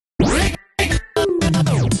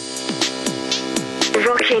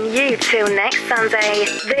you till next Sunday.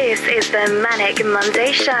 This is the Manic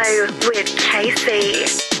Monday Show with Casey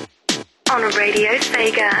on Radio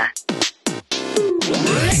Sega.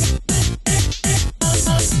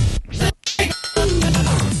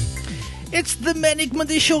 It's the Manic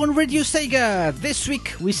Monday Show on Radio Sega. This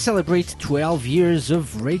week we celebrate 12 years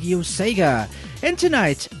of Radio Sega. And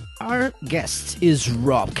tonight our guest is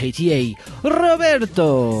RoBKTA,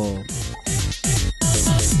 Roberto.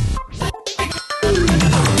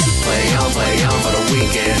 Play on for the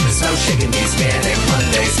weekend. There's no shaking these Manic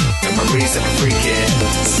Mondays. Memories of a freaking.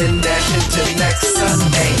 Spin dash into next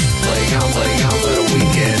Sunday. Play on for the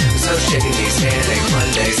weekend. There's no shaking these Manic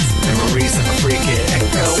Mondays. Memories of a freaking. And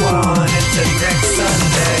go on into next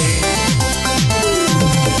Sunday.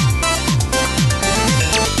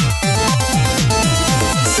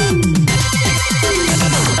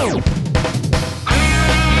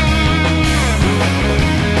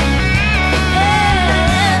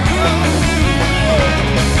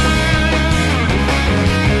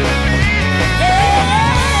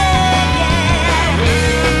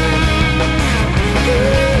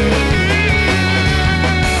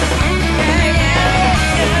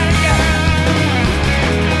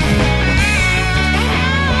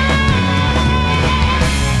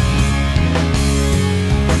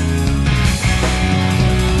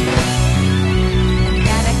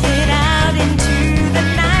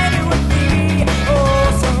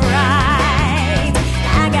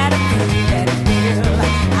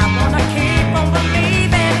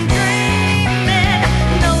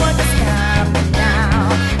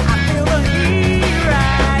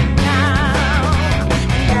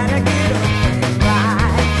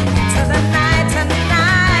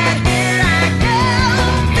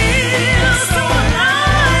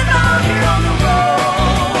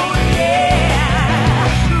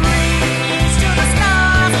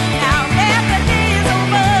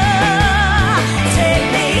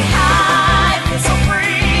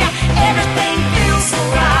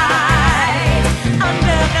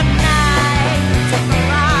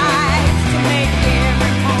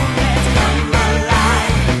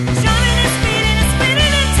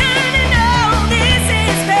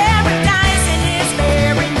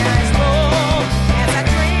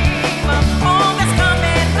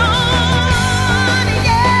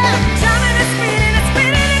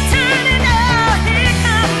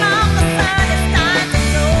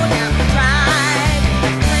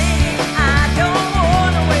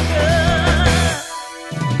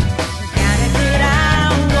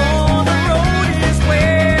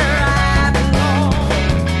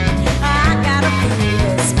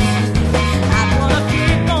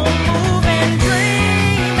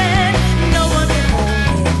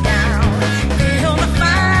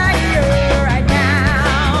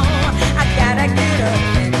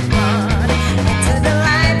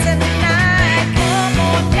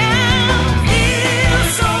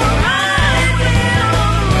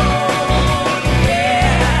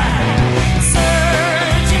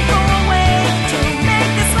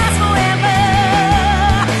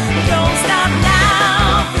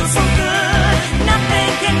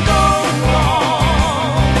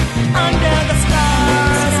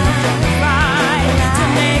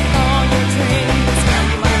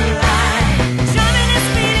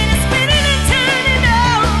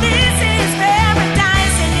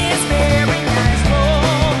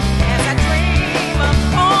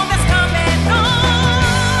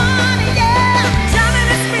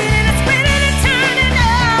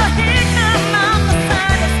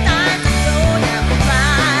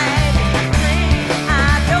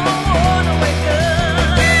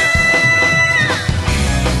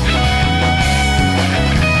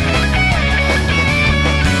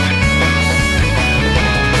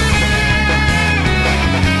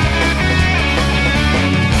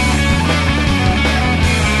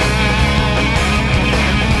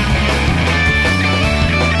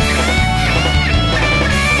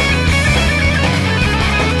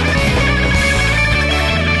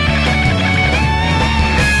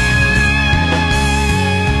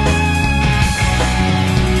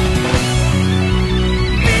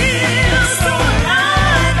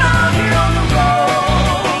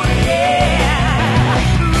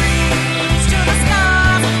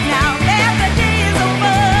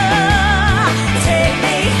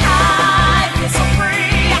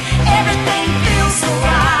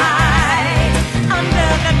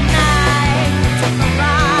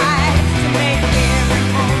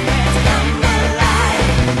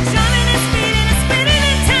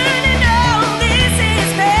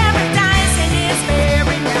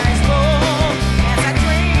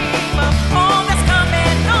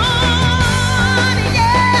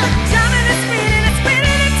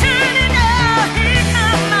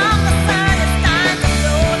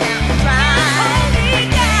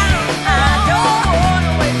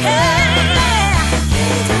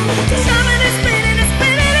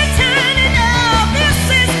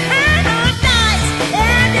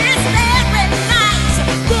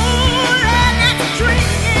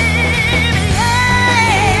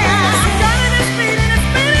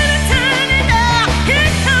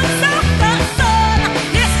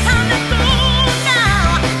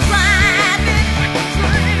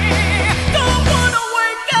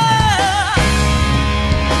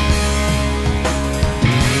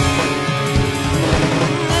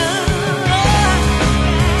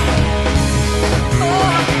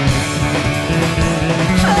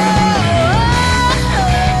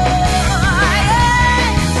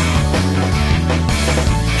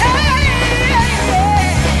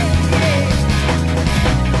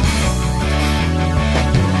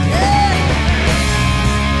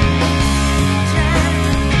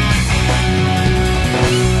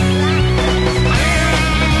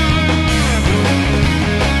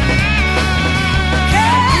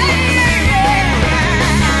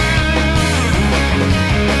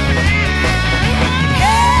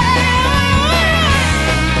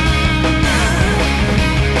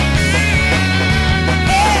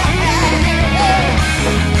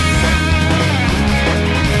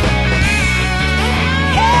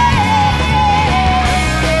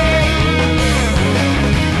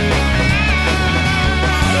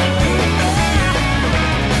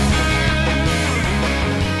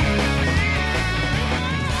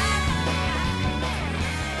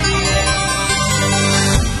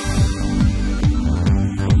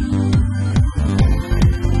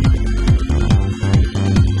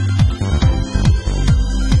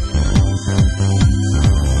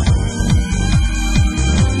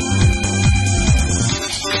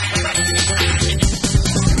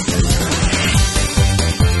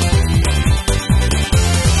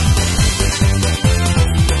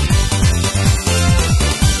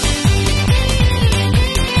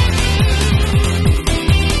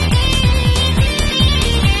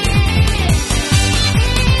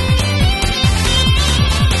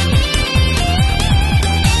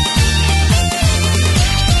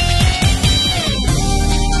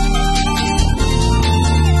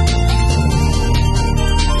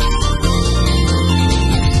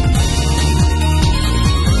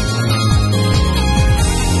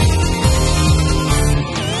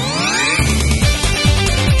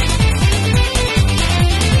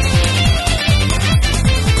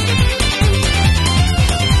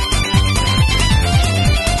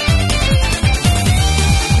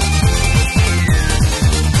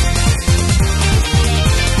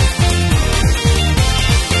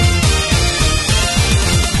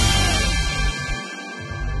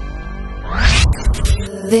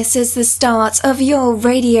 This is the start of your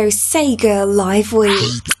Radio Sega Live Week.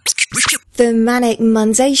 The Manic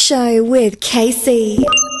Monday Show with KC.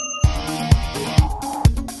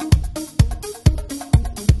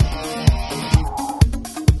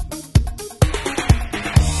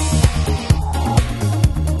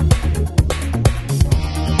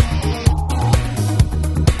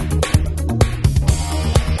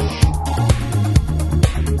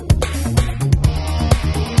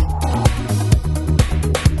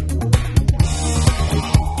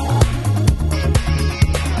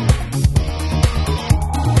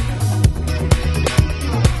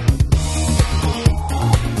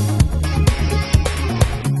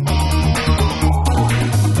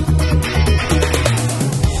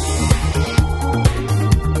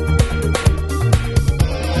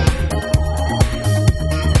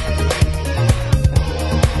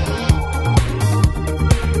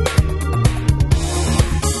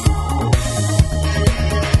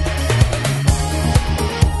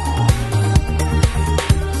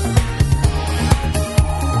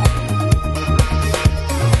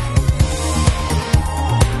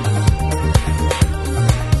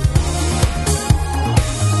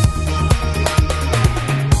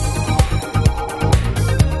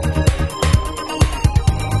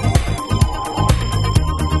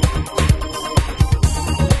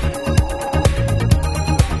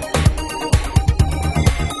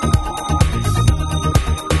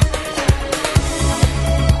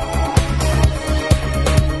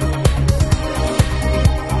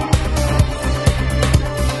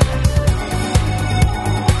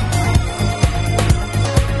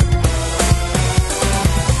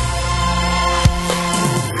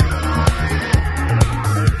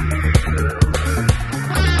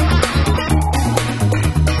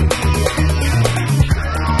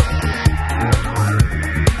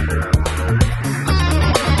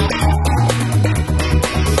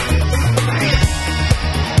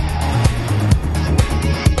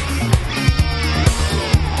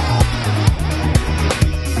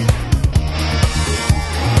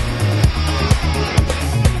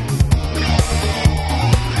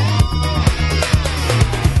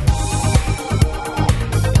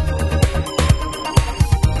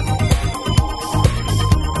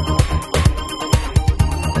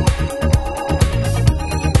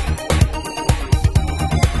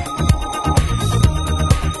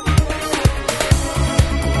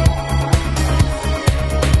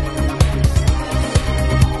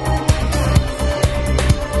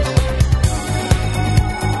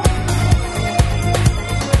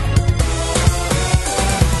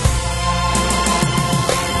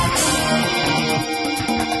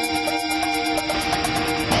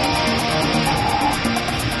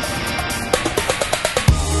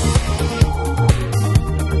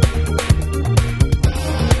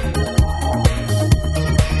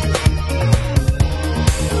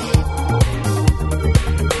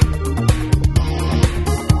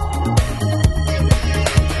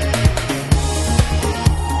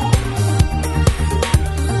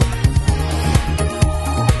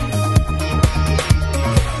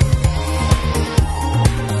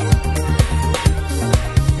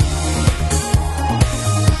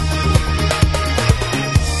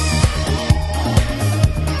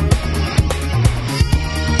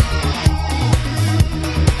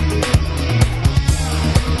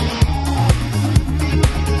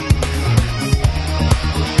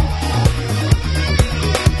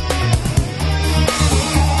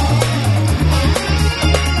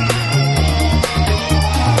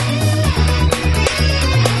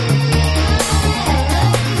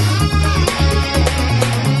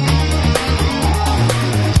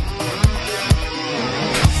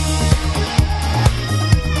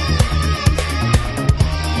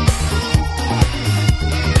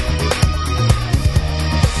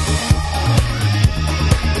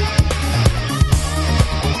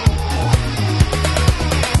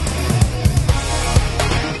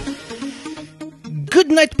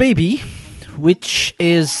 Night Baby, which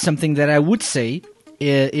is something that I would say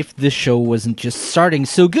if the show wasn't just starting.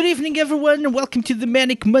 So good evening everyone, and welcome to the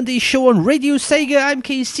Manic Monday Show on Radio Sega. I'm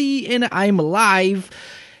KC and I'm live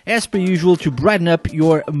as per usual to brighten up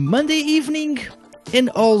your Monday evening and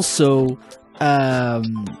also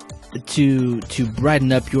to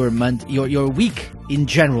brighten up your week in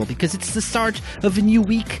general, because it's the start of a new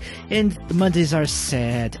week and Mondays are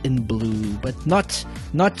sad and blue, but not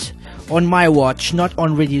on my watch, not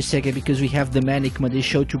on Radio Sega, because we have the Manic Monday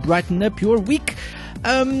Show to brighten up your week.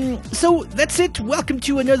 So that's it. Welcome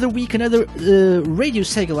to another week, another Radio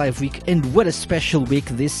Sega Live week, and what a special week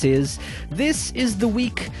this is. This is the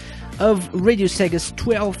week of Radio Sega's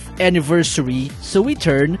 12th anniversary, so we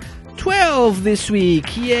turn 12 this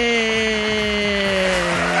week. Yeah!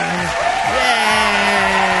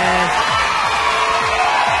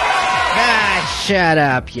 Shut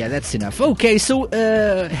up. Yeah, that's enough. Okay, so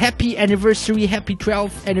happy anniversary, happy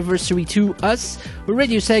 12th anniversary to us.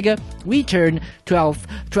 Radio Sega, we turn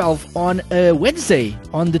 12 on Wednesday,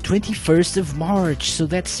 on the 21st of March. So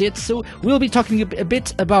that's it. So we'll be talking a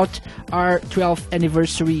bit about our 12th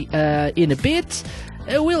anniversary in a bit.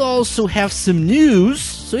 We'll also have some news.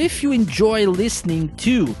 So if you enjoy listening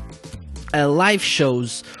to live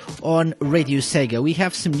shows on Radio Sega, we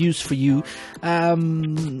have some news for you.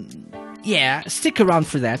 Yeah, stick around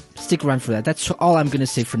for that. That's all I'm gonna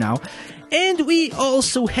say for now. And we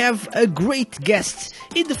also have a great guest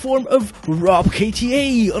in the form of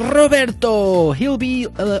RoBKTA, Roberto. He'll be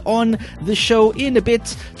on the show in a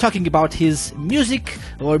bit, talking about his music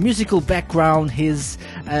or musical background, his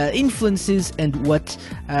influences, and what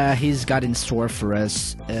he's got in store for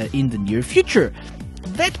us in the near future.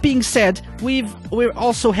 That being said, we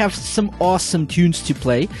also have some awesome tunes to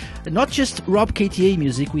play. Not just RoBKTA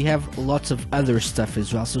music, we have lots of other stuff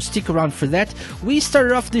as well, so stick around for that. We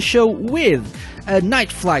started off the show with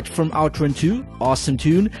Night Flight from Outrun 2, awesome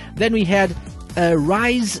tune. Then we had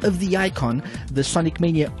Rise of the Icon, the Sonic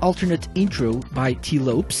Mania alternate intro by T.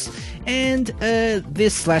 Lopes. And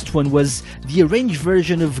this last one was the arranged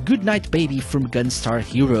version of Goodnight Baby from Gunstar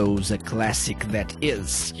Heroes, a classic that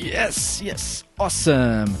is. Yes,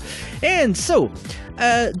 awesome. And so,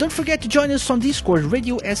 don't forget to join us on Discord,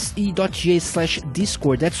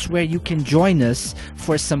 radiose.ga/Discord. That's where you can join us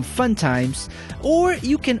for some fun times. Or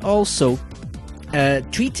you can also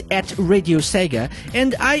tweet at Radio Sega,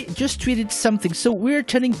 and I just tweeted something. So we're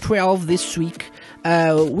turning 12 this week,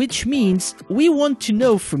 which means we want to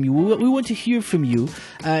know from you. We want to hear from you.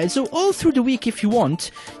 So all through the week, if you want,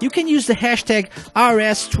 you can use the hashtag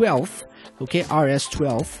RS12. Okay,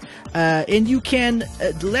 RS12, and you can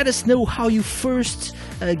let us know how you first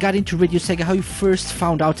got into Radio Sega, how you first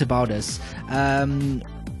found out about us.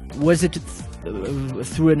 Was it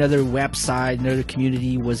through another website, another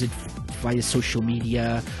community? Was it via social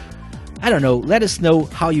media? I don't know. Let us know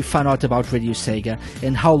how you found out about Radio Sega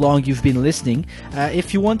and how long you've been listening.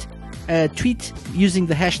 If you want, tweet using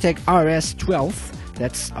the hashtag RS12.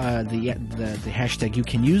 That's the hashtag you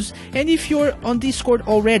can use. And if you're on Discord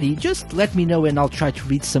already, just let me know and I'll try to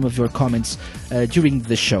read some of your comments during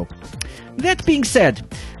the show. That being said,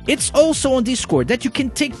 it's also on Discord that you can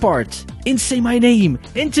take part in Say My Name.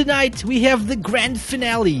 And tonight we have the grand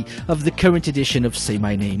finale of the current edition of Say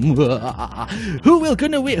My Name. Who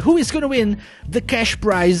is gonna win the cash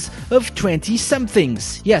prize of 20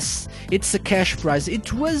 somethings? Yes, it's a cash prize.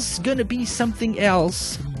 It was gonna be something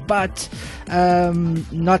else, but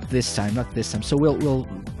not this time. So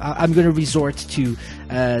I'm gonna resort to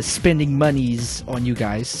spending monies on you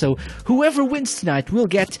guys. So whoever wins tonight will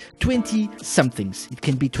get 20 somethings. It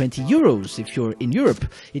can be 20 euros if you're in Europe.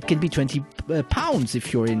 It can be 20 pounds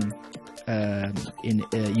if you're in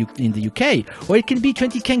the UK, or it can be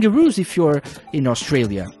 20 kangaroos if you're in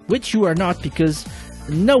Australia, which you are not, because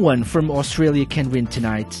no one from Australia can win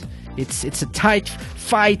tonight. It's a tight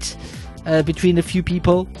fight between a few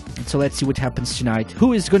people. So let's see what happens tonight.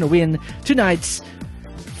 Who is going to win tonight's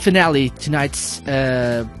finale, tonight's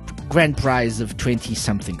grand prize of 20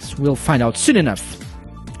 somethings? We'll find out soon enough.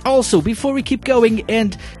 Also, before we keep going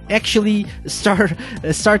and actually start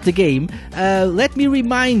the game, let me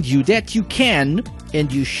remind you that you can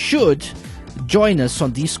and you should join us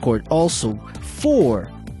on Discord also for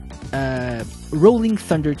Rolling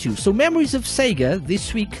Thunder 2. So Memories of Sega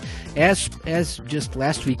this week, as just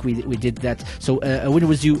last week we did that. So When It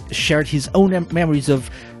Was You shared his own memories of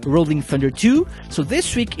Rolling Thunder 2. So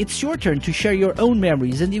this week it's your turn to share your own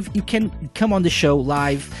memories, and if you can come on the show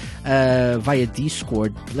live via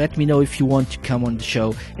Discord. Let me know if you want to come on the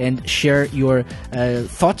show and share your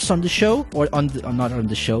thoughts on the show, or not on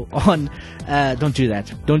the show. Don't do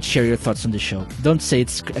that. Don't share your thoughts on the show. Don't say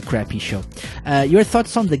it's a crappy show. Your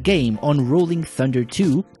thoughts on the game, on Rolling Thunder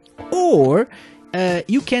 2, or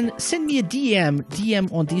you can send me a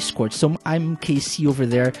DM on Discord. So I'm KC over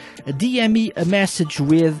there. DM me a message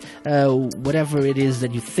with whatever it is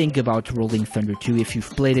that you think about Rolling Thunder 2. If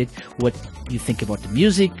you've played it, what you think about the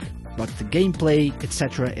music, about the gameplay,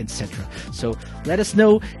 etc., etc. So let us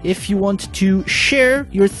know if you want to share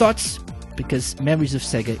your thoughts, because Memories of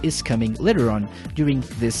Sega is coming later on during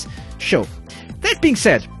this show. That being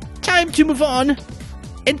said, time to move on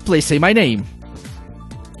and play Say My Name.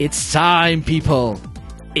 It's time, people.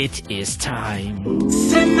 It is time.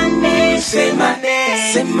 Say my name, say my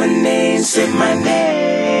name, say my name, say my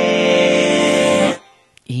name.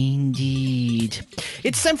 Indeed.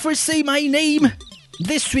 It's time for Say My Name.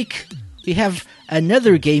 This week we have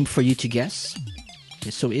another game for you to guess.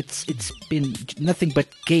 So it's been nothing but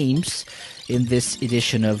games in this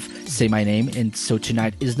edition of Say My Name, and so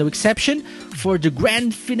tonight is no exception. For the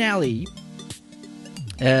grand finale,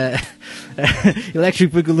 Electric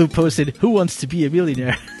Boogaloo posted, "Who wants to be a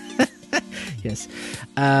millionaire?" Yes.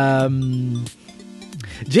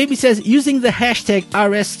 Jamie says, using the hashtag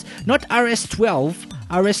RS, not RS12,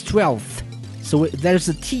 RS12. So there's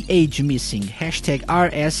a TH missing. Hashtag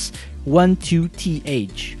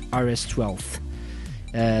RS12TH, RS12.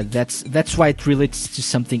 That's why it relates to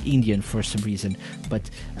something Indian for some reason.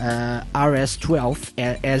 But RS12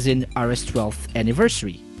 as in RS12th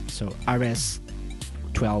anniversary. So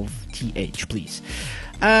RS12TH, please.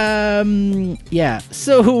 Yeah.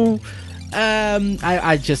 So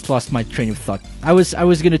I just lost my train of thought. I was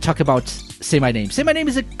going to talk about Say My Name. Say My Name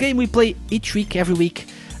is a game we play each week, every week,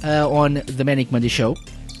 on the Manic Monday Show.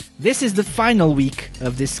 This is the final week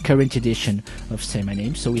of this current edition of Say My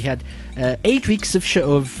Name. So we had 8 weeks of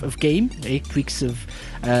game, 8 weeks of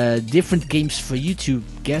different games for you to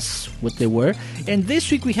guess what they were. And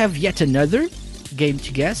this week we have yet another game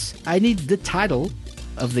to guess. I need the title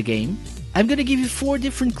of the game. I'm going to give you 4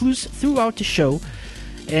 different clues throughout the show,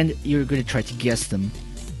 and you're going to try to guess them,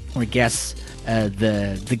 or guess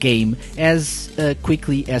the game as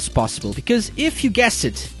quickly as possible. Because if you guess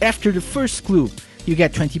it after the first clue, you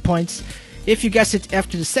get 20 points. If you guess it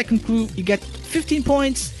after the second clue, you get 15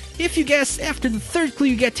 points. If you guess after the third clue,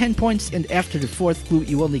 you get 10 points. And after the fourth clue,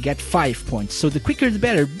 you only get 5 points. So the quicker the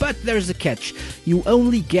better, but there's a catch. You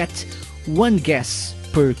only get 1 guess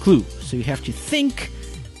per clue. So you have to think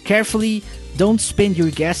carefully. Don't spend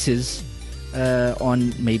your guesses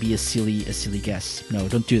on maybe a silly guess. No,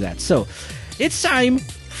 don't do that. So it's time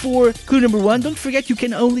for clue number 1. Don't forget, you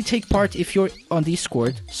can only take part if you're on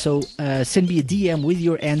Discord. So send me a DM with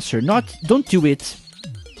your answer. Don't do it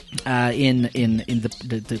in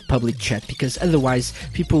the public chat, because otherwise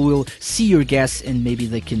people will see your guess and maybe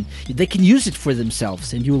they can use it for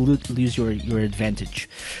themselves, and you will lose your advantage.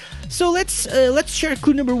 So let's share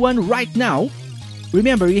clue number 1 right now.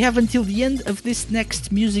 Remember, you have until the end of this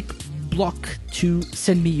next music block to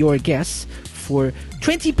send me your guess for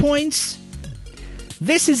 20 points.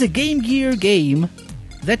 This is a Game Gear game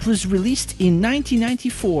that was released in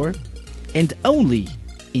 1994 and only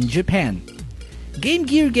in Japan. Game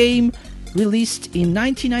Gear game released in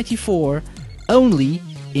 1994 only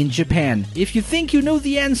in Japan. If you think you know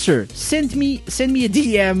the answer, send me a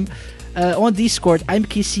DM on Discord. I'm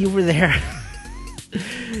Casey over there.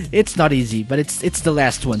 It's not easy, but it's the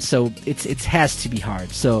last one, so it has to be hard.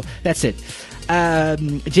 So that's it.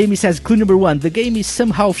 Jamie says clue number 1: the game is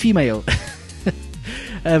somehow female.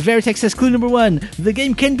 Veritex says clue number 1: the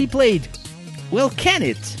game can be played. Well, can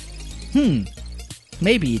it?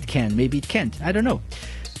 Maybe it can, maybe it can't. I don't know.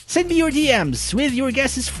 Send me your DMs with your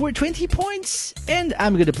guesses for 20 points, and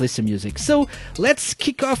I'm gonna play some music. So let's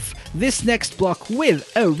kick off this next block with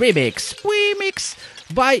a remix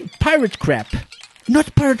by Pirate Crap.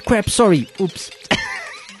 Not Pirate Crab, sorry. Oops.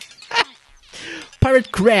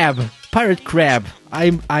 Pirate Crab.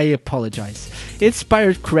 I apologize. It's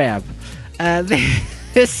Pirate Crab.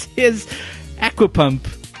 This is Aquapump.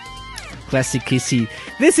 Classic KC.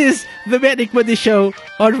 This is the Manic Monday Show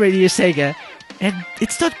on Radio Sega. And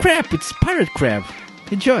it's not crab, it's Pirate Crab.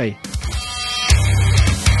 Enjoy.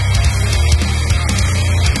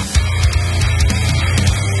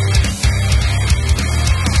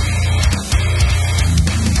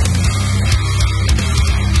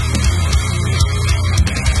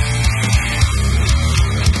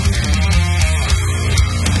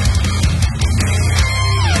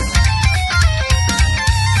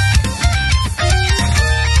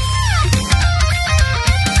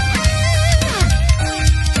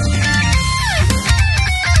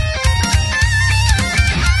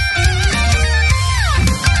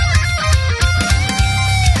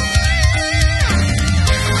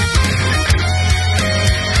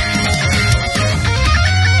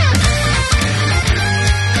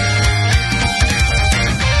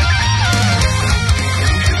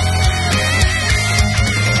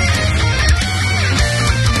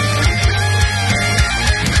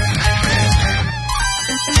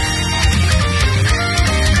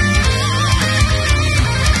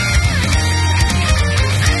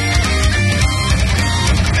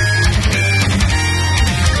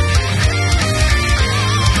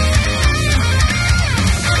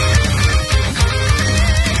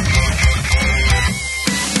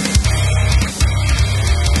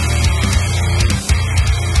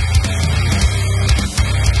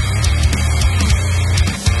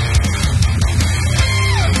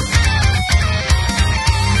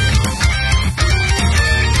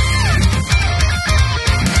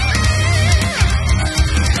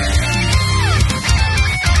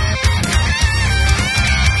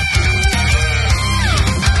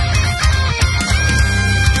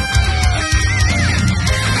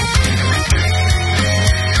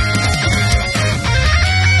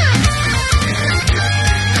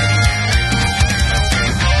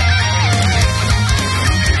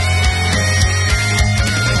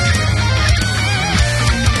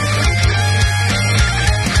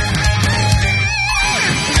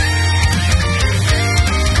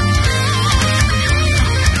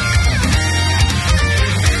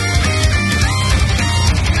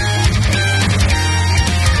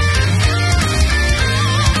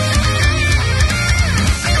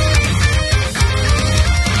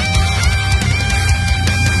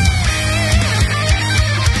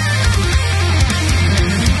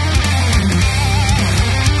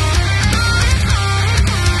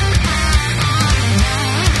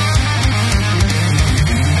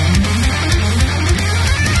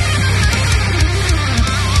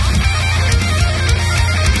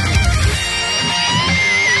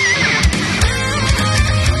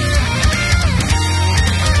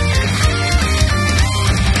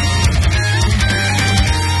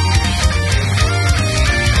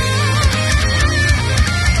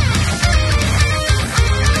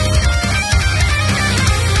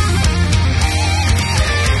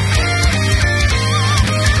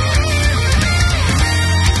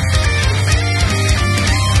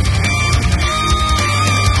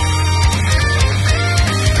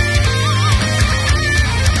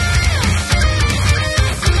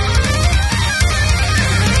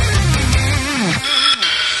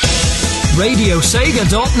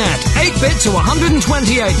 RadioSega.net. 8-bit to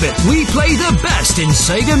 128-bit. We play the best in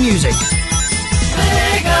Sega music.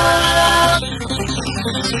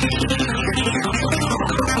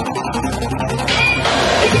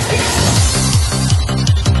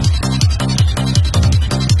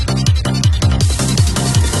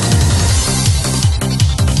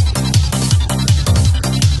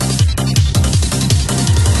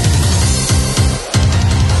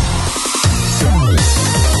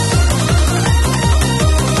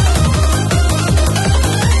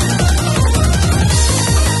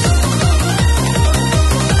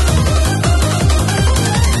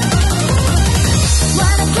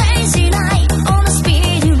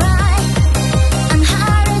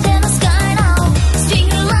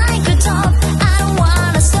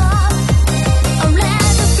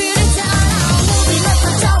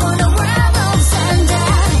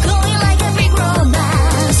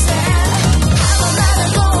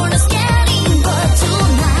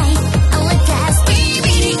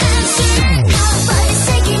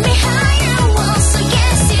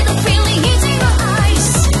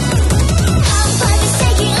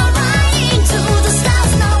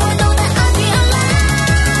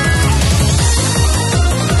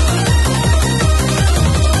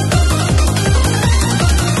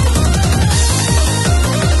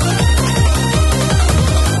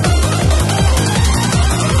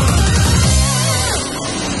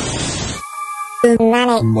 The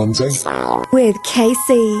Manic Monday with KC.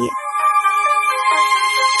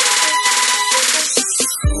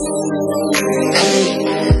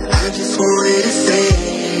 I just wanted to say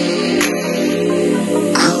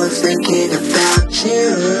I was thinking about you.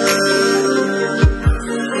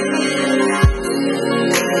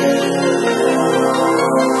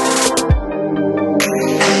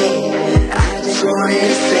 I just wanted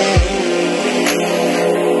to say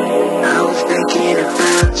I was thinking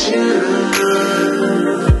about you.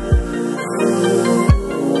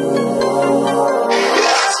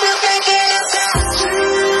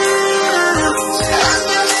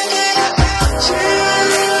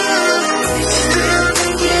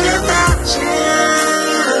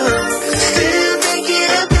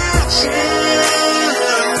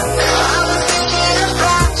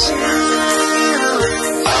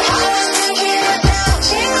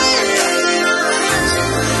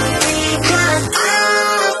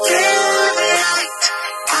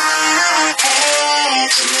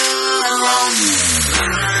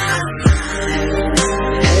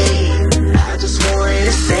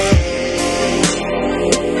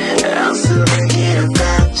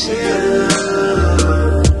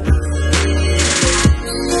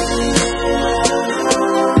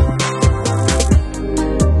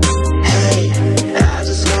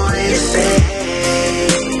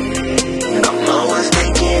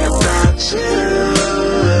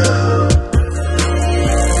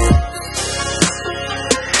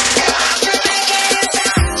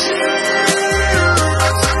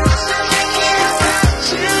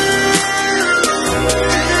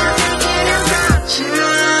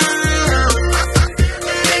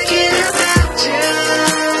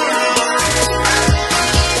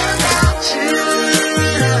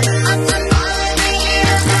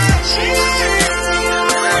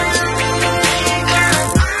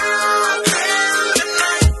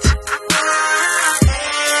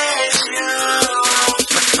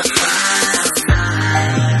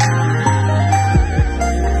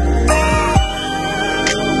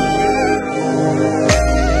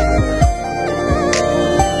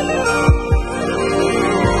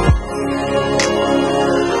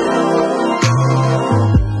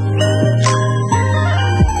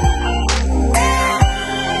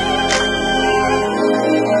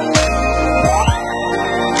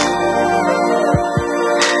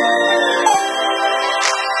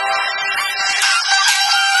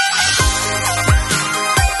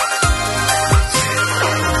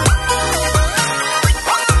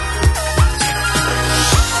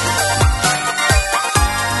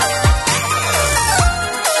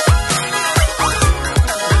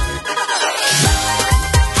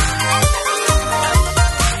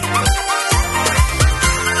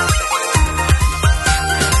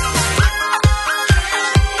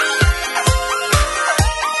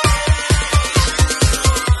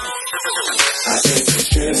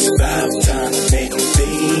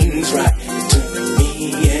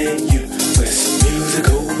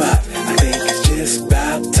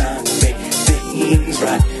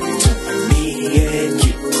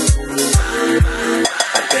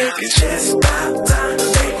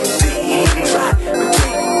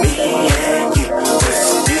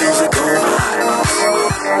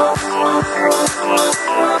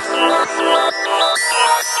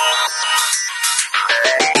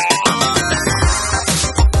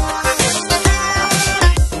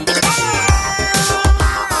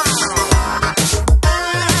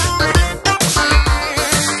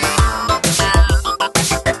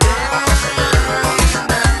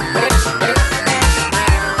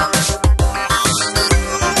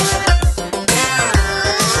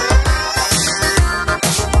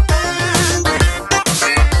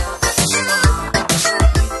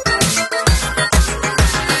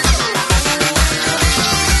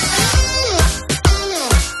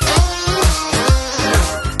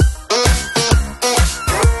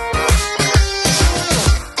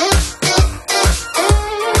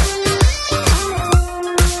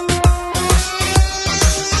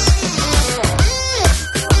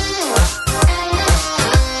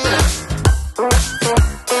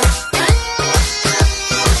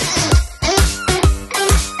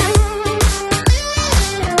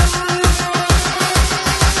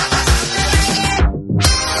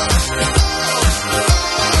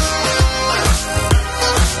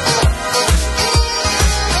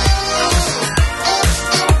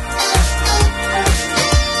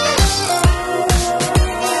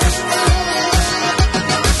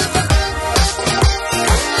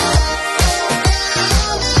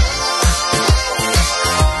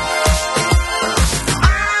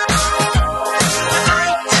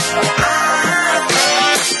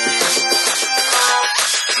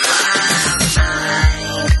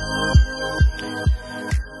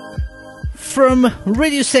 from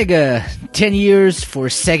Radio Sega, 10 years for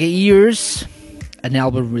Sega Years, an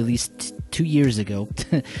album released 2 years ago.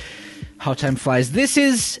 How time flies. This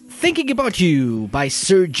is Thinking About You by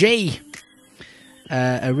Sir J,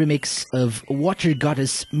 a remix of Water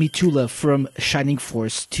Goddess Mitula from Shining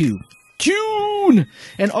Force 2. Tune!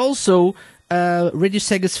 And also Radio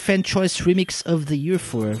Sega's Fan Choice Remix of the Year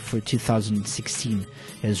for 2016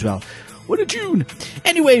 as well. What a tune!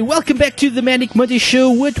 Anyway, welcome back to the Manic Monday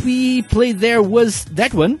Show. What we played there was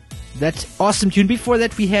that one, that awesome tune. Before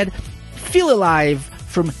that we had Feel Alive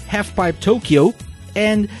from Half Pipe Tokyo.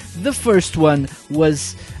 And the first one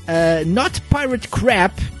was not Pirate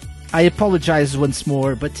Crap, I apologize once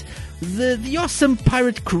more, but the awesome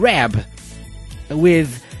Pirate Crab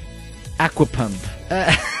with Aquapump.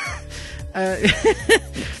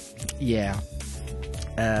 Yeah.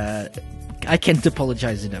 I can't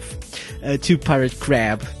apologize enough to Pirate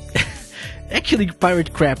Crab. Actually,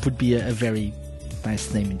 Pirate Crab would be a very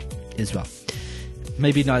nice name as well.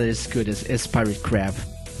 Maybe not as good as Pirate Crab.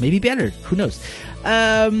 Maybe better. Who knows?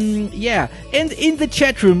 Yeah. And in the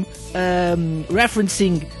chat room,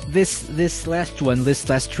 referencing this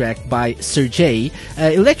last track by Sir J,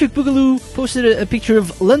 Electric Boogaloo posted a picture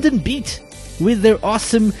of London Beat with their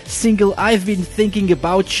awesome single I've Been Thinking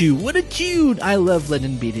About You. What a tune! I love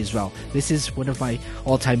London Beat as well. This is one of my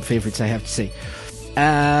all-time favorites, I have to say.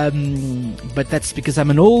 But that's because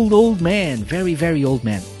I'm an old man. Very, very old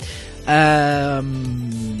man.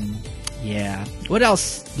 Yeah. What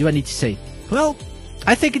else do I need to say? Well,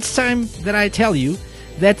 I think it's time that I tell you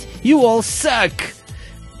that you all suck!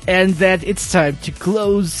 And that it's time to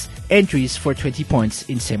close entries for 20 points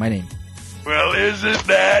in Say My Name. Well, isn't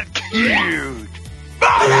that cute?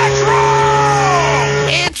 But it's wrong!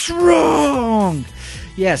 It's wrong!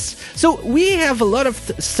 Yes. So we have a lot of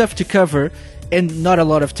stuff to cover and not a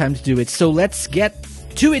lot of time to do it. So let's get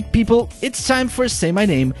to it, people. It's time for Say My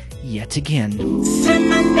Name yet again. Say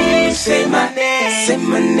my name, say my name, say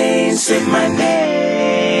my name, say my name.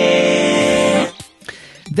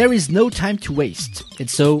 There is no time to waste, and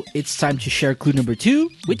so it's time to share clue number 2,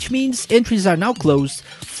 which means entries are now closed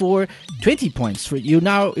for 20 points. You're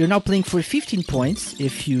now playing for 15 points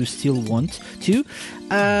if you still want to.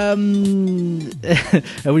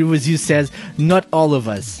 It was you says not all of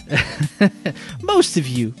us, most of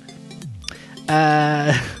you.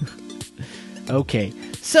 Okay,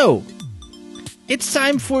 so it's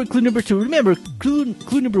time for clue number 2. Remember, clue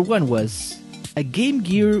number 1 was a Game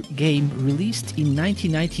Gear game released in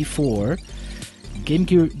 1994. Game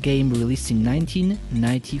Gear game released in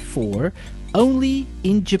 1994, only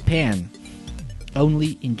in Japan.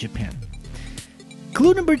 Only in Japan.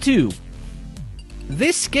 Clue number 2.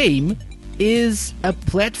 This game is a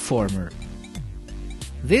platformer.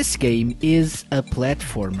 This game is a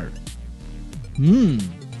platformer.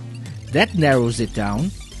 That narrows it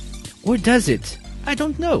down. Or does it? I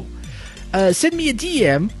don't know. Send me a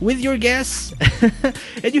DM with your guess.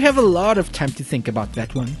 And you have a lot of time to think about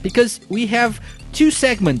that one, because we have 2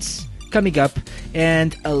 segments coming up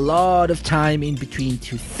and a lot of time in between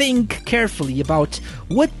to think carefully about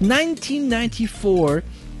what 1994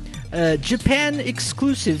 Japan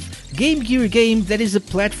exclusive Game Gear game that is a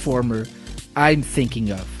platformer I'm thinking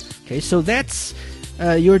of. Okay, so that's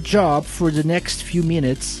your job for the next few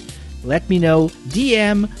minutes. Let me know,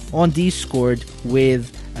 DM on Discord with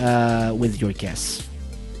your guess.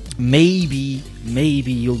 Maybe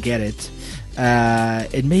you'll get it,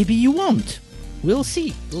 and maybe you won't. We'll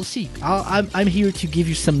see. I'm here to give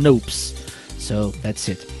you some nopes. So that's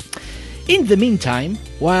it. In the meantime,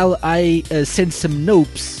 while I send some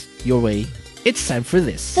nopes your way, it's time for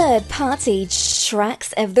this. Third party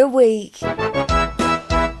tracks of the week.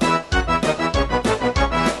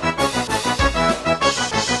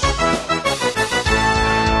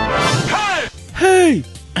 Hey!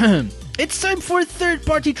 It's time for third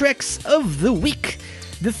party tracks of the week.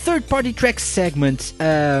 The third party tracks segment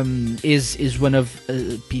is one of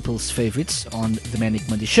people's favorites on the Manic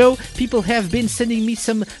Monday Show. People have been sending me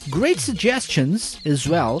some great suggestions as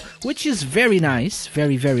well, which is very nice,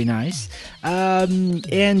 very, very nice.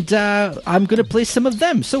 And I'm gonna play some of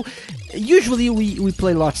them. So usually we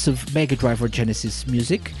play lots of Mega Drive or Genesis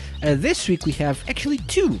music. This week we have actually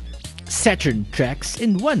 2 Saturn tracks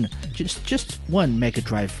and just one Mega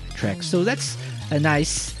Drive track. So that's a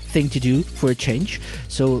nice thing to do for a change.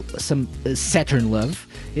 So some Saturn love.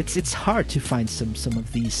 It's hard to find some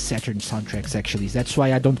of these Saturn soundtracks actually. That's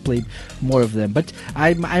why I don't play more of them. But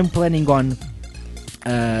I'm planning on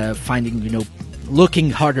finding, looking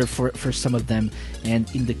harder for some of them,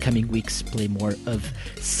 and in the coming weeks play more of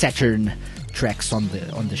Saturn tracks on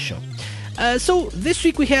the show. So this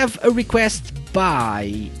week we have a request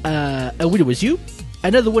by A Winner Was You,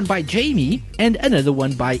 another one by Jamie, and another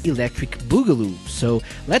one by Electric Boogaloo. So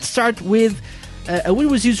let's start with A Winner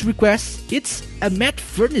Was You's request. It's a Matt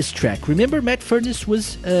Furness track. Remember, Matt Furness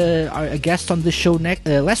was a guest on the show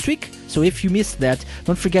last week? So if you missed that,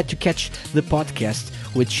 don't forget to catch the podcast,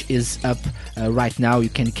 which is up right now. You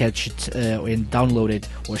can catch it and download it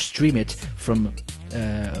or stream it from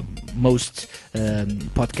most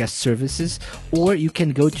podcast services, or you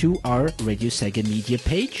can go to our Radio Sega Media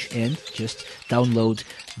page and just download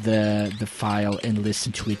the file and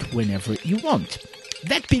listen to it whenever you want.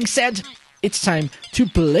 That being said, it's time to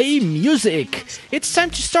play music. It's time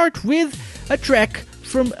to start with a track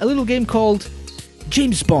from a little game called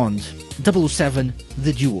James Bond 007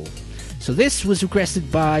 The Duel. So this was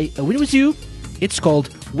requested by A Winner Was You. It's called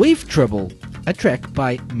Wave Trouble, a track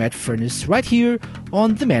by Matt Furness right here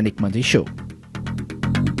on the Manic Monday Show.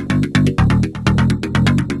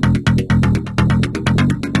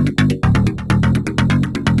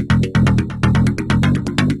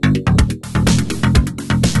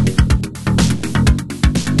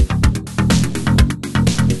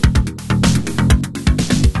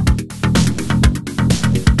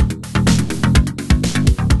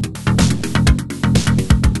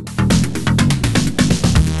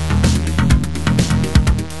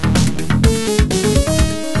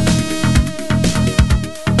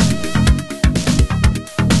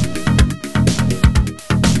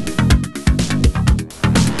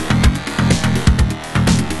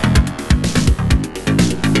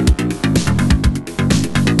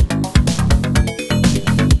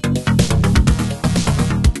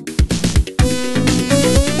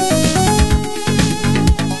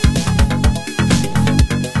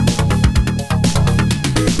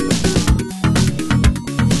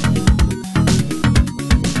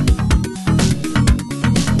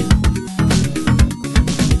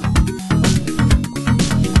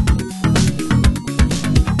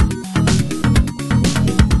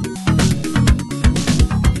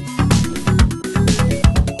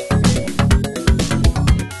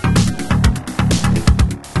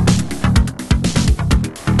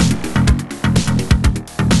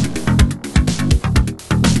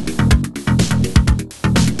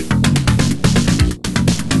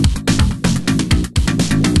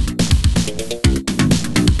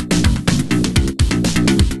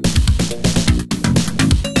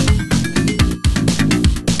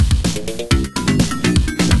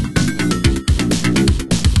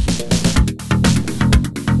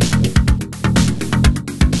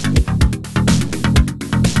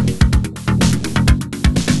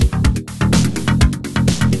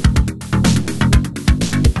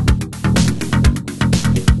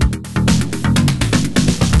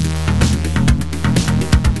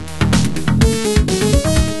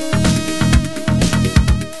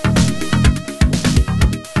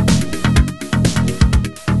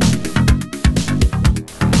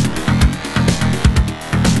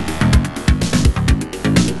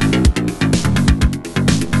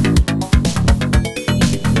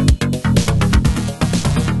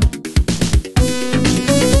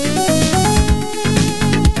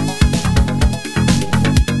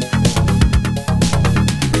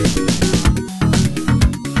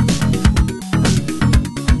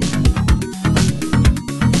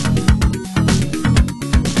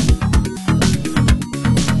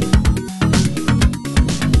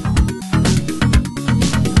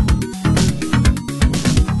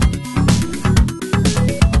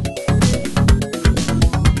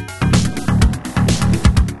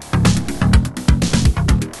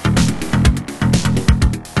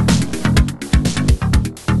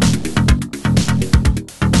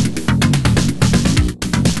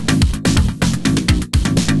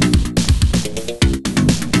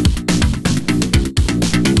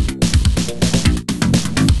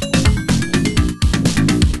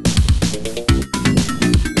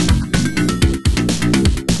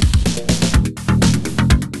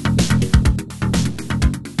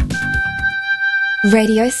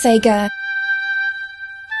 Radio Sega.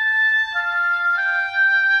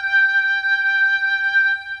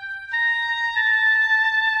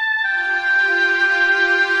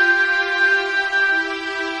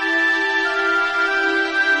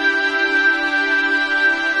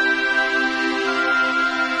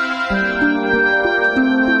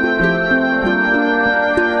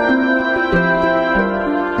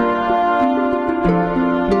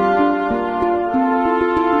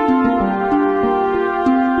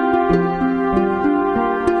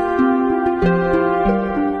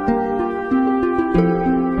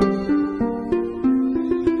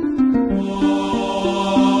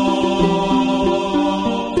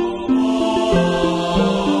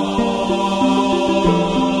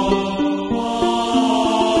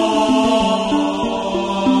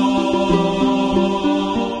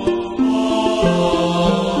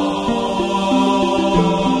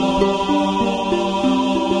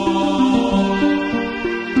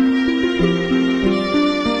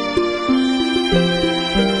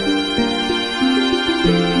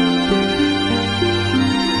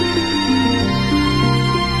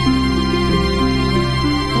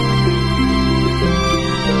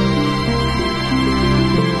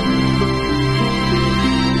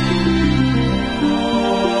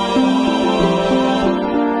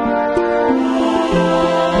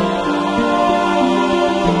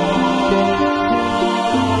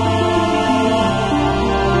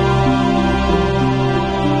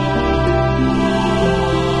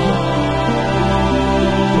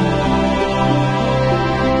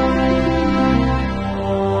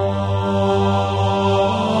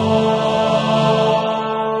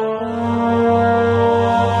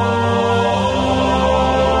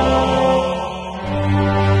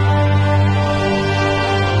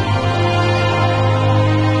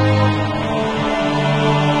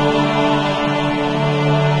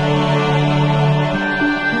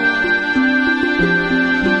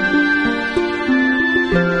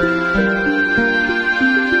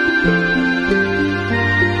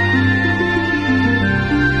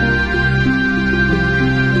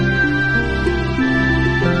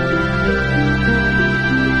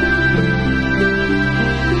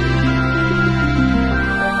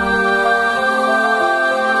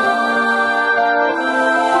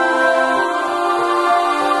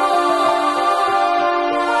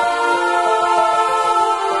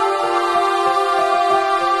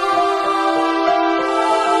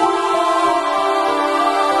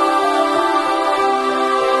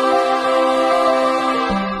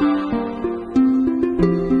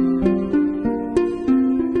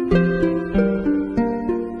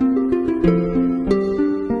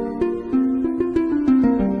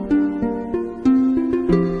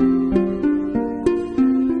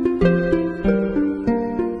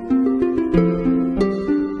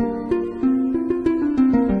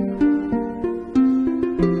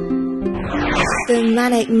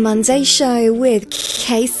 Manic Monday Show with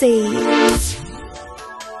Casey.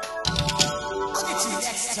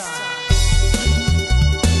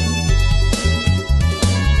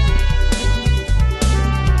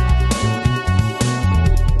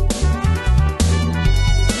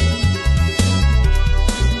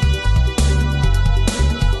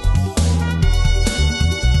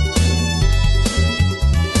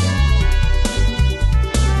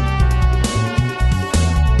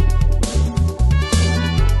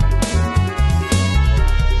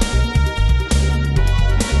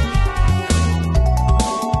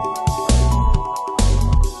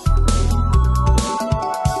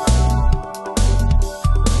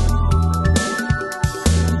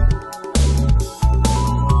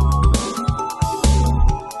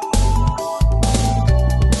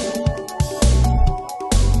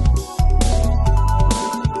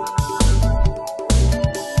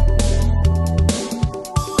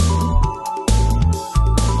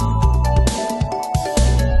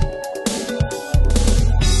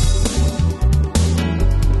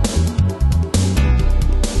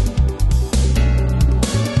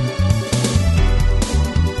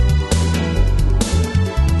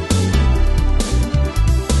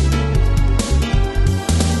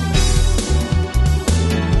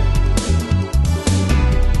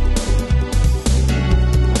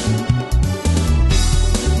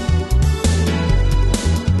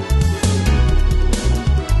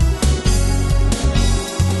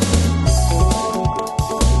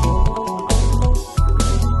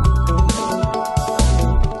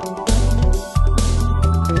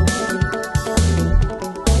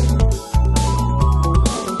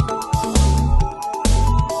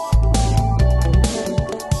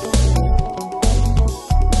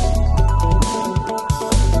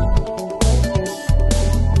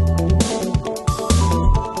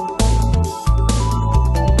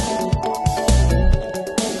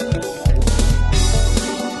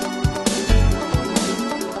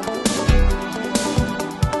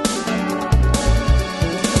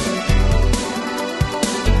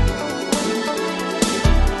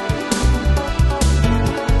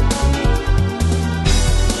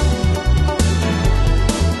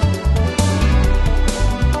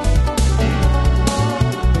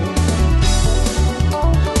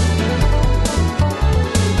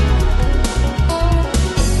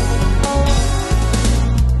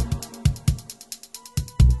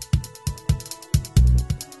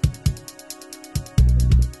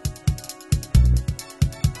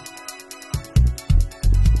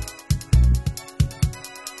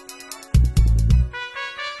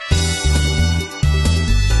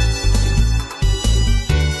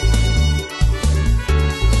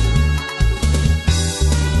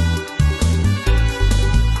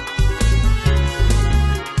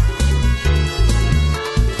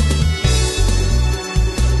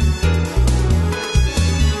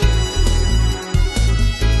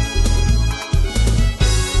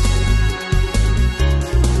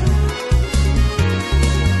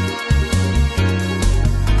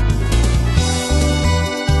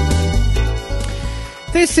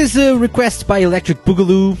 This is a request by Electric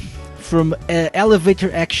Boogaloo from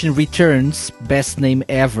Elevator Action Returns, best name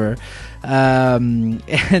ever, and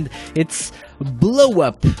it's Blow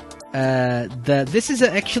Up. This is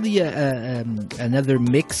actually another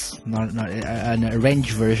mix, not an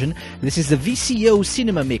arranged version. This is the VCO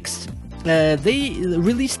Cinema Mix. They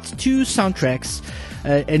released two soundtracks,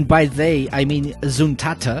 and by they I mean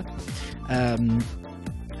Zuntata.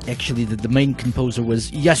 Actually, the main composer was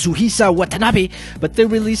Yasuhisa Watanabe, but they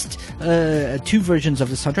released two versions of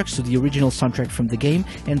the soundtrack, so the original soundtrack from the game,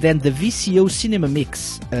 and then the VCO Cinema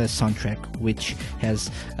Mix soundtrack, which has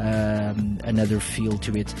another feel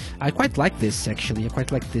to it. I quite like this, actually. I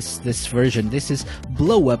quite like this version. This is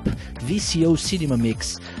Blow Up VCO Cinema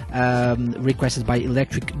Mix, requested by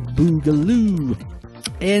Electric Boogaloo.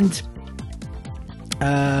 And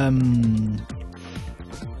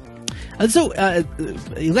so,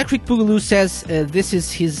 Electric Boogaloo says this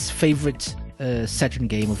is his favorite Saturn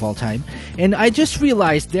game of all time. And I just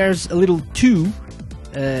realized there's a little 2,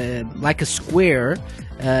 like a square,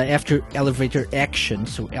 after Elevator Action.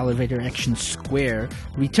 So, Elevator Action Square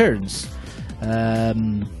returns. Oh,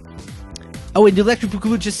 and Electric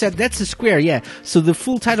Boogaloo just said that's a square, yeah. So, the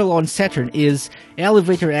full title on Saturn is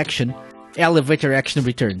Elevator Action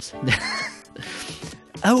Returns.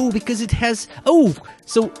 Oh, because it has... Oh!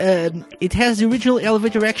 So, it has the original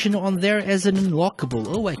Elevator Action on there as an unlockable.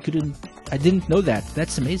 Oh, I didn't know that.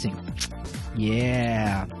 That's amazing.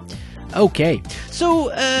 Yeah. Okay. So,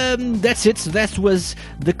 that's it. So that was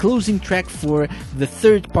the closing track for the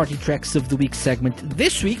third-party tracks of the week segment.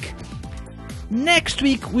 This week, Next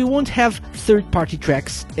week we won't have third-party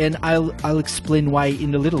tracks, and I'll explain why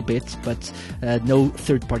in a little bit, but no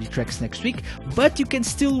third-party tracks next week. But you can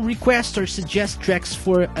still request or suggest tracks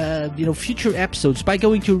for future episodes by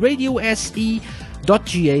going to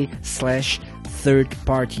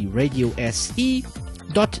radiose.ga/third-party,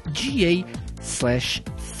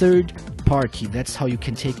 radiose.ga/third-party. That's how you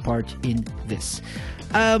can take part in this.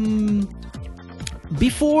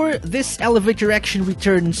 Before this Elevator Action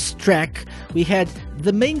Returns track, we had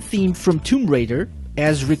the main theme from Tomb Raider,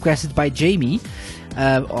 as requested by Jamie,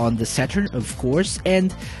 on the Saturn, of course,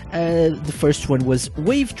 and the first one was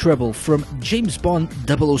Wave Trouble from James Bond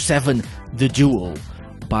 007, The Duel,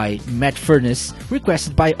 by Matt Furness,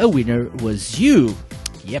 requested by a winner was you.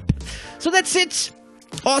 Yep. So that's it.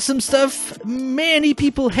 Awesome stuff. Many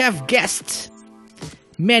people have guessed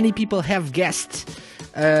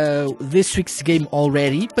this week's game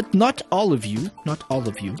already, but not all of you.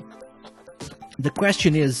 The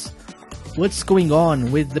question is, what's going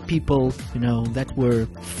on with the people, that were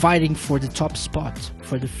fighting for the top spot,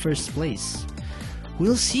 for the first place?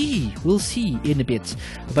 We'll see in a bit,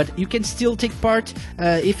 but you can still take part.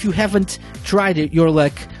 If you haven't tried your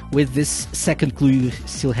luck with this second clue, you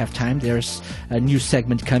still have time. There's a new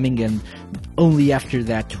segment coming, and only after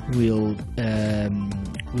that will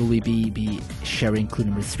we be sharing clue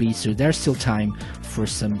number 3, so there's still time for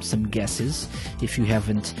some guesses if you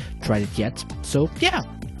haven't tried it yet. So yeah,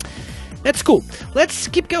 that's cool. Let's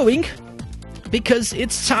keep going, because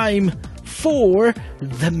it's time for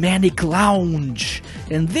the Manic Lounge,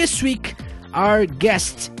 and this week our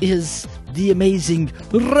guest is the amazing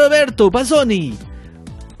Roberto Bazzoni,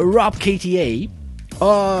 RoBKTA.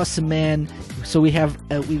 Awesome, man. So we've had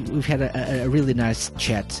a really nice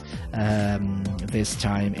chat this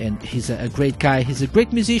time, and he's a great guy. He's a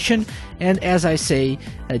great musician, and as I say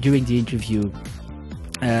during the interview,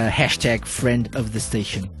 hashtag friend of the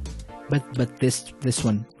station. But this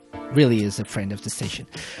one really is a friend of the station.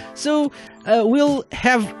 So we'll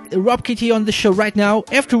have RoBKTA on the show right now.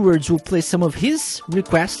 Afterwards, we'll play some of his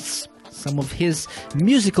requests, some of his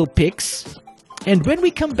musical picks, and when we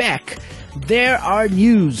come back, there are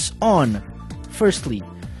news on, firstly,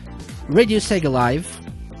 Radio Sega Live.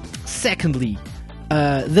 Secondly,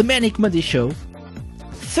 the Manic Monday Show.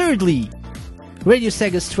 Thirdly, Radio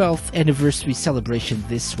Sega's 12th anniversary celebration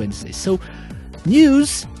this Wednesday. So,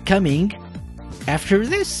 news coming after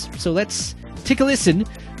this. So let's take a listen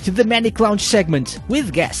to the Manic Lounge segment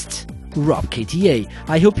with guest RoBKTA.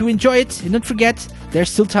 I hope you enjoy it, and don't forget, there's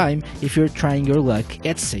still time if you're trying your luck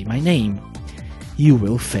at Say My Name. You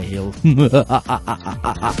will fail.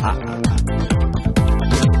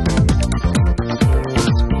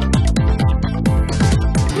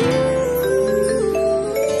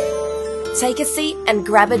 Take a seat and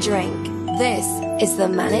grab a drink. This is the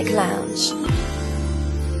Manic Lounge.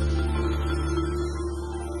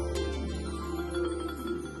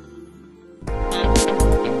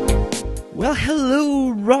 Well,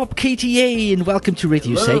 hello, RoBKTA, and welcome to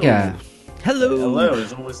Radio Sega. Hello.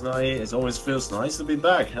 It always feels nice to be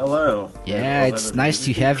back. Hello. Yeah, it's nice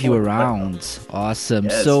to have you around. Awesome.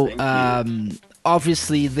 Yes, so, thank you.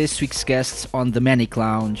 Obviously, this week's guest on the Manic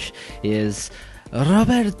Lounge is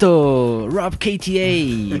Roberto,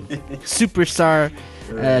 RoBKTA, superstar,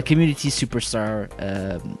 community superstar,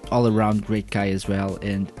 all-around great guy as well,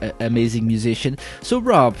 and amazing musician. So,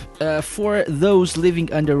 Rob, for those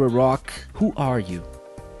living under a rock, who are you?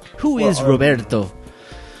 Who is Roberto?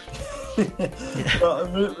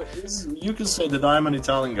 Well, you can say that I'm an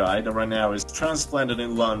Italian guy that right now is transplanted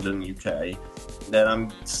in London, UK. That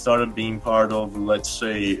I'm started being part of, let's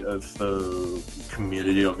say, of the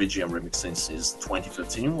community of VGM remixing since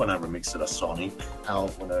 2015, when I remixed a Sonic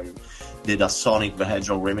album, when I did a Sonic the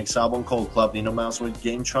Hedgehog remix album called Club Nino Mouse with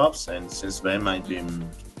Game Chops, and since then I've been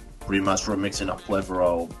pretty much remixing a plethora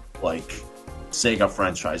of Sega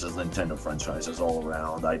franchises, Nintendo franchises all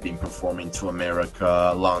around. I've been performing to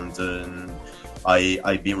America, London.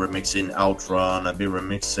 I've been remixing Outrun. I've been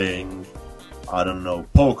remixing, I don't know,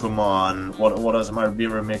 Pokemon. What else am I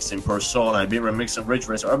been remixing? Persona. I've been remixing Ridge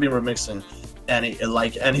Racer. I've been remixing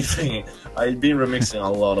anything. I've been remixing a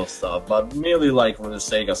lot of stuff, but mainly with the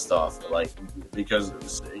Sega stuff. Because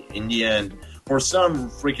in the end, for some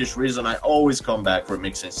freakish reason, I always come back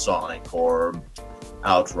remixing Sonic or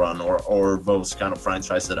Outrun or those kind of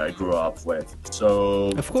franchises that I grew up with. So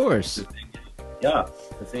of course,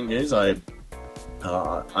 the thing is, I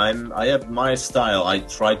have my style. I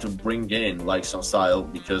try to bring in some style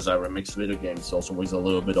because I remix video games also with a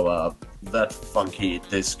little bit of that funky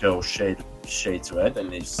disco shade to it,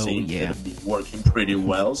 and it seems to be working pretty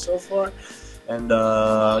well so far. And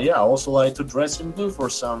I also like to dress in blue for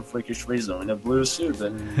some freakish reason, in a blue suit,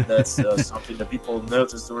 and that's something that people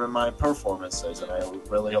notice during my performances, and I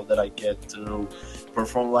really hope that I get to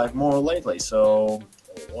perform live more lately. So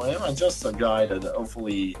I'm just a guy that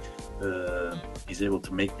hopefully is able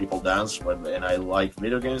to make people dance, and I like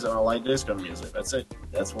video games and I like disco music. That's it.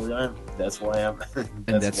 That's where I am. That's who I am.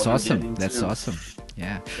 And that's awesome. That's awesome.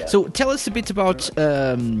 Yeah. So tell us a bit about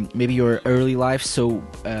maybe your early life. So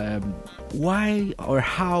why or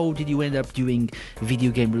how did you end up doing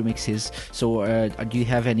video game remixes? So do you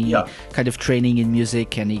have any kind of training in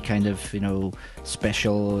music, any kind of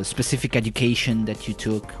specific education that you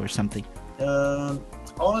took or something?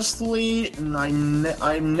 Honestly,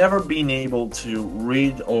 I've never been able to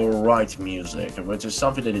read or write music, which is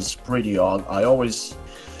something that is pretty odd. I always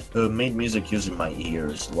made music using my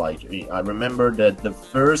ears. Like, I remember that the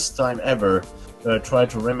first time ever I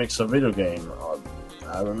tried to remix a video game,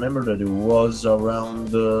 I remember that it was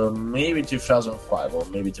around maybe 2005 or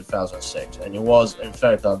maybe 2006, and it was in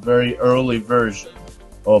fact a very early version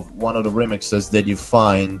of one of the remixes that you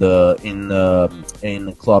find in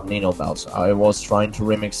Club Nino Mouse. I was trying to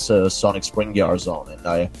remix Sonic Spring Yard Zone, and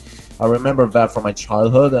I remember that from my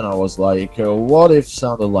childhood, and I was like, what if it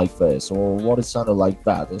sounded like this, or what if it sounded like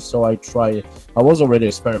that? And so I was already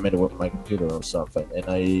experimenting with my computer or something, and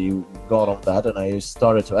I got on that, and I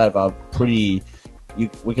started to have a pretty,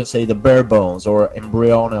 we can say, the bare bones or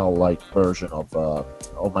embryonal like version of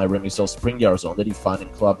my remix of Spring Yard Zone that you find in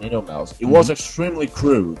Club Nino Mouse. It was extremely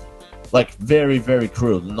crude, like very, very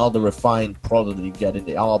crude, not the refined product that you get in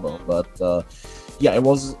the album, but it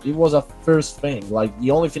was a first thing. Like,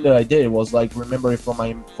 the only thing that I did was like remember it from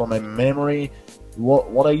my memory.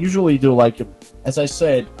 What I usually do, like, as I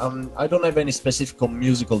said, I don't have any specific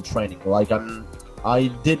musical training. Like, I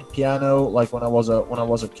did piano like when I was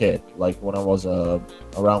a kid, like when I was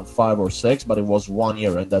around 5 or 6, but it was 1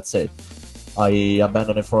 year and that's it. I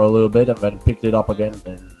abandoned it for a little bit and then picked it up again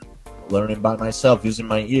and learning by myself using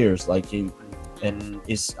my ears. I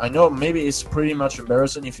know maybe it's pretty much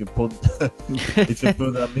embarrassing if you put a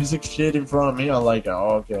music shit in front of me. I'm like,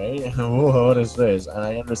 oh, okay, what is this? And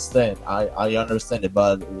I understand. I understand it,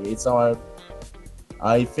 but it's how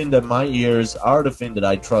I think that my ears are the thing that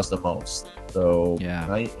I trust the most. So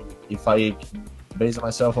if I base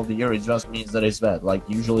myself on the ear, it just means that it's bad. Like,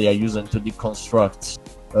 usually I use them to deconstruct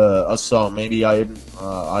a song. Maybe I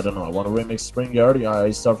don't know, I want to remix Spring Yard.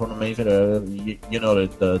 I start from the main thing, and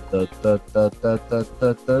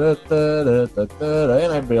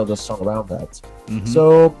I build a song around that.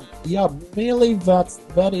 So mainly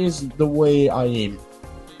that is the way I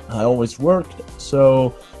always worked.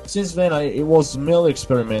 So since then, it was mainly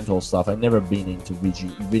experimental stuff. I never been into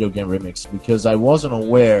video game remix because I wasn't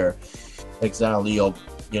aware exactly of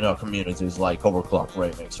communities like Overclock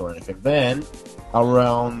Remix or anything. Then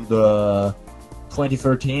around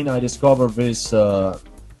 2013, I discovered this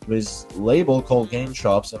label called Game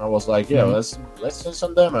Shops, and I was like, let's send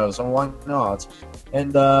some demos, and why not?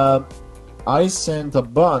 And I sent a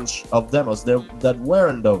bunch of demos that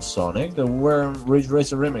weren't those Sonic, that weren't Ridge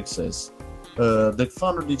Racer remixes. The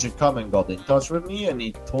founder DJ Coven got in touch with me and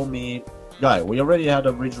he told me, guy, we already had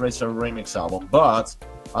a Ridge Racer remix album, but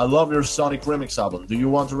I love your Sonic remix album. Do you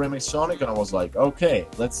want to remix Sonic? And I was like, okay,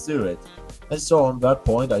 let's do it. And so on that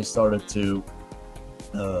point, I started to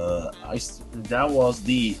that was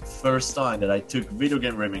the first time that I took video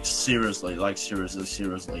game remix seriously, like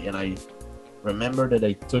seriously. And I remember that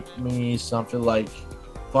it took me something like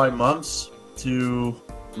 5 months to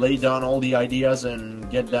lay down all the ideas and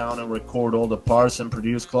get down and record all the parts and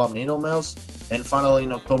produce Club Nino Mouse. And finally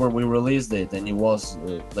in October we released it, and it was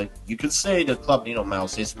like, you could say that Club Nino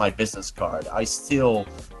Mouse is my business card. I still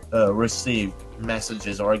receive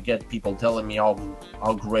messages, or I get people telling me how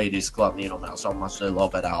great is Club Nino Mouse, how much they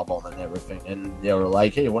love that album and everything, and they were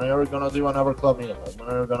like, hey, when are we gonna do another Club Nino Mouse? When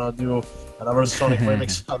are we gonna do another Sonic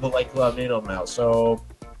remix album like Club Nino Mouse? So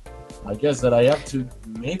I guess that I have to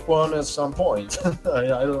make one at some point. I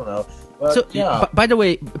don't know. But, so, by the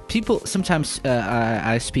way, people sometimes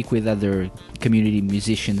I speak with other community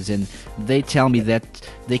musicians, and they tell me that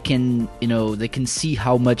they can see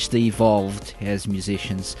how much they evolved as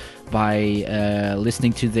musicians by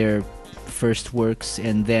listening to their first works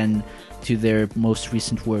and then to their most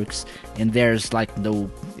recent works, and there's like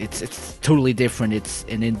it's totally different.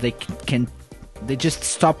 And then they just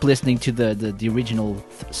stop listening to the original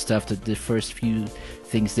stuff, the first few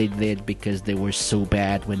things they did, because they were so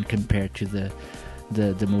bad when compared to the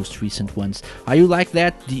most recent ones. Are you like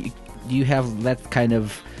that? Do you have that kind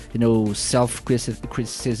of self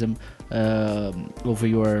criticism over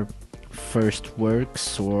your first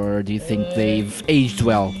works, or do you think they've aged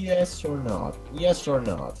well? Yes or not? Yes or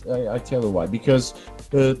not? I tell you why. Because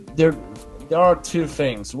there are two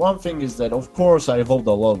things. One thing is that, of course, I evolved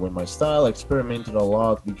a lot with my style, experimented a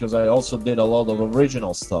lot, because I also did a lot of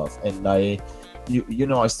original stuff, and I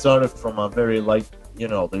started from a very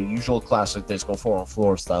the usual classic disco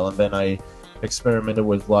 4-on-floor style, and then I experimented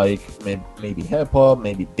with maybe hip hop,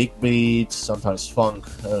 maybe big beats, sometimes funk,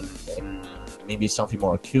 and maybe something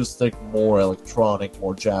more acoustic, more electronic,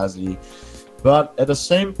 more jazzy. But at the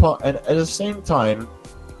same time,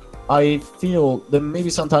 I feel that maybe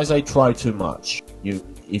sometimes I try too much.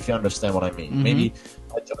 If you understand what I mean. Mm-hmm. Maybe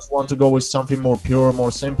I just want to go with something more pure,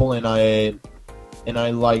 more simple, and I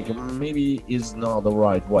maybe is not the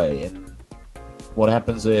right way. And what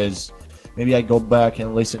happens is, maybe I go back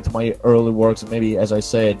and listen to my early works, and maybe, as I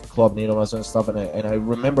said, Club Needles and stuff, and I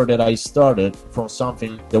remember that I started from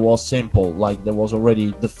something that was simple, like that was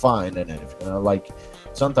already defined and everything. And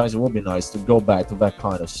sometimes it would be nice to go back to that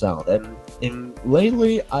kind of sound. And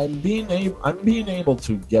lately, I'm being able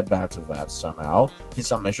to get back to that somehow, in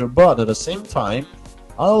some measure. But at the same time,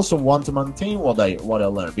 I also want to maintain what I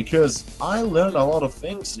learned, because I learned a lot of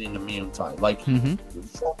things in the meantime. From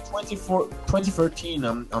 2013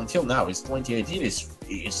 until now, it's 2018.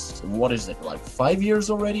 Is what is it, like 5 years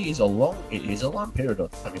already? Is a long period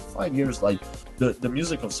of time. 5 years, the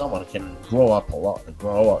music of someone can grow up a lot.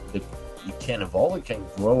 You can evolve. It can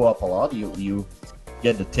grow up a lot. You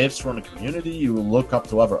get the tips from the community. You look up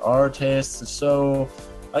to other artists. So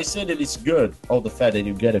I say that it's good, all the fact that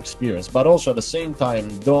you get experience, but also at the same time,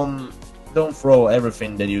 don't throw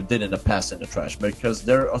everything that you did in the past in the trash, because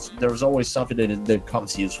there's always something that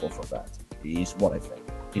comes useful from that. Is what I think.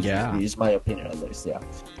 Is my opinion, at least. Yeah,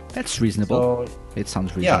 that's reasonable. So, it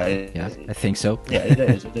sounds reasonable. I think so. Yeah, it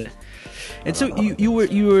is. It is. And so you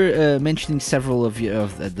were mentioning several of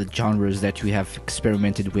the genres that you have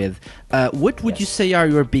experimented with. What would you say are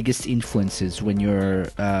your biggest influences when you're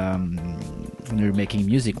making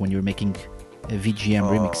music, when you're making VGM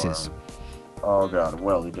remixes? Oh god,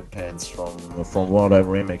 well, it depends from what I'm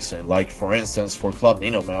remixing. Like, for instance, for Club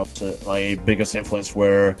Nino Mouse, my biggest influence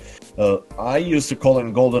were I used to call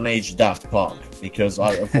him Golden Age Daft Punk, because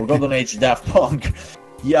for Golden Age Daft Punk.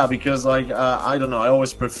 Yeah, because I don't know, I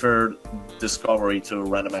always preferred Discovery to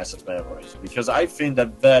Random Access Memories, because I think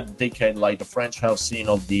that decade, like the French house scene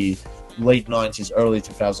of the late 90s, early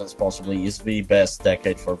 2000s possibly, is the best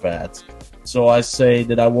decade for that. So I say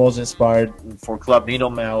that I was inspired for Club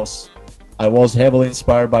Needle Mouse. I was heavily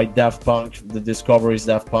inspired by Daft Punk, the Discovery's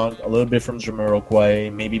Daft Punk, a little bit from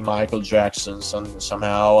Jamiroquai, maybe Michael Jackson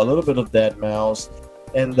somehow, a little bit of Deadmau5,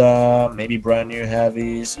 and maybe Brand New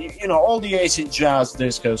Heavies, all the acid jazz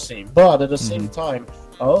disco scene. But at the same time,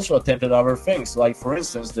 I also attempted other things. Like, for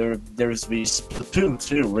instance, there's the Splatoon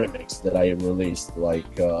 2 remix that I released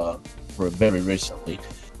very recently.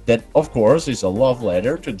 That, of course, is a love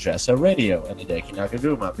letter to Jessa Radio and Hideki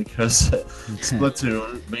Nakaguma, because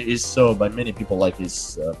Splatoon is so, by many people,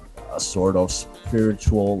 is a sort of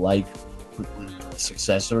spiritual,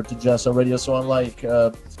 successor to Jessa Radio. So I'm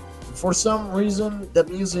for some reason, the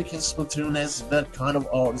music in Splatoon has that kind of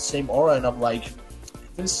the same aura, and I'm like,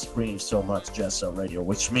 this screams so much Jessa Radio,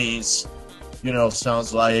 which means,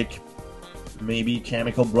 sounds like maybe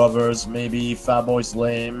Chemical Brothers, maybe Fatboy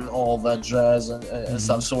Slim, all that jazz and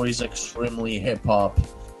stuff. So it's extremely hip-hop,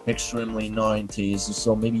 extremely 90s.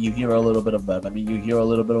 So maybe you hear a little bit of that. Maybe you hear a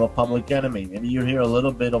little bit of a Public Enemy. Maybe you hear a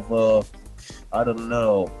little bit of I don't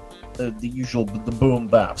know, the usual boom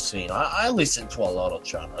bap scene. I listen to a lot of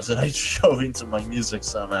genres and I shove into my music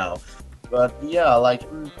somehow. But yeah,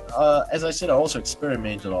 as I said, I also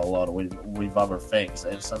experimented a lot with other things,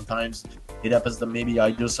 and sometimes it happens that maybe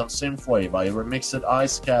I do some synthwave. I remixed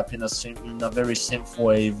Ice Cap in a very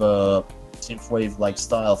synthwave like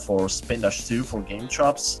style for Spin Dash 2 for Game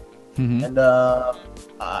Chops, and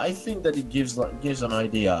I think that it gives an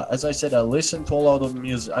idea. As I said, I listen to a lot of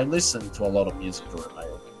music.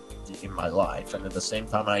 In my life, and at the same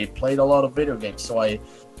time I played a lot of video games. So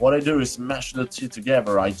what I do is mash the two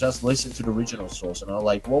together. I just listen to the original source and I'm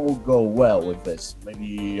like, what will go well with this?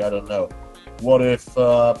 Maybe, I don't know, what if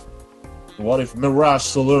Mirage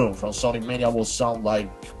Saloon from Sonic Mania will sound like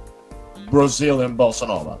Brazilian bossa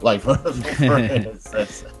nova, for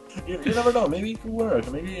instance. You never know. Maybe it could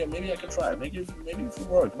work. Maybe I could try. Maybe it could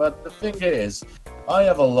work. But the thing is, I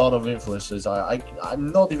have a lot of influences.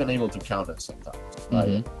 I'm not even able to count it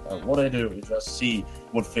sometimes. What I do is just see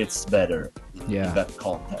what fits better in that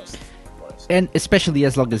contest. And especially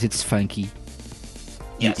as long as it's funky,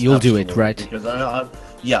 yes, you'll do it, right? Because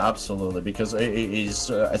yeah, absolutely. Because it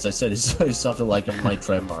is, as I said, it's something like my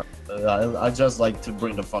trademark. I just like to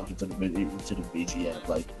bring the funk into the BGM.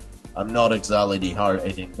 Like, I'm not exactly the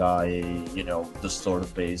hard-hitting guy, you know,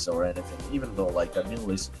 distorted bass or anything. Even though, like, I've been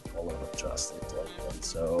listening to a lot of Justice, like,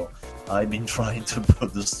 so I've been trying to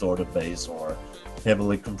put distorted bass or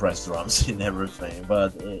heavily compressed drums in everything.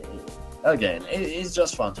 But again, it's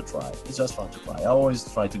just fun to try. It's just fun to try. I always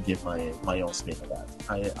try to give my own spin to that.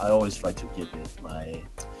 I always try to give it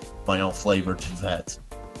my own flavor to that.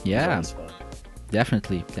 Yeah,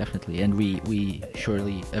 definitely, and we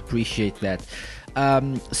surely appreciate that.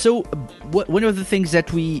 So one of the things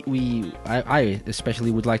that I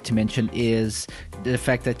especially would like to mention is the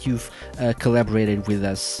fact that you've collaborated with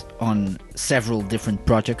us on several different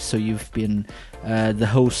projects. So you've been the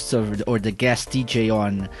host or the guest DJ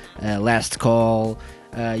on Last Call.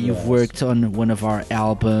 You've worked on one of our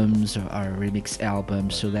albums, our remix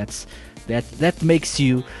albums. So that makes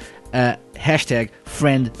you hashtag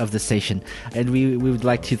friend of the station, and we would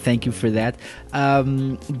like to thank you for that.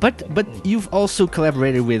 But you've also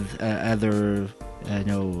collaborated with other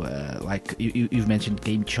like you've mentioned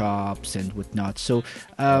Game Chops and whatnot. So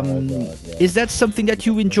is that something that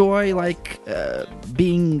you enjoy, like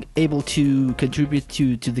being able to contribute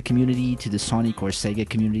to the community, to the Sonic or Sega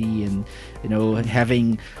community, and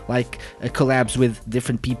having like collabs with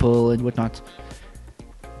different people and whatnot?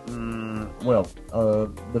 Well,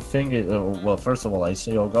 the thing is, first of all, I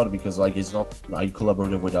say oh god because like it's not. I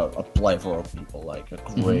collaborated with a plethora of people, like a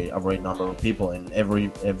great number of people, and every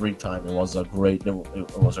time it was a great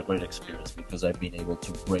experience because I've been able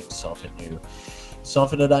to bring something new,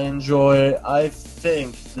 something that I enjoy. I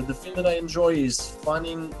think that the thing that I enjoy is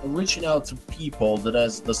reaching out to people that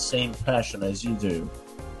has the same passion as you do,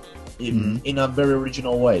 in a very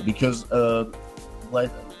original way, because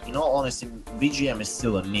in all honesty, VGM is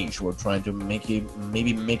still a niche. We're trying to making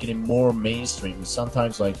it more mainstream.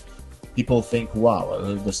 Sometimes, like, people think, "Wow,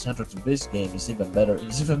 the soundtrack to this game is even better.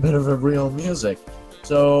 It's even better than real music."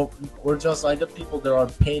 So we're just like the people that are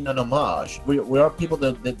paying an homage. We are people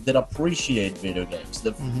that appreciate video games.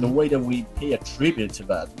 The way that we pay a tribute to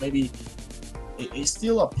that. Maybe it's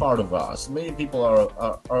still a part of us. Many people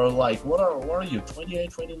are like, what are you, 28,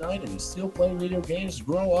 29, and you still play video games?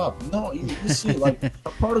 Grow up. No, you see, like, a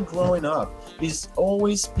part of growing up is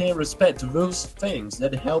always paying respect to those things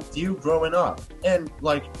that helped you growing up. And,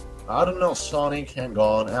 like, I don't know, Sonic, Hang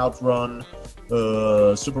On, Outrun,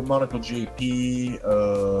 Super Monaco GP,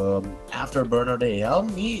 Afterburner, they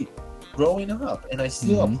helped me growing up, and I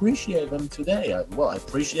still appreciate them today. I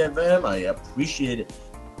appreciate them. I appreciate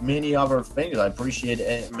many other things. I appreciate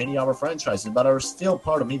many other franchises, but are still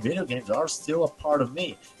part of me. Video games are still a part of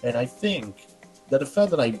me, and I think that the fact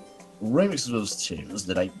that I remix those tunes,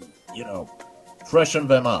 that I, freshen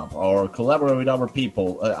them up or collaborate with other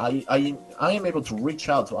people, I am able to reach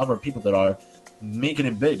out to other people that are making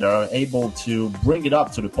it big, that are able to bring it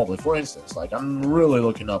up to the public. For instance, like, I'm really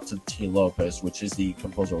looking up to T. Lopez, which is the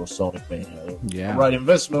composer of Sonic Mania. Yeah. Right in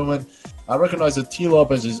this moment, I recognize that T.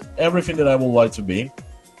 Lopez is everything that I would like to be.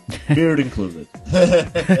 Beard included.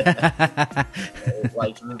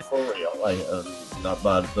 Like, for real. Like, not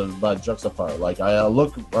bad, but jokes apart. Like, I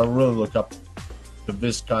really look up to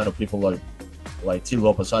this kind of people, like T.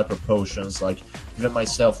 Lopez, Hyper Potions. Like, even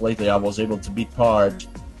myself lately, I was able to be part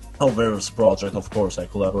of various projects. Of course, I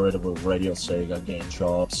collaborated with Radio Sega, Game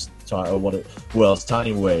Chops,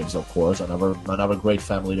 Tiny Waves, of course. Another great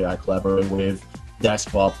family that I collaborate with. Dax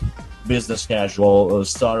Pop, Business Casual,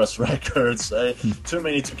 Stardust Records, too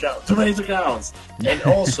many to count. And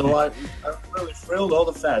also, I'm really thrilled all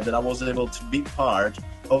the fact that I was able to be part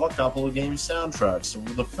of a couple of game soundtracks.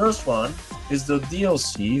 The first one is the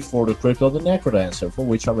DLC for the Crypt of the Necrodancer, for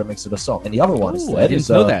which I remixed the song. And the other one I didn't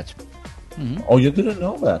know that. Oh, you didn't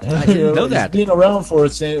know that? I didn't know that. It's been around for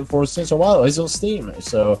since a while. It's on Steam,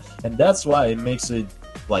 and that's why it makes it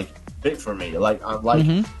like big for me. Like, I'm like.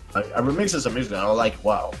 I remixed some music and I was like,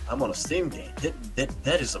 wow, I'm on a Steam game.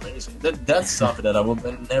 That is amazing. That's something that I would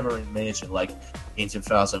never imagine, like, in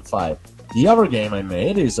 2005. The other game I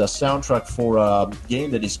made is a soundtrack for a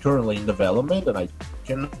game that is currently in development, and I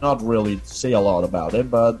cannot really say a lot about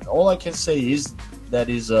it, but all I can say is that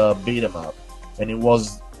is a beat 'em up, and it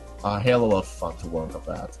was a hell of a lot of fun to work on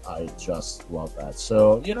that. I just love that.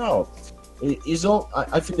 So,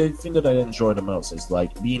 I think the thing that I enjoy the most is,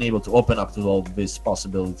 like, being able to open up to all these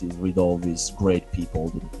possibilities with all these great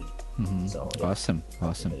people. So, yeah, awesome.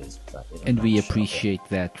 And we appreciate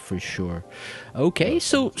that for sure. Okay,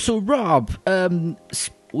 so Rob,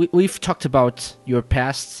 we've talked about your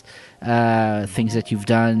past, things that you've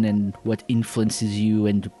done and what influences you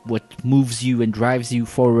and what moves you and drives you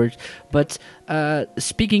forward. But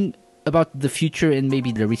speaking about the future and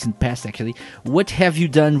maybe the recent past, actually. What have you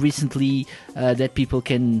done recently that people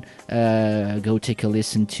can go take a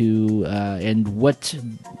listen to, and what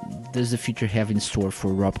does the future have in store for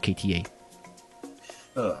RoBKTA?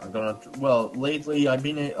 Well, lately I've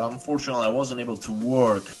been, unfortunately, I wasn't able to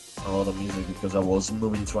work a lot of music because I was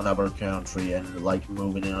moving to another country, and like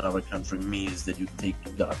moving in another country means that you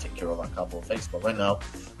gotta take care of a couple of things. But right now,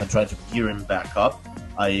 I'm trying to gear him back up.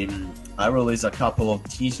 I released a couple of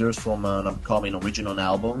teasers from an upcoming original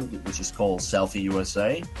album, which is called S3E08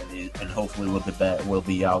 USA, and hopefully will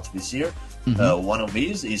be out this year. One of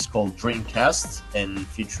these is called Dreamcast and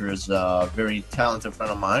features a very talented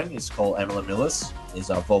friend of mine. It's called Emily Millis. Is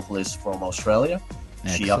a vocalist from Australia.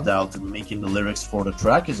 Excellent. She helped out making the lyrics for the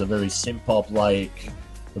track. It's a very synth-pop, like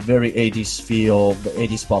a very 80s feel, the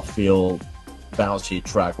 80s pop feel, bouncy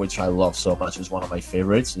track, which I love so much. It's one of my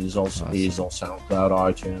favorites. It is also on SoundCloud,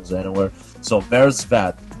 iTunes, anywhere. So there's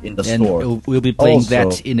that in the store. And we'll be playing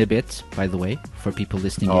that in a bit, by the way, for people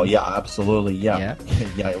listening. Oh, yeah, absolutely, yeah.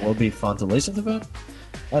 Yeah, it will be fun to listen to that.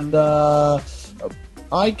 And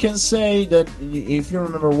I can say that if you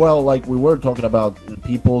remember well, like we were talking about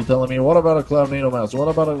people telling me, what about a Club Nino Mouse? What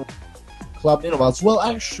about a Club Nino Mouse? Well,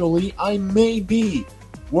 actually, I may be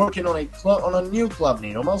working on a new Club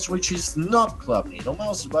Nino Mouse, which is not Club Nino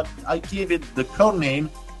Mouse, but I gave it the code name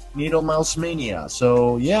Nino Mouse Mania.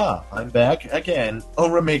 So yeah, I'm back again on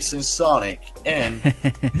remixing Sonic, and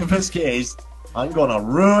in this case, I'm gonna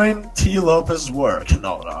ruin T. Lopez's work.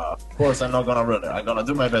 No, of course I'm not gonna ruin it. I'm gonna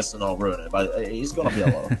do my best to not ruin it, but it's gonna be a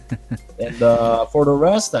lot. And for the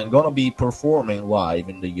rest, I'm gonna be performing live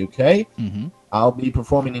in the UK. I'll be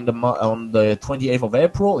performing on the 28th of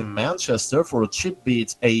April in Manchester for a Chip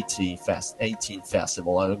Beats 18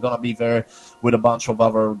 Festival. I'm gonna be there with a bunch of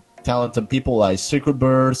other talented people like Secret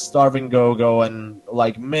Bird, Starving Go-Go, and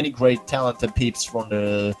like many great talented peeps from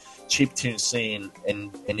the chiptune scene,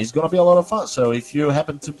 and it's gonna be a lot of fun. So if you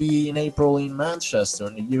happen to be in April in Manchester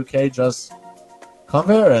in the UK, just come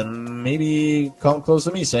there and maybe come close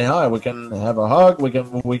to me, say hi, we can have a hug, we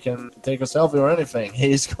can take a selfie or anything.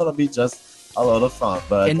 It's gonna be just a lot of fun.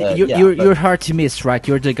 But and you're hard to miss, right?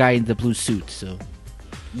 You're the guy in the blue suit, so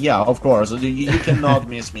yeah, of course. You cannot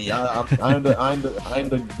miss me. I'm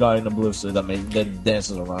the guy in the blue suit that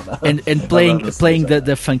dances around and playing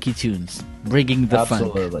the funky tunes, bringing the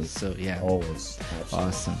Absolutely. funk. So yeah, always.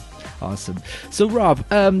 Absolutely. Awesome. So Rob,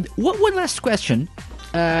 one last question,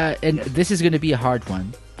 and this is going to be a hard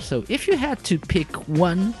one. So if you had to pick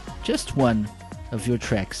just one of your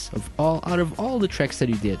tracks out of all the tracks that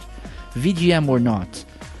you did, VGM or not,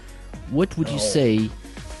 what would you say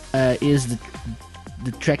is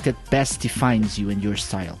the track that best defines you and your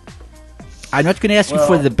style? I'm not going to ask you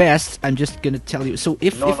for the best. I'm just going to tell you. So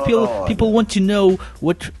if people want to know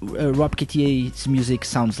what RoBKTA's music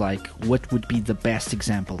sounds like, what would be the best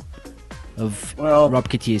example of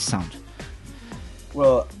RoBKTA's sound?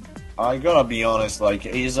 Well, I gotta be honest. Like,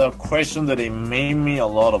 it's a question that it made me a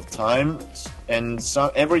lot of times, and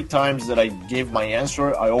every time that I gave my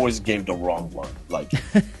answer, I always gave the wrong one. Like,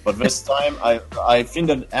 but this time, I think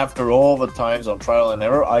that after all the times of trial and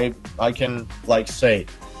error, I can like say,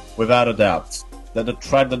 without a doubt, that the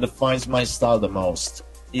track that defines my style the most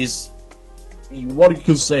is what you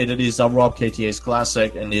could say that is a RoBKTA's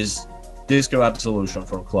classic, and is Disco Absolution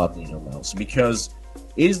from Club Nino Mouse, because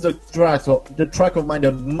it's the track of mine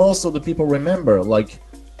that most of the people remember. Like,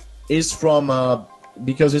 is from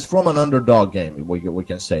because it's from an underdog game, we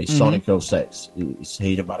can say, Sonic 06. It's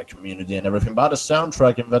hated by the community and everything, but the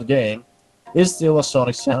soundtrack in that game is still a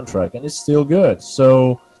Sonic soundtrack, and it's still good.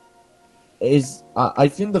 So I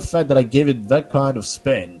think the fact that I gave it that kind of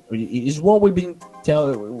spin is what we've been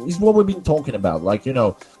talking about. Like, you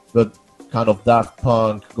know, the kind of Daft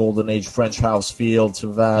Punk, Golden Age French house feel to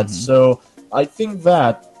that. So I think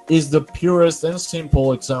that is the purest and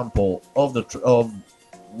simple example of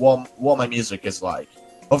what my music is like.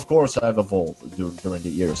 Of course, I've evolved during the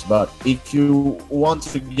years, but if you want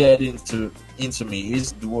to get into me,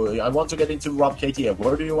 I want to get into RoBKTA.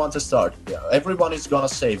 Where do you want to start? Yeah, everyone is gonna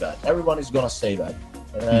say that.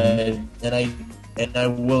 And I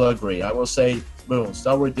will agree. I will say, boom,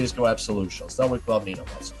 start with Disco Absolution, start with Club Nino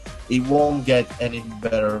Mouse. It won't get any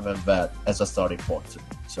better than that as a starting point to me.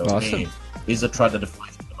 So awesome. Me, is a track that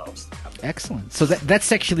defines me the most. Excellent. So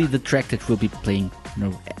that's actually the track that we'll be playing,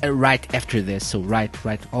 right after this. So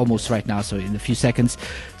almost right now. So in a few seconds.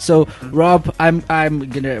 So Rob, I'm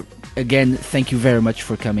gonna again thank you very much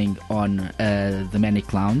for coming on the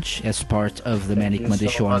Manic Lounge as part of the Manic Monday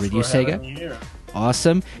Show on Radio Sega.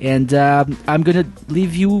 Awesome. And I'm gonna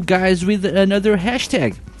leave you guys with another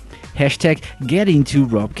hashtag. Hashtag get into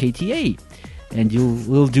RoBKTA. and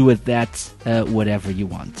we'll do with that whatever you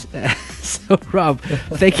want. So, Rob,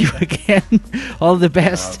 thank you again. All the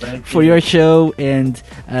best for your show and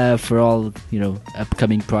for all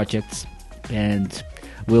upcoming projects. And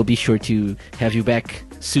we'll be sure to have you back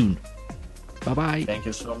soon. Bye-bye. Thank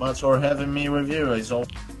you so much for having me with you. It's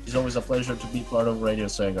always a pleasure to be part of Radio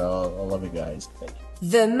Sega. I love you guys. Thank you.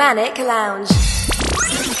 The Manic Lounge.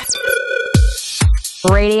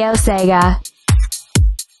 Radio Sega.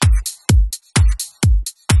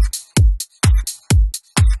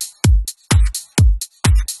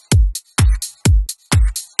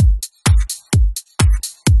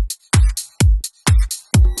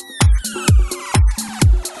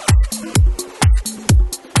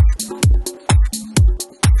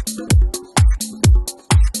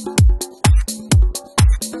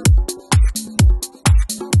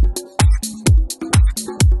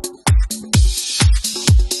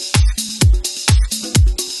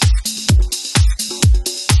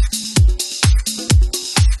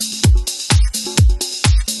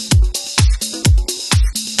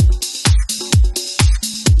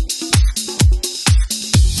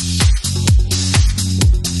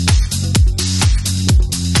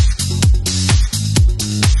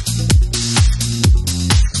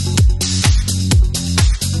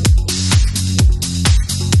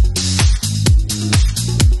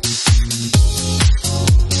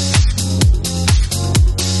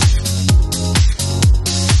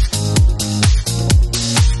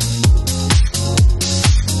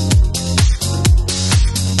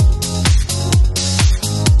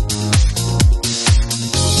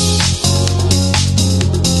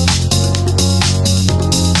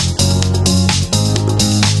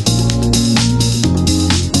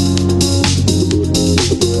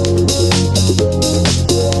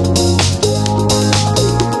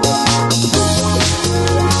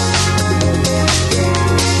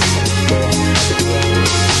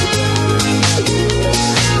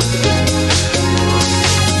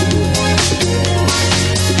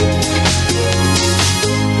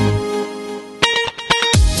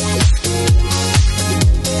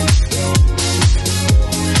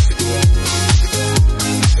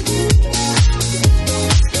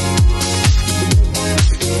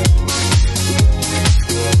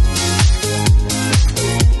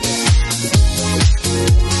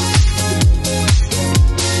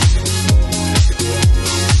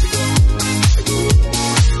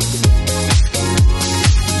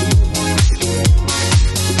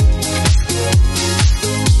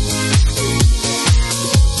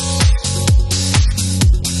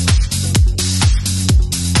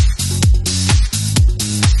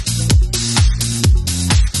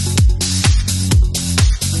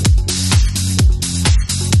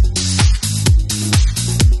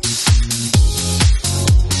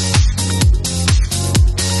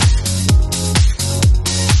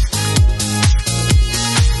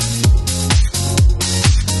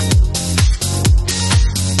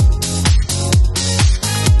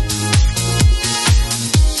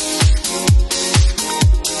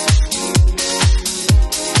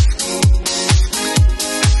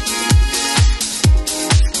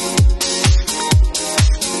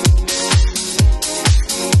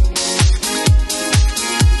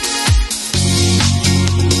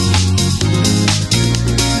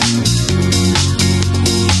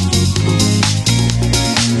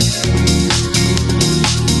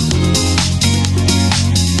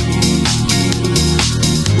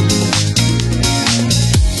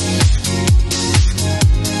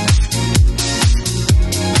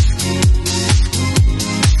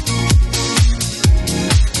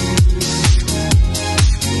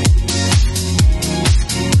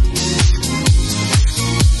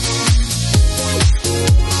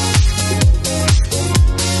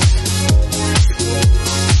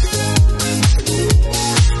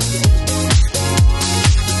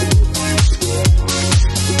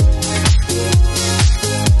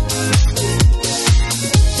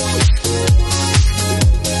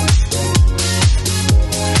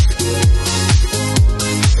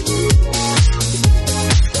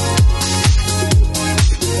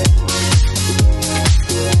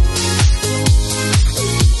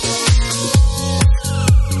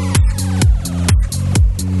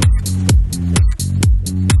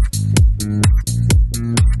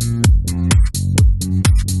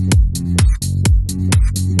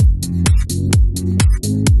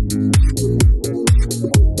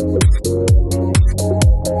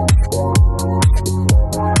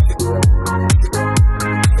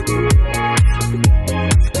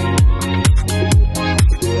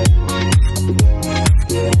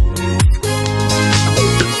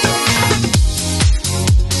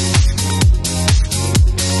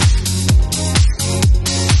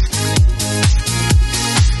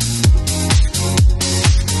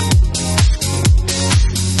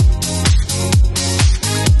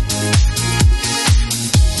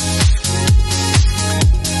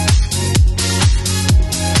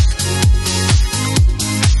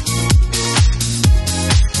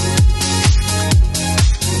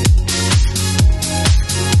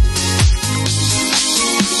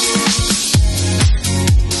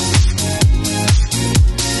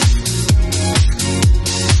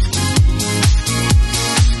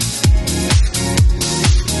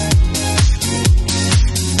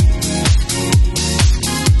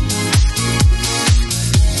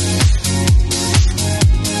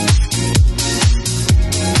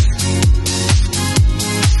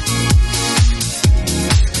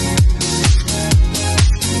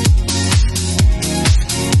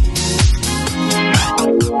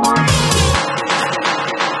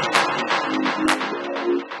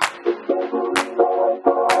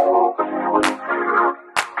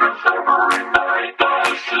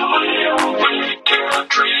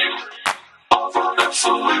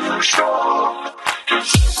 absolutely strong.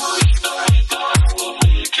 'Cause every night I will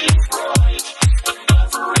make it right, and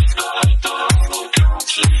every night I will come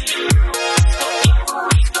to you. And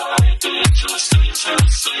every night it just is a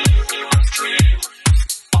saving dream.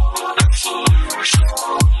 I'm absolutely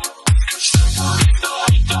strong. 'Cause every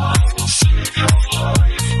night I will save your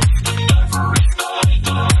life, and every night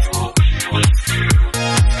I will be with you.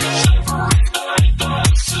 'Cause every night I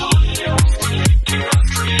still awake in a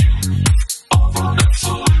dream. I'm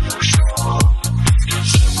absolutely strong.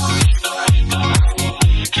 'Cause every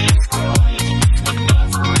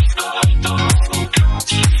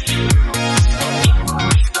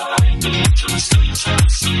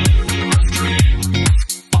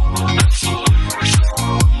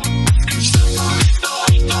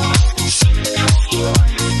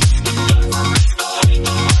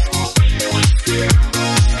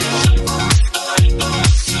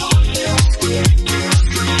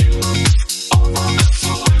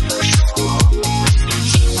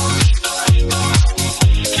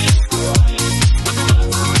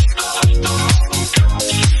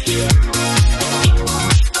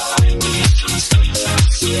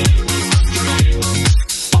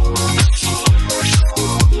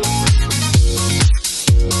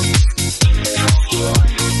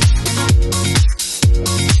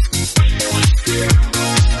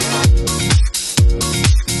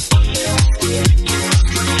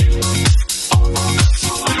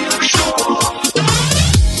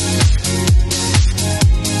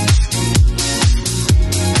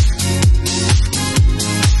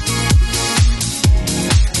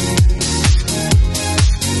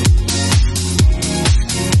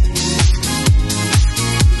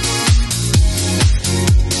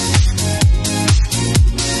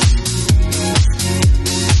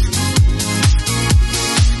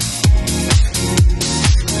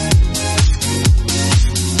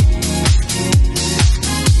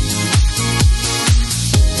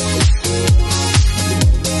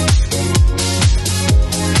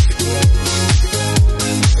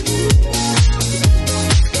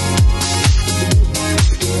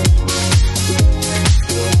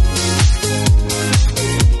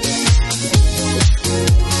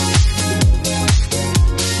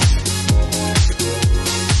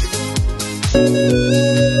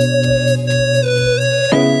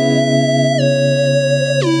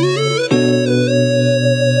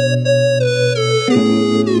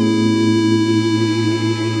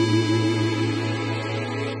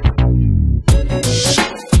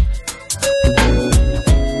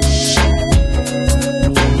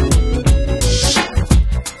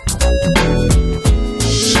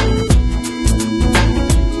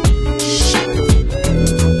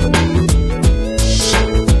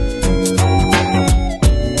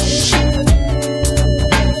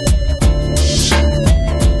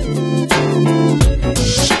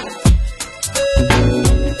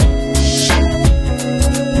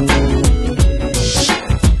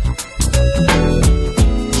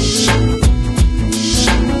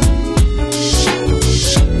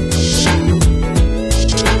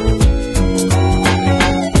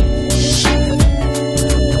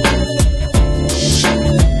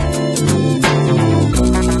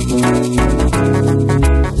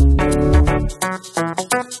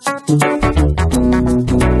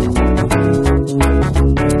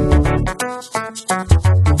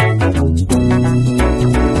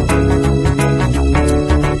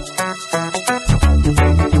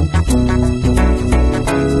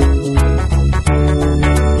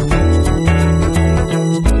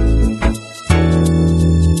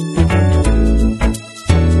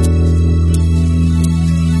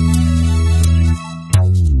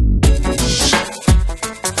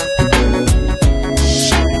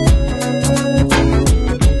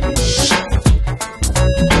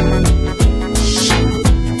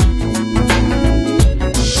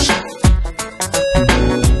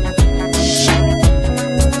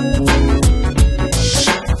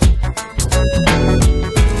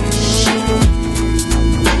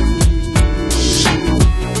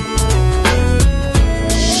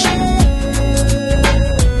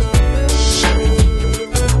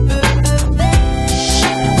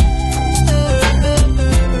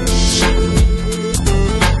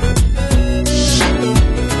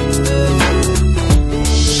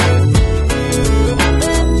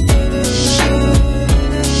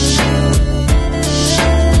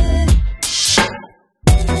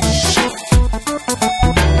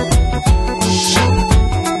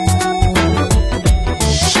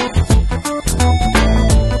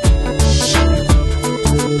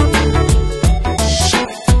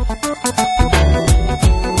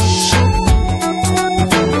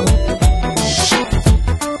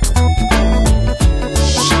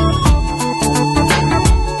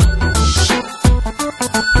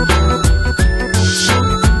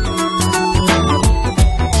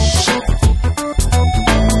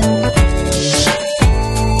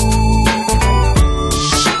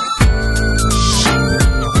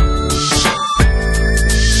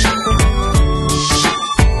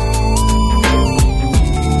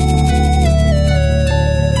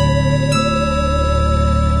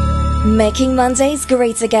making Mondays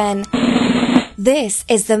great again. This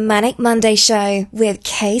is the Manic Monday Show with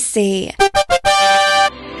KC.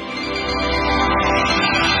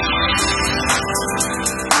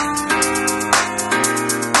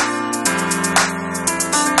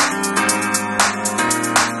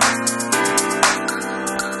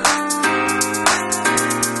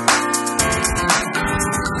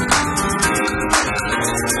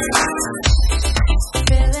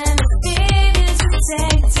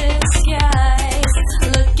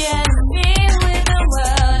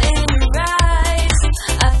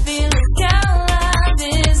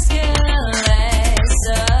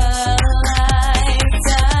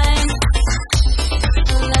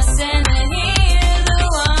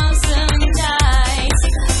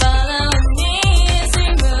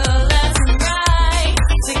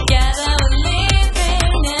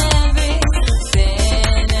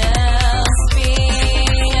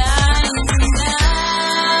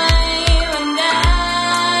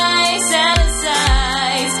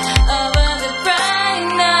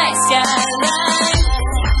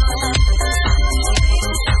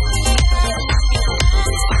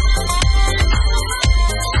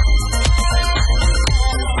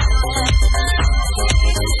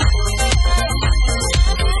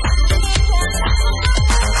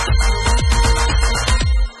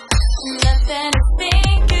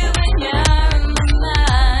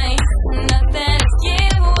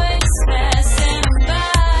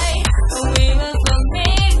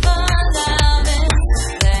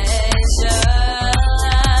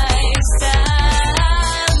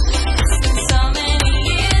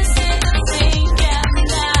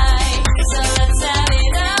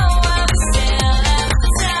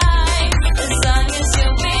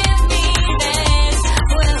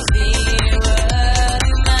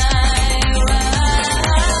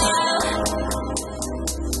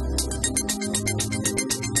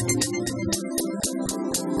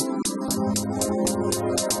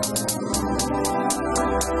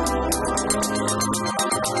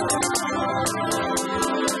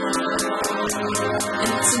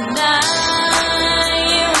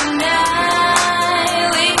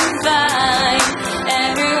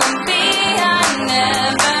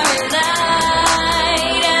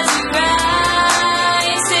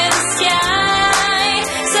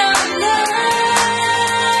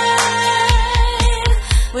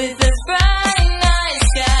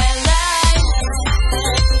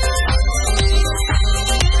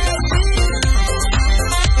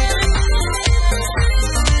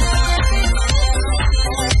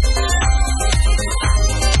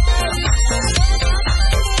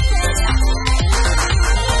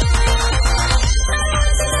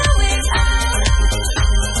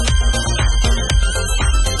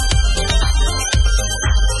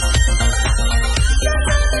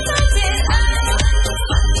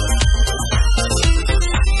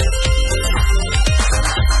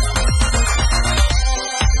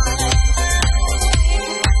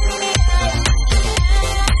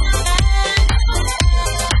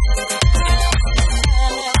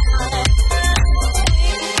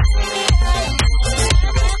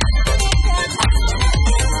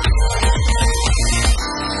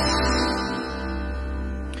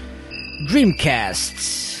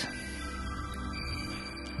 Dreamcast.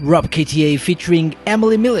 RoBKTA featuring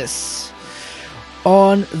Emily Millis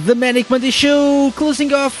on the Manic Monday Show,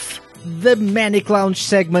 closing off the Manic Lounge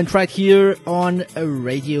segment right here on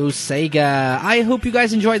Radio Sega. I hope you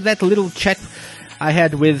guys enjoyed that little chat I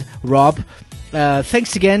had with Rob.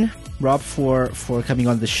 Thanks again, Rob, for coming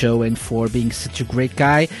on the show and for being such a great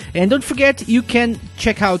guy. And don't forget, you can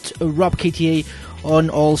check out RoBKTA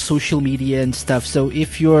on all social media and stuff. So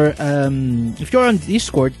if you're on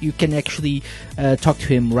Discord, you can actually talk to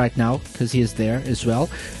him right now because he is there as well.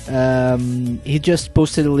 He just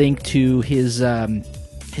posted a link to his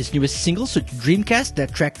newest single, so Dreamcast,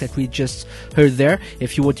 that track that we just heard there.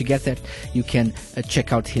 If you want to get that, you can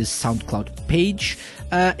check out his SoundCloud page.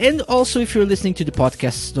 And also, if you're listening to the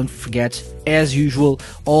podcast, don't forget, as usual,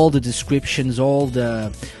 all the descriptions, all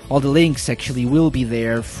the links actually will be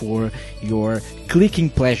there for your clicking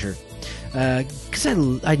pleasure. Because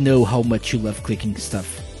I know how much you love clicking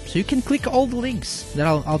stuff. So you can click all the links that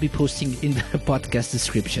I'll be posting in the podcast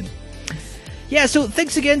description. Yeah, so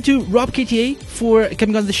thanks again to RoBKTA for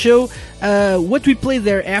coming on the show. What we played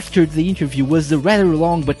there after the interview was the rather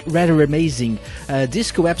long but rather amazing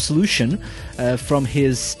Disco Absolution from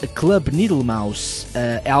his Club Needlemouse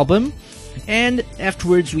album. And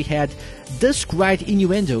afterwards we had Dusk Ride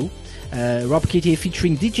Innuendo, RoBKTA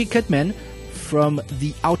featuring DJ Cutman from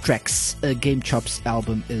the Outtracks Game Chops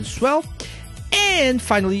album as well. And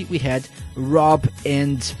finally we had Rob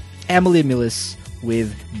and Emily Millis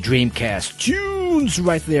with Dreamcast tunes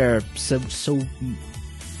right there. So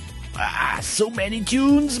many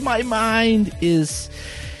tunes. My mind is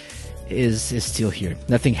still here.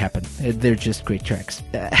 Nothing happened. They're just great tracks.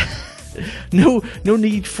 No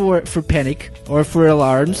need for panic or for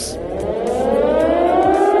alarms.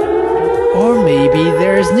 Or maybe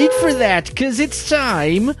there's need for that, because it's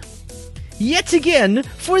time yet again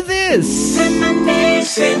for this. Say my name,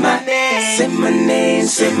 say my name, say my name,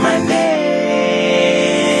 say my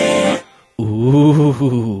name.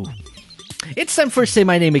 Ooh. It's time for Say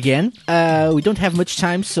My Name again. We don't have much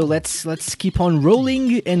time, so let's keep on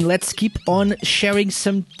rolling and let's keep on sharing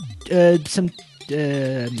some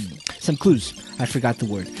clues. I forgot the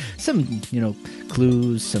word. Some,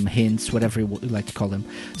 clues, some hints, whatever you like to call them.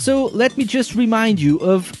 So let me just remind you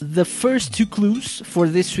of the first 2 clues for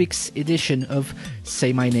this week's edition of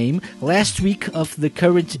Say My Name. Last week of the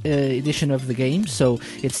current edition of the game, so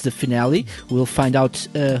it's the finale. We'll find out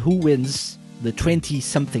who wins the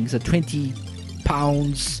 20-somethings, the 20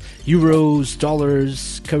 pounds, euros,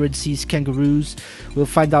 dollars, currencies, kangaroos. We'll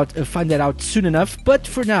find that out soon enough. But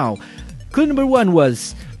for now, clue number 1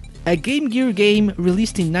 was a Game Gear game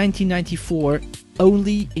released in 1994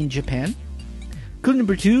 only in Japan. Clue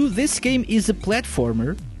number 2, this game is a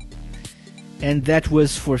platformer, and that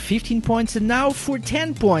was for 15 points, and now for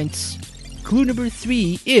 10 points. Clue number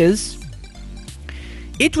 3 is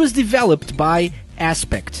it was developed by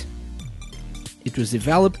Aspect. It was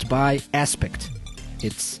developed by Aspect.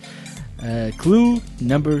 It's clue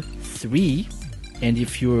number 3. And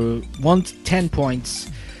if you want 10 points,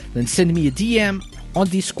 then send me a DM on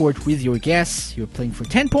Discord with your guess. You're playing for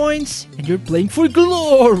 10 points, and you're playing for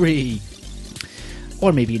glory.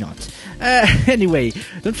 Or maybe not. Anyway,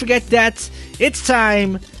 don't forget that it's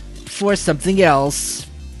time for something else.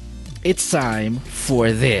 It's time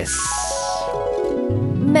for this.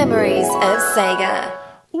 Memories of Sega.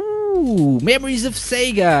 Ooh, Memories of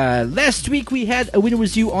Sega. Last week we had a winner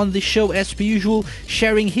was you on the show as per usual,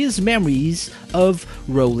 sharing his memories of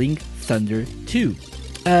Rolling Thunder 2.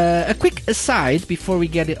 A quick aside before we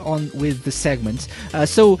get it on with the segments.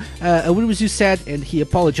 So a winner was you said, and he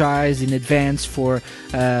apologized in advance for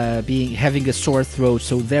having a sore throat,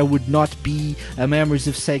 so there would not be a Memories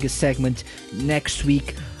of Sega segment next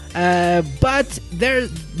week. But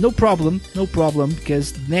there's no problem,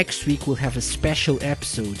 because next week we'll have a special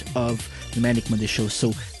episode of the Manic Monday Show,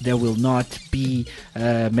 so there will not be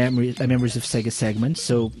a Memories of Sega segment,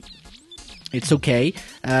 so it's okay.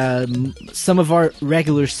 Some of our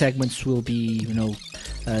regular segments will be,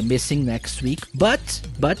 missing next week, but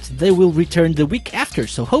they will return the week after,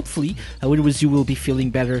 so hopefully you will be feeling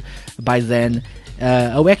better by then.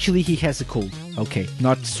 Actually, he has a cold. Okay,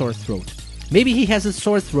 not sore throat. Maybe he has a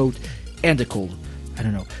sore throat and a cold. I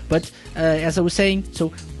don't know. But as I was saying,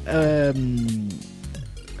 so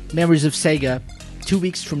Memories of Sega, 2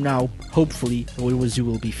 weeks from now, hopefully, you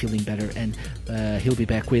will be feeling better and he'll be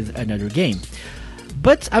back with another game.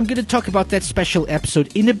 But I'm going to talk about that special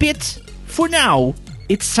episode in a bit. For now,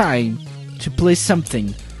 it's time to play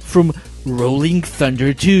something from Rolling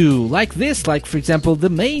Thunder 2. Like this, like for example, the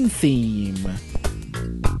main theme.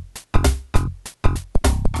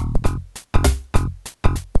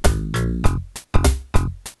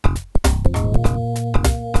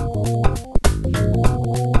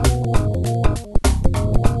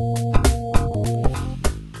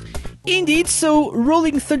 Indeed, so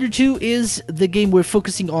Rolling Thunder 2 is the game we're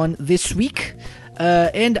focusing on this week,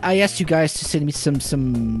 and I asked you guys to send me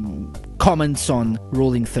some comments on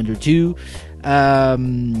Rolling Thunder 2,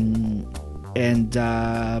 and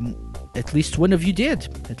at least one of you did.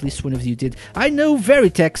 I know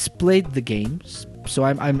Veritex played the games, so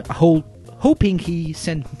I'm hoping he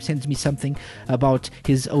sends me something about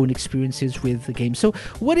his own experiences with the game. So,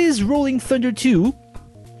 what is Rolling Thunder 2?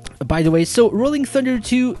 By the way, so Rolling Thunder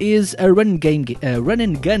 2 is a run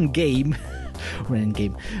and gun game in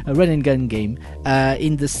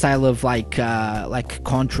the style of like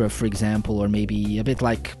Contra, for example, or maybe a bit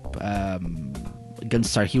like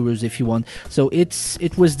Gunstar Heroes, if you want. So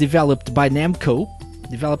it was developed and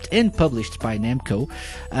published by Namco,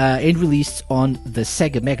 and released on the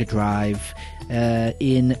Sega Mega Drive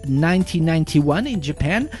in 1991 in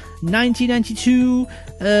Japan, 1992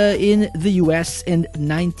 in the US, and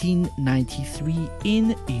 1993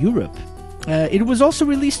 in Europe. It was also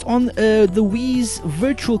released on the Wii's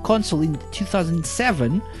Virtual Console in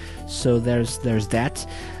 2007, so there's that.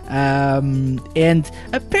 And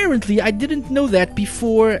apparently, I didn't know that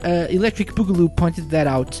before. Electric Boogaloo pointed that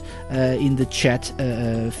out in the chat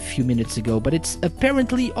a few minutes ago, but it's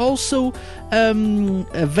apparently also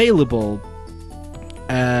available.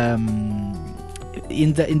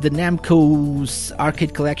 in the Namco's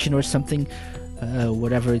arcade collection or something,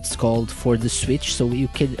 whatever it's called, for the Switch. So you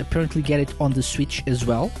can apparently get it on the Switch as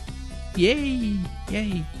well. Yay!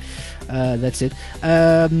 That's it.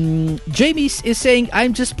 Jamie is saying,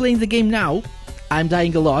 I'm just playing the game now. I'm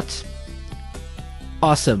dying a lot.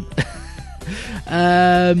 Awesome.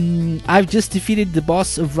 I've just defeated the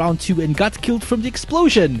boss of round 2 and got killed from the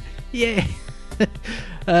explosion. Yeah.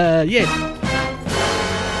 Yeah.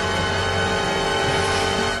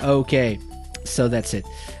 Okay, so that's it.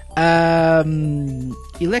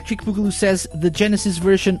 Electric Boogaloo says the Genesis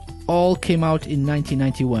version all came out in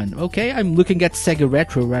 1991. Okay, I'm looking at Sega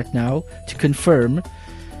Retro right now to confirm.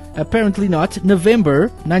 Apparently not. November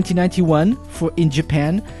 1991 in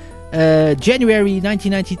Japan. January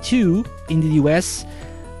 1992 in the US.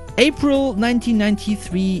 April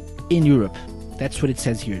 1993 in Europe. That's what it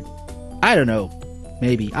says here. I don't know.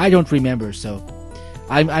 Maybe. I don't remember, so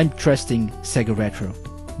I'm trusting Sega Retro.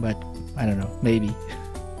 But I don't know. Maybe.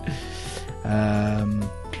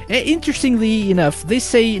 Interestingly enough, they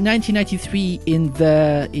say 1993 in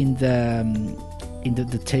the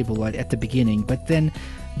table at the beginning, but then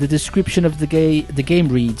the description of the game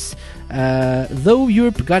reads, though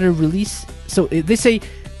Europe got a release. So they say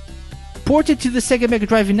ported to the Sega Mega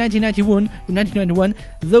Drive in 1991,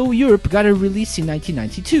 though Europe got a release in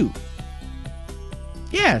 1992.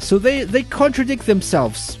 Yeah, so they contradict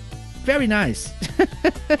themselves. Very nice.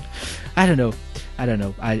 I don't know.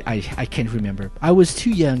 I can't remember. I was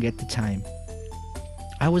too young at the time.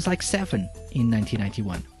 I was like 7 in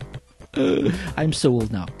 1991. I'm so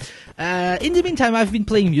old now. In the meantime, I've been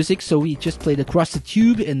playing music, so we just played Across the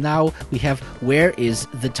Tube, and now we have Where is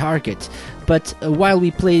the Target? But while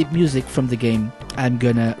we play music from the game, I'm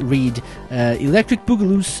gonna read Electric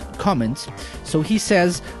Boogaloo's comment. So he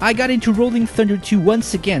says, I got into Rolling Thunder 2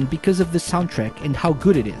 once again because of the soundtrack and how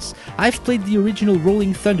good it is. I've played the original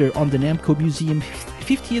Rolling Thunder on the Namco Museum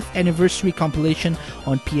 50th anniversary compilation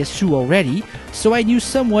on PS2 already, so I knew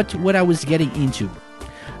somewhat what I was getting into.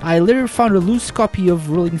 I later found a loose copy of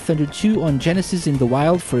Rolling Thunder 2 on Genesis in the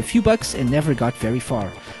wild for a few bucks and never got very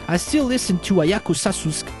far. I still listen to Ayako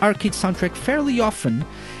Sasu's arcade soundtrack fairly often,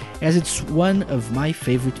 as it's one of my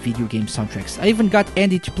favorite video game soundtracks. I even got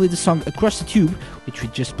Andy to play the song Across the Tube, which we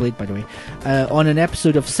just played by the way, on an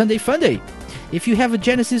episode of Sunday Funday. If you have a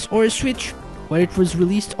Genesis or a Switch where it was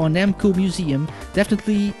released on Namco Museum,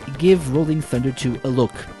 definitely give Rolling Thunder 2 a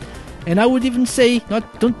look. And I would even say,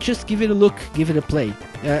 don't just give it a look, give it a play.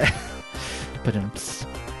 But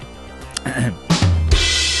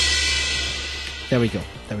there we go.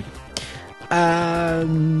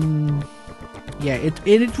 Yeah,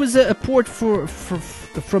 it was a port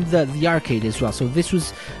from the arcade as well. So this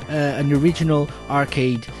was an original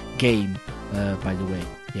arcade game, by the way.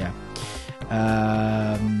 Yeah,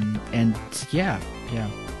 and yeah.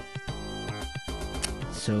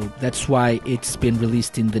 So that's why it's been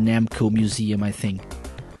released in the Namco Museum, I think.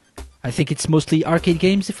 I think it's mostly arcade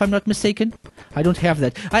games, if I'm not mistaken. I don't have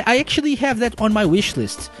that. I actually have that on my wish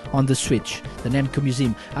list on the Switch, the Namco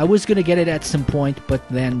Museum. I was going to get it at some point, but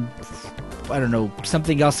then, I don't know,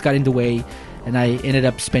 something else got in the way, and I ended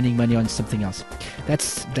up spending money on something else.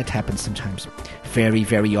 That happens sometimes. Very,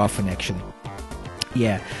 very often, actually.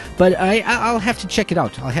 Yeah, but I'll have to check it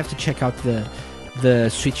out. I'll have to check out the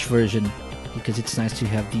Switch version, because it's nice to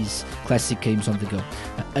have these classic games on the go.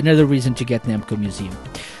 Another reason to get Namco Museum.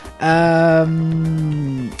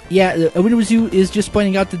 Windows U is just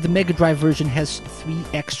pointing out that the Mega Drive version has 3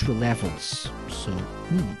 extra levels. So,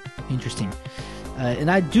 interesting.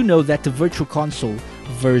 And I do know that the Virtual Console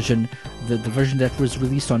version, the version that was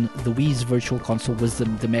released on the Wii's Virtual Console, was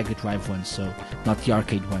the Mega Drive one, so not the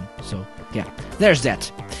arcade one. So, yeah, there's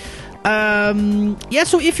that.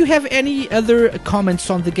 So if you have any other comments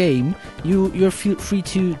on the game, you're free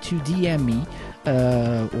to DM me,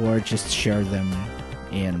 or just share them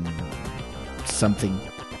in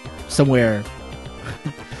somewhere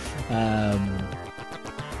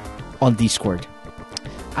on Discord.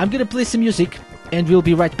 I'm gonna play some music, and we'll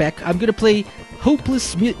be right back. I'm gonna play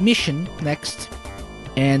Hopeless Mission next,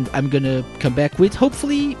 and I'm gonna come back with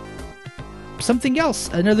hopefully something else,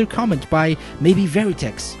 another comment by maybe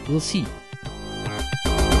Veritex. We'll see.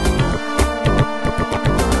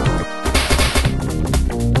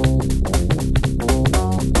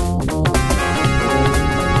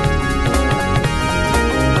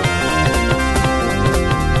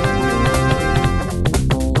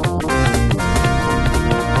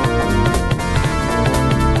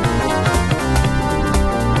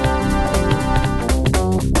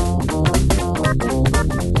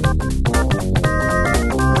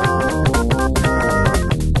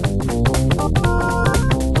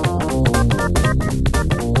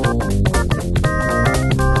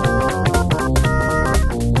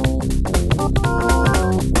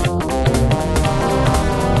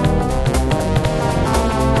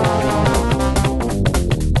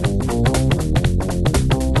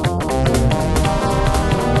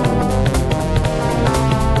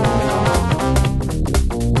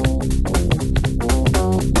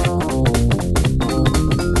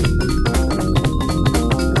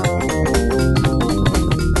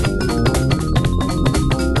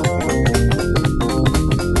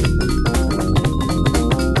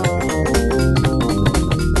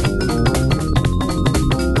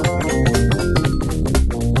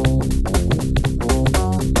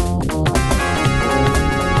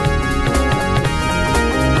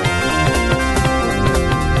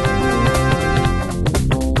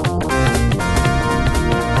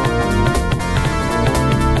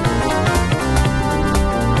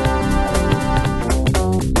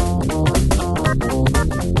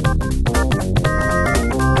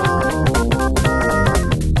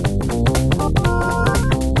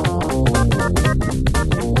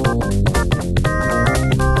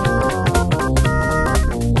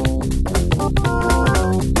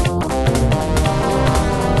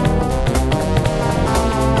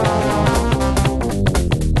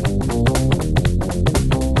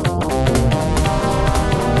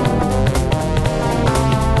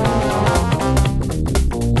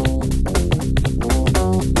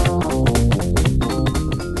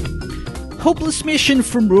 mission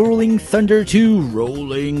from Rolling Thunder 2.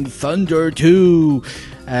 Rolling Thunder 2.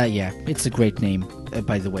 Yeah, it's a great name,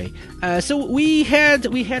 by the way. So we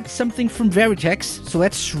had something from Veritex, so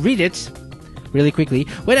let's read it really quickly.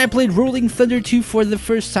 When I played Rolling Thunder 2 for the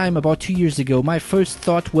first time about 2 years ago, my first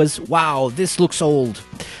thought was, wow, this looks old.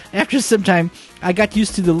 After some time, I got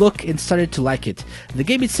used to the look and started to like it. The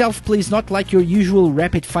game itself plays not like your usual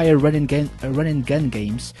rapid-fire run-and-gun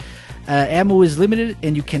games. Ammo is limited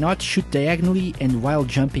and you cannot shoot diagonally and while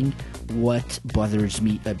jumping, what bothers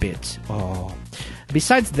me a bit. Oh.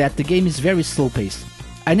 Besides that, the game is very slow-paced.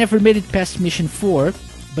 I never made it past mission 4,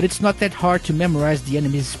 but it's not that hard to memorize the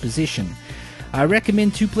enemy's position. I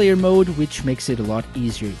recommend 2-player mode, which makes it a lot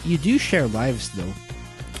easier. You do share lives, though.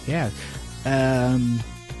 Yeah.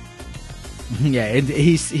 Yeah, and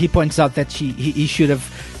he points out that he should have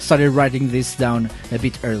started writing this down a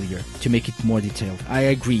bit earlier to make it more detailed. I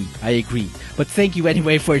agree. But thank you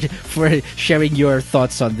anyway for sharing your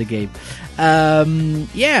thoughts on the game.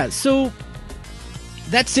 Yeah, so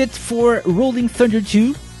that's it for Rolling Thunder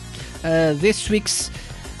 2. This week's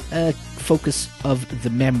focus of the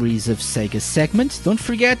Memories of Sega segment. Don't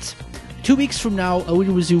forget, 2 weeks from now,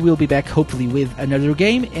 Awirizu will be back hopefully with another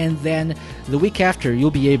game, and then the week after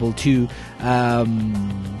you'll be able to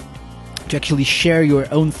actually share your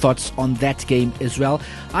own thoughts on that game as well.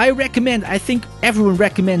 I think everyone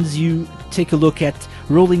recommends you take a look at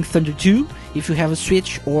Rolling Thunder 2 if you have a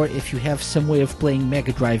Switch or if you have some way of playing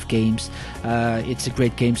Mega Drive games. It's a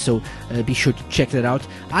great game, so be sure to check that out.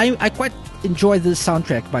 I quite enjoy the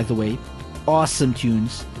soundtrack, by the way. Awesome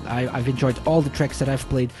tunes. I've enjoyed all the tracks that I've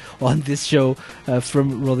played on this show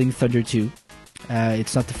from Rolling Thunder 2.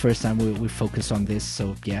 It's not the first time we focus on this,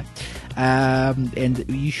 so yeah. And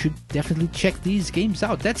you should definitely check these games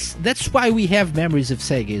out. That's why we have Memories of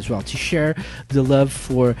Sega as well, to share the love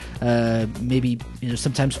for maybe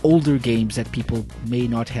sometimes older games that people may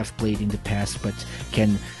not have played in the past, but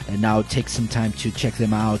can now take some time to check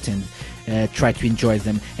them out and try to enjoy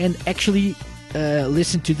them, and actually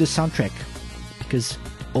listen to the soundtrack, because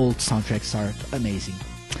old soundtracks are amazing.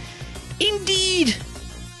 Indeed!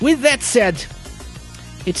 With that said,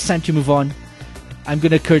 it's time to move on. I'm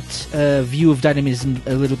gonna cut View of Dynamism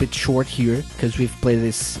a little bit short here, because we've played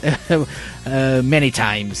this many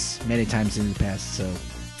times in the past, so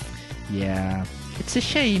yeah. It's a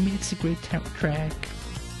shame, it's a great track.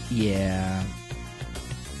 Yeah.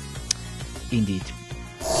 Indeed.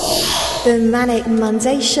 The Manic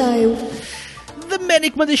Monday Show. The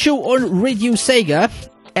Manic Monday Show on Radio Sega,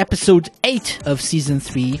 episode 8 of season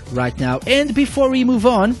 3 right now. And before we move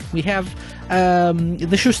on, we have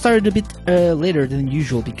the show started a bit later than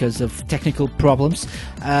usual because of technical problems.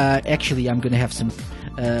 Actually, I'm gonna have some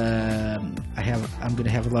I'm gonna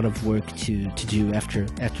have a lot of work to do after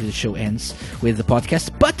the show ends with the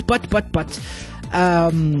podcast. But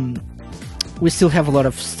we still have a lot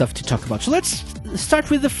of stuff to talk about. So let's start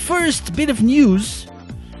with the first bit of news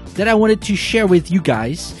that I wanted to share with you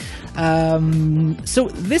guys. So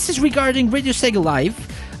this is regarding Radio Sega Live.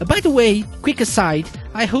 By the way, quick aside,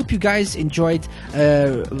 I hope you guys enjoyed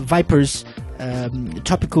Viper's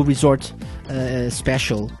Topical Resort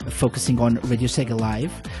special focusing on Radio Sega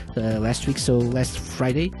Live last week. So last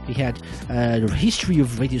Friday we had the history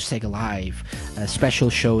of Radio Sega Live, a special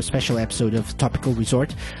episode of Topical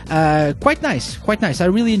Resort. Quite nice. I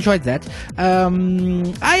really enjoyed that.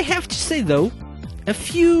 I have to say though, a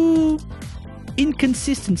few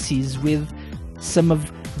inconsistencies with some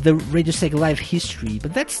of the Radio Sega Live history,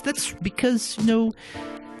 but that's because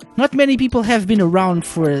not many people have been around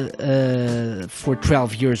for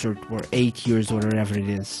 12 years or 8 years or whatever it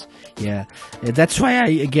is. Yeah, that's why I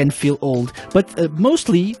again feel old. But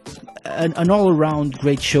mostly an all-around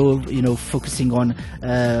great show. Focusing on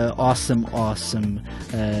awesome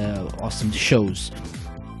shows.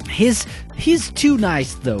 He's too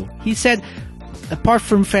nice though. He said, apart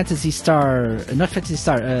from Sega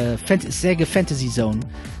Fantasy Zone,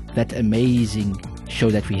 that amazing show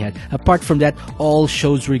that we had. Apart from that, all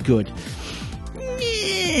shows were good.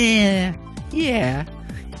 Yeah.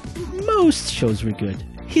 Most shows were good.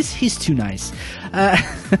 He's too nice.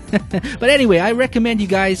 But anyway, I recommend you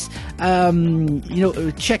guys,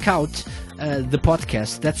 check out the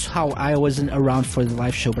podcast. That's how I wasn't around for the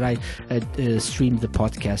live show, but I streamed the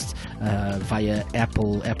podcast via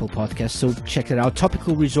Apple Podcast. So check it out.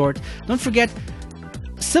 Topical Resort. Don't forget,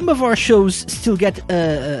 some of our shows still get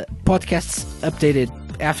podcasts updated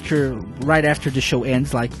right after the show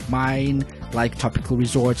ends, like mine, like Topical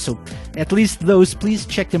Resort. So at least those, please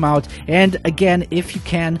check them out. And again, if you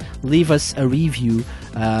can, leave us a review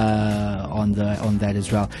on that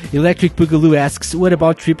as well. Electric Boogaloo asks, what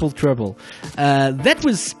about Triple Trouble? That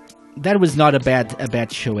was that was not a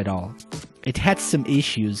bad show at all. It had some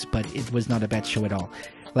issues, but it was not a bad show at all.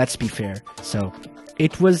 Let's be fair. So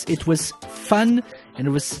it was fun, and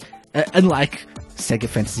it was unlike Sega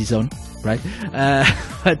Fantasy Zone, right?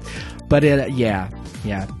 But yeah.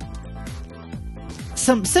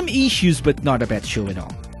 Some issues, but not a bad show at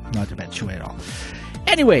all. Not a bad show at all.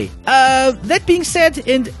 Anyway, that being said,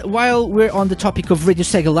 and while we're on the topic of Radio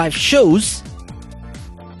Sega live shows,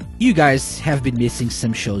 you guys have been missing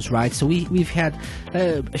some shows, right? So we've had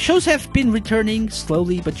shows have been returning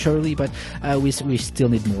slowly but surely, but we still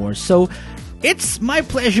need more. So it's my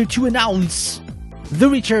pleasure to announce the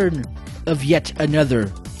return of yet another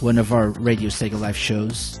one of our Radio Sega live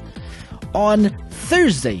shows on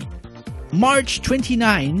Thursday, March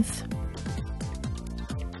 29th.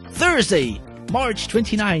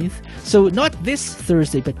 So not this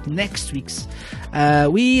Thursday, but next week's.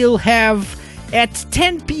 We'll have at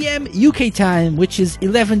 10 p.m. UK time, which is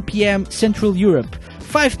 11 p.m. Central Europe,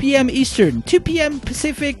 5 p.m. Eastern, 2 p.m.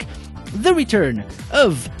 Pacific, the return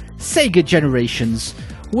of Sega Generations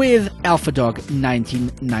with Alpha Dog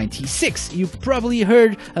 1996. You probably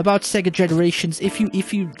heard about Sega Generations if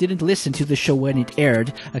you didn't listen to the show when it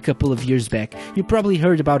aired a couple of years back. You probably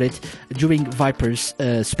heard about it during Viper's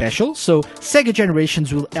special. So Sega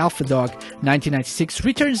Generations with Alpha Dog 1996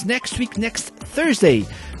 returns next week, next Thursday,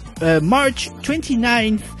 March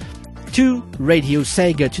 29th, to Radio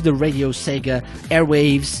Sega, to the Radio Sega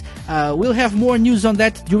airwaves. We'll have more news on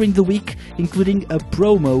that during the week, including a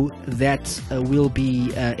promo that will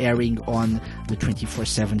be airing on the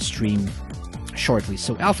 24/7 stream shortly.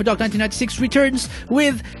 So Alpha Dog 1996 returns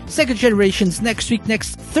with Sega Generations next week,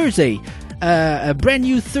 next Thursday. A brand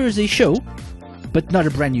new Thursday show, but not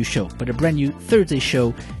a brand new show, but a brand new Thursday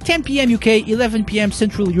show. 10 p.m. UK, 11 p.m.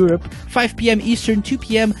 Central Europe, 5 p.m. Eastern, 2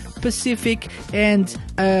 p.m. Pacific, and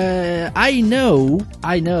I know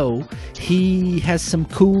he has some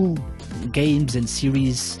cool games and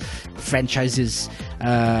series franchises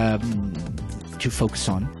to focus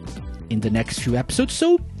on in the next few episodes,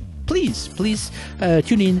 so please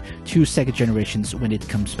tune in to Sega Generations when it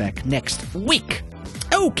comes back next week.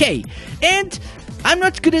 Okay, and I'm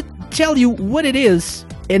not gonna tell you what it is,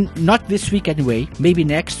 and not this week anyway, maybe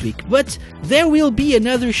next week, but there will be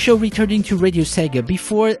another show returning to Radio Sega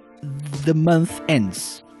before the month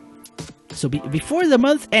ends. So before the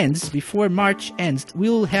month ends, before March ends,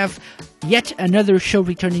 we'll have yet another show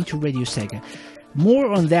returning to Radio Sega.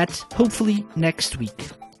 More on that, hopefully, next week.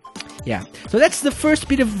 Yeah, so that's the first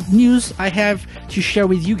bit of news I have to share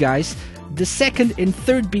with you guys. The second and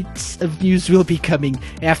third bits of news will be coming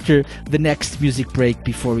after the next music break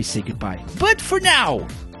before we say goodbye. But for now...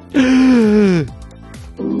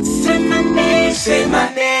 Say my name, say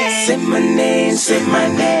my name, say my name, say my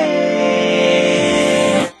name.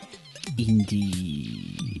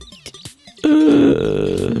 Indeed.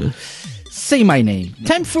 Say my name.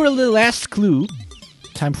 Time for the last clue.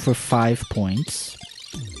 Time for 5 points.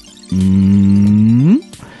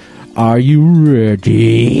 Are you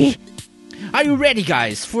ready? Are you ready,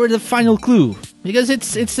 guys, for the final clue? Because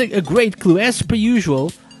it's a great clue, as per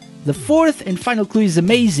usual. The fourth and final clue is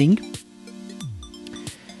amazing.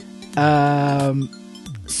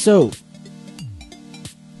 So,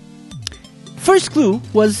 first clue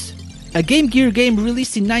was a Game Gear game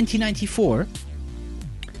released in 1994,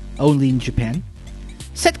 only in Japan.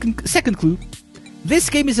 Second clue, this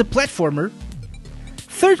game is a platformer.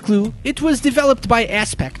 Third clue, it was developed by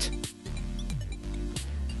Aspect.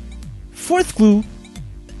 Fourth clue,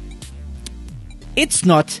 it's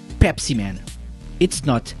not Pepsi Man. It's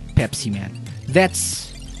not Pepsi Man. That's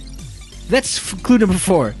clue number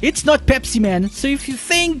 4. It's not Pepsi Man. So if you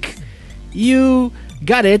think you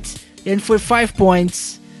got it, and for 5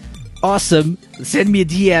 points, awesome, send me a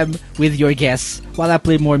DM with your guess while I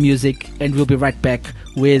play more music, and we'll be right back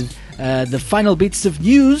with the final bits of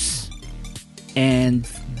news and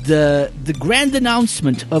the grand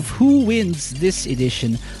announcement of who wins this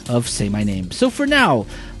edition of Say My Name. So for now,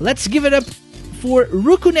 let's give it up for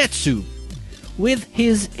Rukunetsu with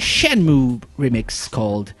his Shenmue remix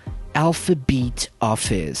called Alphabet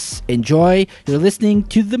Office. Enjoy. You're listening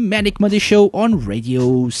to the Manic Monday Show on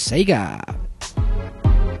Radio Sega.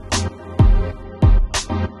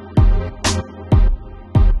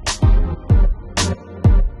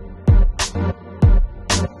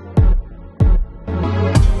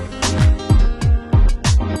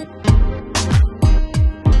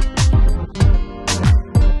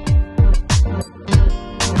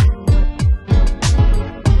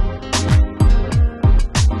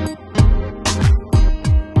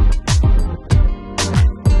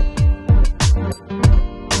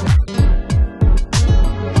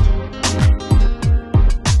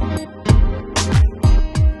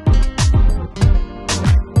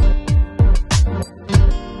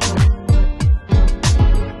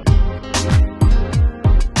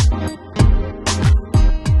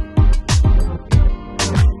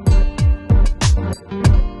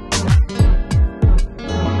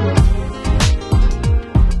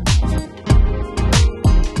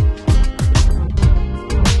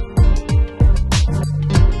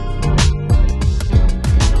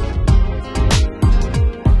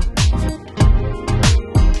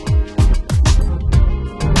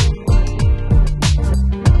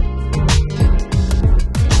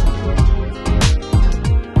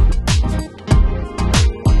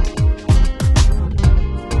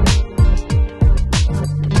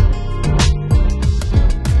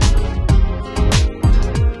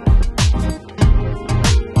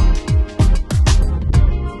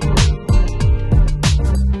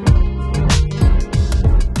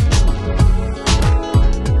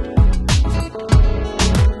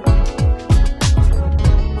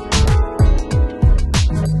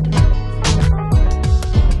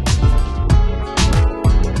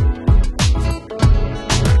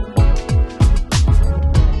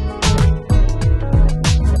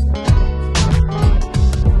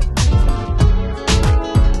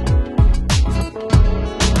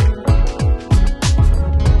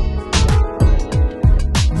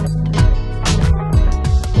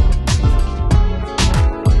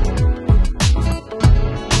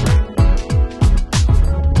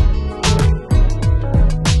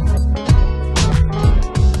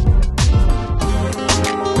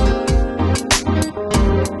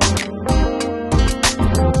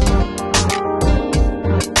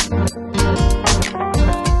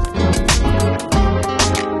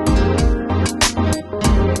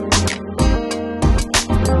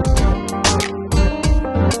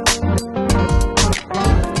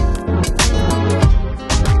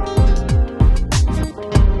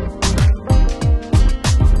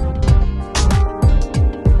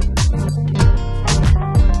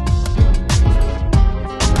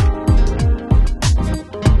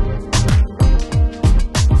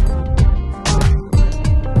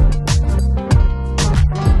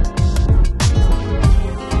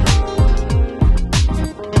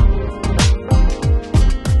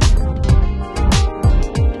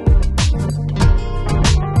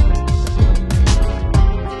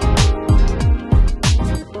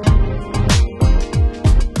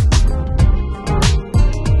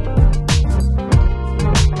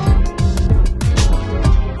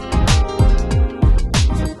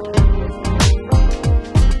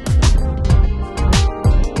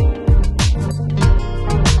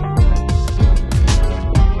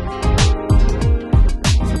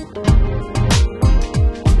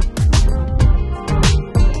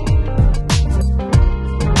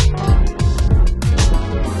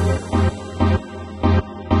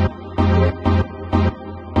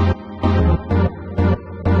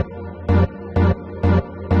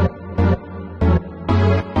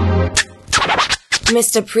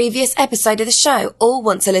 Missed a previous episode of the show or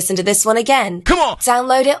want to listen to this one again? Come on!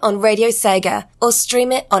 Download it on Radio Sega or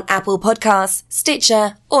stream it on Apple Podcasts,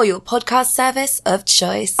 Stitcher, or your podcast service of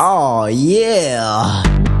choice. Oh, yeah!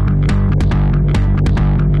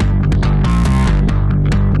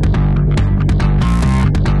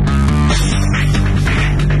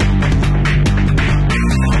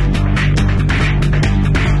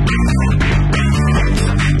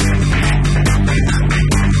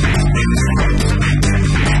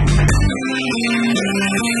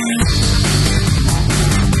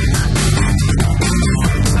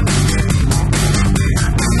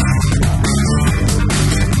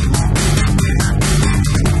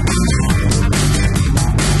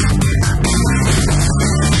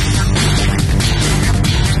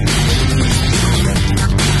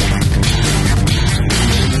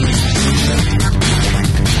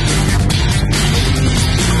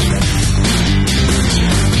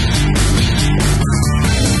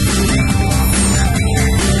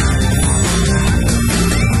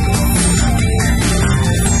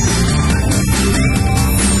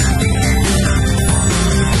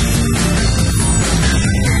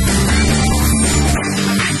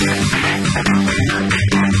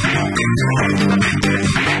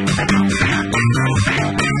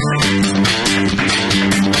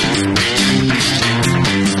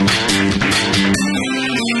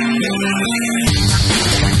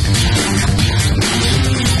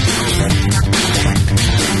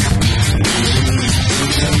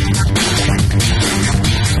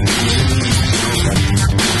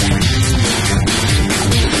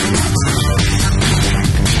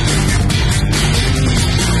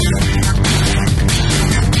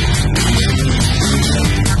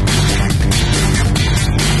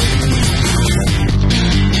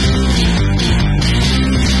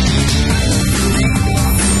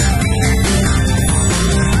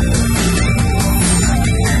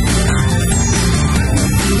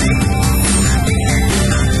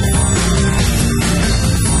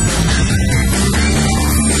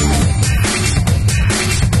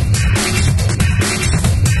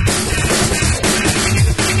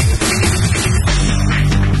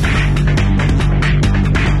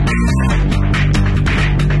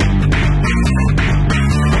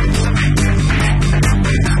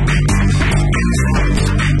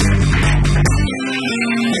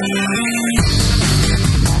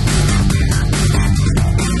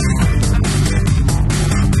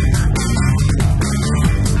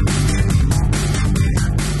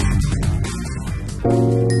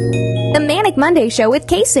 Monday Show with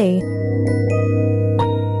Casey.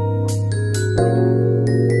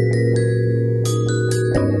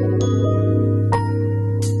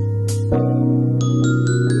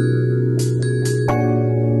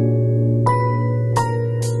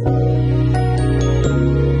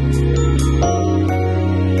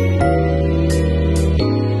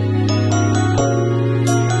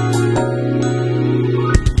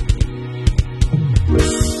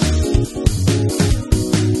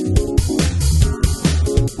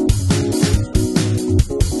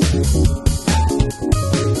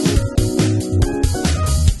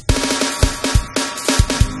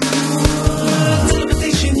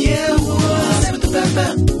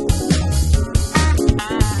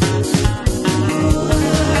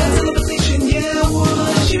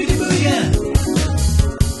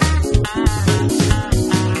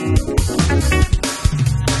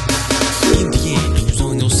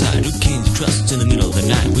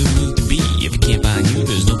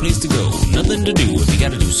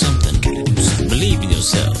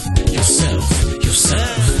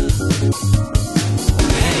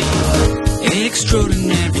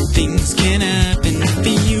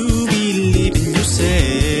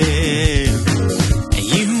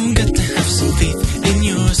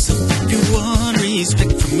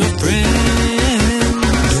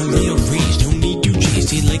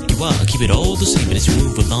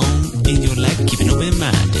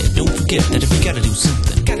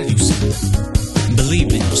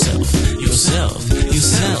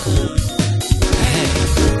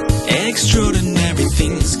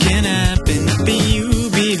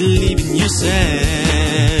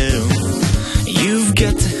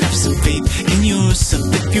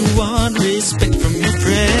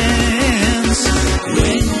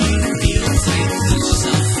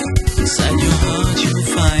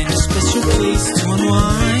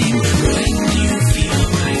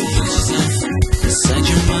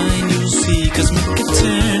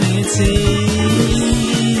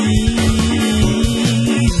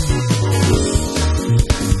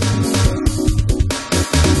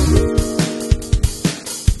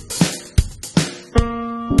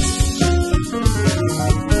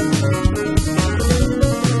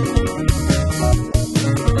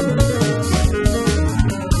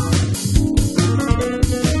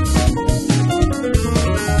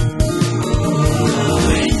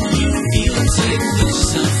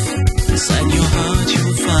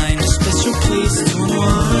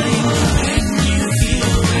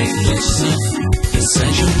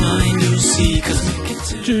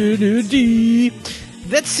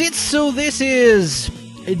 That's it. So this is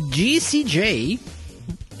GCJ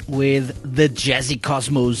with the Jazzy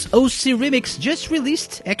Cosmos OC remix, just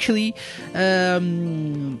released actually right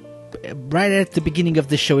at the beginning of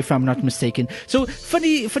the show, if I'm not mistaken. So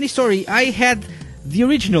funny story. I had the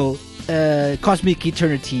original Cosmic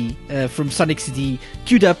Eternity from Sonic CD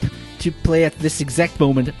queued up to play at this exact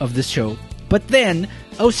moment of the show. But then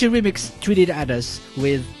OC Remix tweeted at us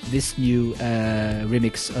with this new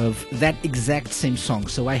remix of that exact same song,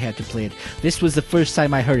 so I had to play it. This was the first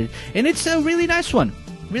time I heard it, and it's a really nice one.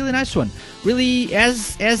 Really nice one. Really,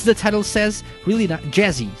 as the title says, really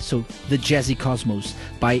jazzy. So the Jazzy Cosmos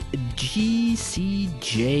by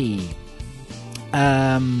GCJ.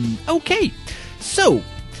 Okay, so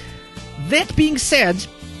that being said,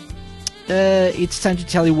 it's time to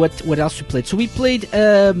tell you what else we played. So we played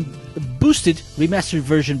boosted remastered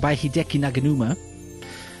version by Hideki Naganuma,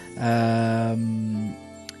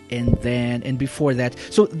 and before that,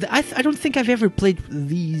 so I don't think I've ever played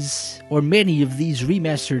these or many of these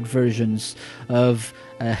remastered versions of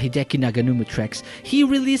Hideki Naganuma tracks. He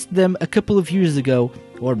released them a couple of years ago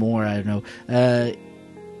or more, I don't know,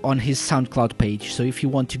 on his SoundCloud page. So if you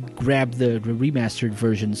want to grab the remastered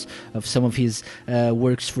versions of some of his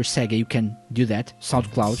works for Sega, you can do that.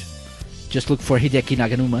 SoundCloud. Just look for Hideki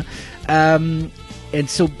Naganuma. And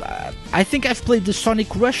so I think I've played the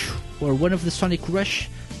Sonic Rush, or one of the Sonic Rush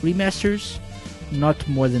remasters. Not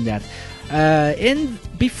more than that. And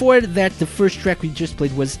before that, the first track we just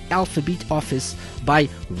played was Alphabet Office by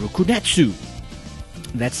Rokunetsu.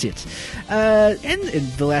 That's it. And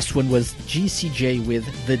the last one was GCJ with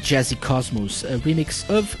the Jazzy Cosmos, a remix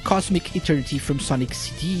of Cosmic Eternity from Sonic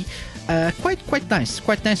CD. Quite nice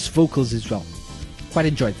vocals as well. Quite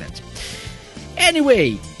enjoyed that.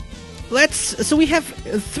 Anyway, so we have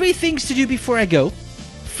 3 things to do before I go.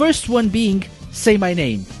 First one being say my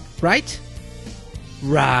name, right?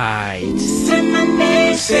 Right. Say my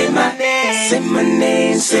name, say my name, say my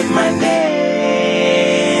name, say my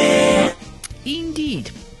name. Indeed.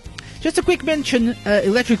 Just a quick mention,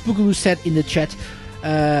 Electric Boogaloo said in the chat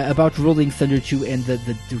about Rolling Thunder 2 and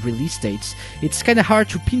the release dates. It's kind of hard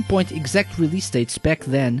to pinpoint exact release dates back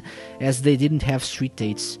then, as they didn't have street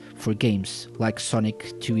dates for games like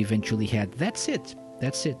Sonic 2 eventually had. That's it.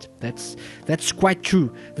 That's quite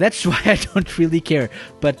true. That's why I don't really care.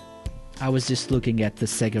 But I was just looking at the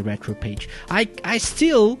Sega Retro page. I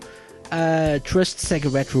still trust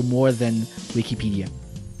Sega Retro more than Wikipedia.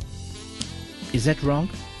 Is that wrong?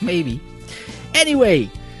 Maybe. Anyway,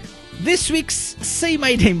 this week's Say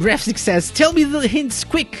My Name, Rafsik says, tell me the hints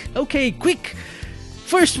quick. Okay, quick.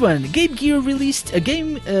 First one, Game Gear released a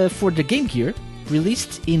game for the Game Gear,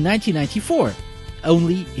 released in 1994,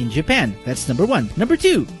 only in Japan. That's number 1. Number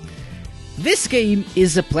 2, this game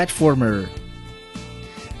is a platformer.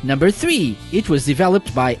 Number 3, it was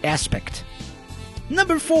developed by Aspect.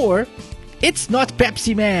 Number 4, it's not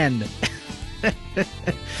Pepsi Man.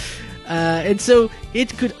 And so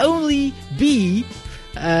it could only be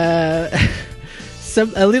a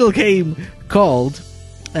little game called,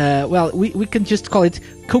 we can just call it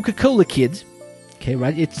Coca-Cola Kid. Okay,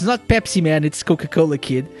 right? It's not Pepsi Man, it's Coca-Cola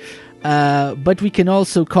Kid. But we can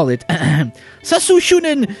also call it Sasu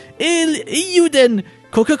Shunen Yuden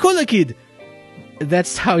Coca-Cola Kid.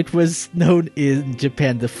 That's how it was known in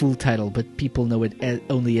Japan, the full title, but people know it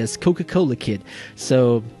only as Coca-Cola Kid.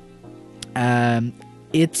 So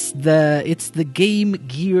it's the Game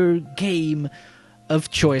Gear game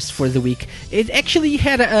of choice for the week. It actually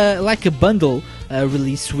had a bundle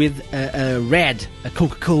release with a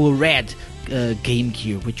Coca-Cola Red Game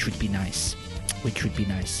Gear, which would be nice.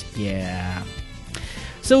 Yeah.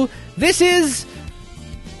 So this is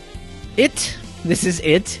it.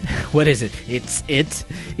 What is it? It's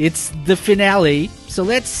the finale. So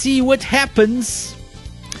let's see what happens.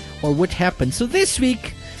 Or what happened. So this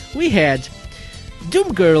week we had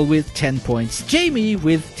Doom Girl with 10 points, Jamie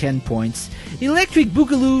with 10 points, Electric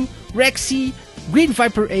Boogaloo, Rexy, Green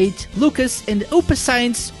Viper 8, Lucas, and Opa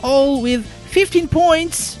Science all with 15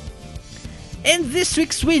 points. And this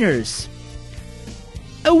week's winners.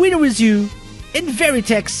 A winner was you, and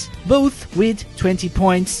Veritex, both with 20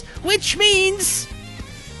 points, which means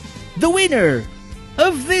the winner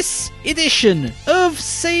of this edition of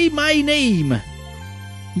Say My Name,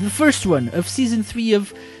 the first one of Season 3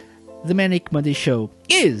 of the Manic Monday Show,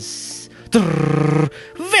 is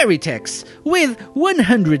Veritex with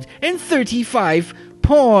 135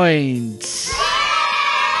 points.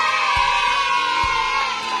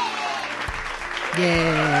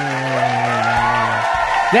 Yeah.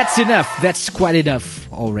 That's enough. That's quite enough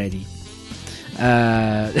already.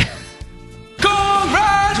 Congratulations!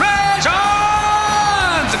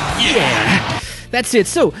 Yeah! That's it.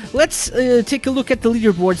 So, let's take a look at the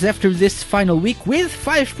leaderboards after this final week. With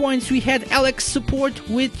 5 points, we had Alex Support,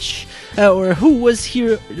 who was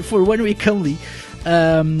here for 1 week only.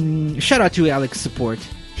 Shout out to Alex Support.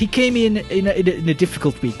 He came in a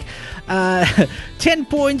difficult week. 10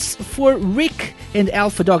 points for Rick and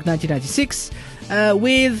Alpha Dog 1996.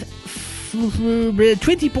 With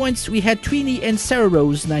 20 points, we had Tweenie and Sarah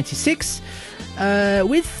Rose 96.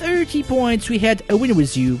 With 30 points, we had A Winner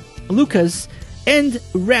Was You, Lucas, and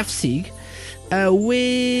Rafsig.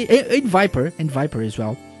 And Viper as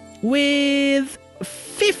well. With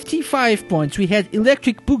 55 points, we had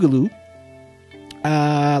Electric Boogaloo.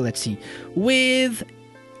 Let's see. With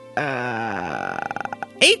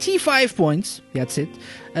 85 points, that's it.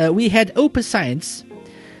 We had Opus Science.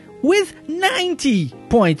 With 90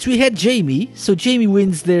 points, we had Jamie. So Jamie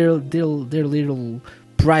wins their little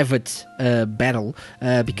private battle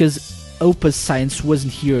because Opus Science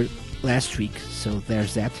wasn't here last week. So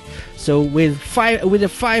there's that. So with a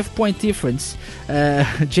 5-point difference,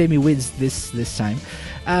 Jamie wins this time.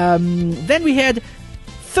 Then we had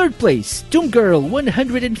third place, Doom Girl,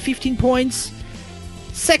 115 points.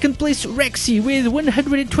 Second place, Rexy with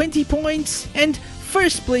 120 points. And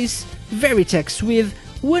first place, Veritex with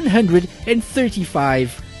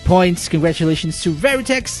 135 points. Congratulations to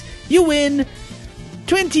Veritex. You win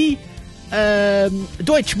 20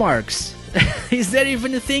 Deutschmarks. Is that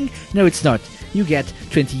even a thing? No, it's not. You get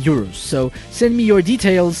 20 euros. So send me your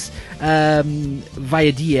details via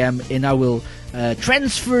DM, and I will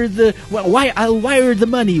transfer I'll wire the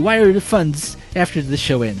money, wire the funds after the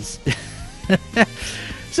show ends.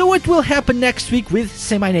 So what will happen next week with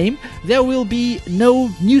Say My Name? There will be no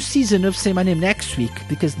new season of Say My Name next week,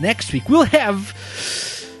 because next week we'll have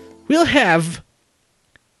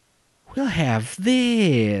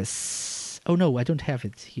this. Oh no, I don't have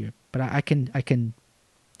it here, but I can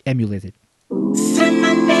emulate it. Say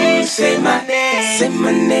my name, say my name, say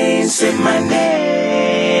my name, say my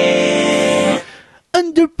name.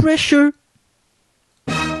 Under Pressure.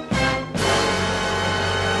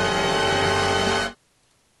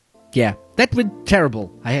 Yeah, that went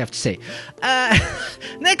terrible, I have to say.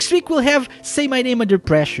 Next week we'll have Say My Name Under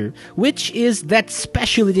Pressure, which is that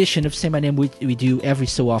special edition of Say My Name we do every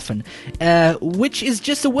so often, which is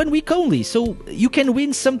just a 1 week only. So you can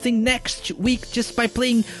win something next week just by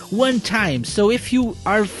playing one time. So if you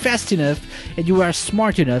are fast enough and you are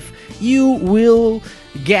smart enough, you will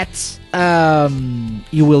get a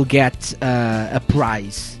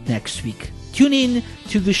prize next week. Tune in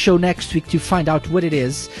to the show next week to find out what it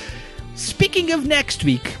is. Speaking of next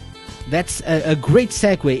week, that's a great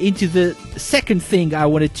segue into the second thing I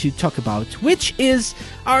wanted to talk about, which is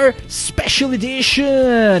our special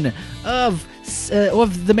edition of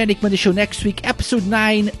the Manic Monday Show next week. Episode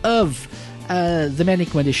 9 of the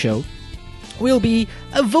Manic Monday Show will be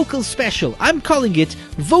a vocal special. I'm calling it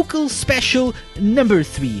Vocal Special number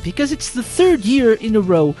 3 because it's the third year in a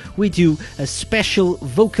row we do a special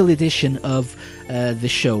vocal edition of the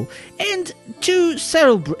show. And to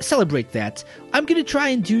celebrate that, I'm going to try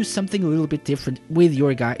and do something a little bit different with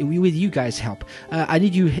you guys' help. I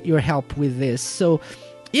need your help with this. So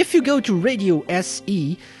if you go to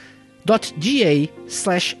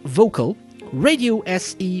radiose.ga/vocal,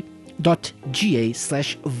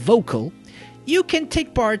 radiose.ga/vocal, you can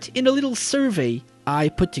take part in a little survey I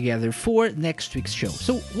put together for next week's show.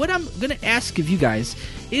 So what I'm going to ask of you guys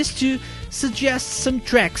is to suggest some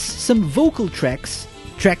tracks, some vocal tracks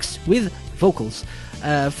with vocals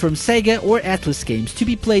from Sega or Atlas games to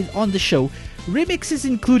be played on the show. Remixes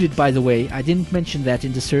included, by the way. I didn't mention that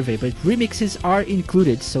in the survey, but remixes are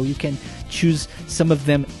included, so you can choose some of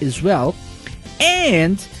them as well.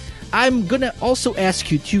 And I'm gonna also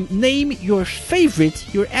ask you to name your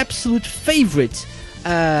absolute favorite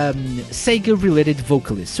Sega-related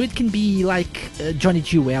vocalist. So it can be like Johnny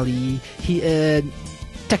Giueli,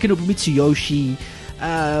 Takenobu Mitsuyoshi,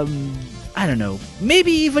 I don't know,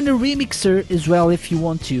 maybe even a remixer as well if you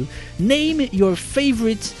want to. Name your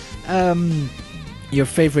favorite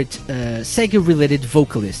Sega-related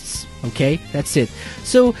vocalists. Okay, that's it.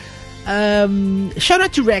 So shout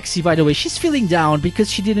out to Rexy, by the way. She's feeling down because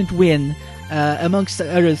she didn't win, amongst the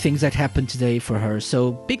other things that happened today for her.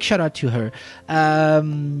 So big shout out to her.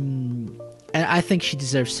 And I think she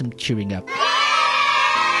deserves some cheering up.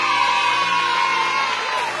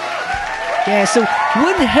 Yeah, so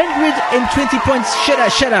 120 points. Shut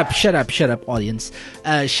up, audience.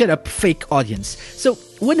 Shut up, fake audience. So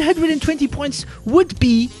 120 points would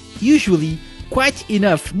be usually quite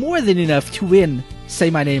enough, more than enough to win say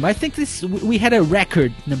my name. I think we had a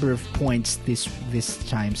record number of points this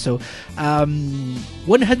time. So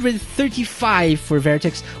 135 for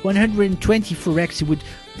Vertex, 120 for Rexy would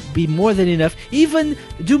be more than enough. Even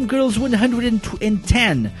Doom Girls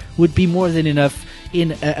 110 would be more than enough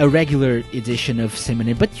in a regular edition of Say My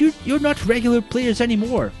Name. But you're not regular players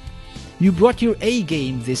anymore. You brought your A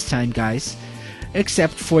game this time, guys,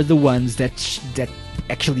 except for the ones that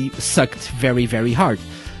actually sucked very, very hard,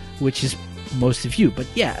 which is most of you. But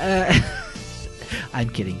yeah, I'm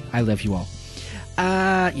kidding. I love you all.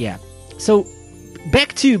 Yeah. So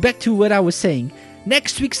back to what I was saying.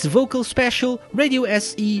 Next week's vocal special,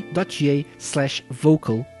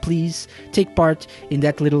 radiose.ga/vocal. Please take part in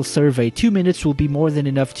that little survey. 2 minutes will be more than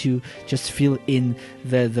enough to just fill in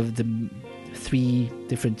the 3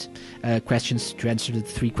 different questions, to answer the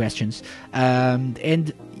 3 questions.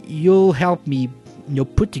 And you'll help me,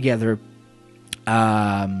 put together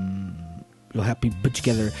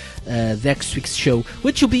next week's show,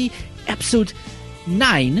 which will be episode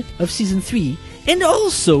 9 of season 3. And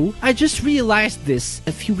also, I just realized this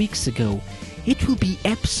a few weeks ago. It will be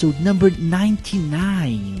episode number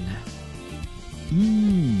 99.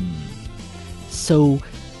 So,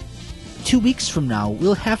 2 weeks from now,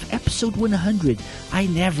 we'll have episode 100. I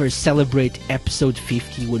never celebrate episode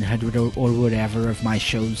 50, 100, or whatever of my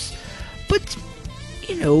shows. But,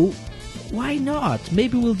 why not?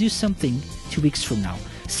 Maybe we'll do something 2 weeks from now.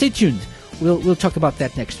 Stay tuned. We'll talk about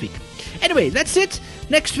that next week. Anyway, that's it.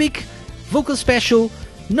 Next week, vocal special,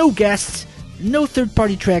 no guests, no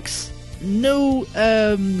third-party tracks, no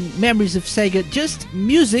memories of Sega, just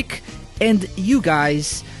music, and you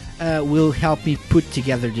guys will help me put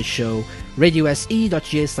together the show.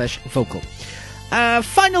 radiose.ga/vocal.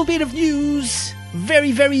 Final bit of news,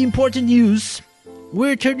 very, very important news.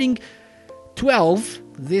 We're turning 12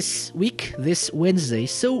 this week, this Wednesday.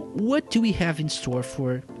 So what do we have in store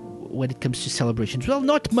for when it comes to celebrations? Well,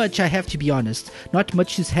 not much, I have to be honest. Not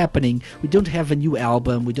much is happening. We don't have a new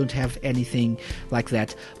album. We don't have anything like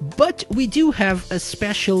that. But we do have a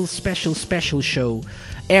special show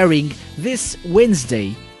airing this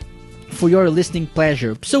Wednesday for your listening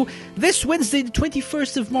pleasure. So this Wednesday, the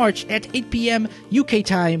 21st of March at 8 p.m. UK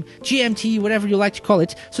time, GMT, whatever you like to call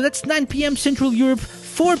it. So that's 9 p.m. Central Europe,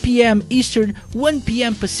 4 p.m. Eastern, 1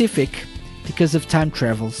 p.m. Pacific, because of time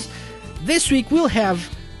travels. This week we'll have,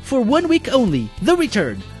 for 1 week only, the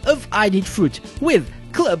return of I Need Fruit with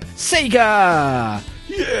Club Sega!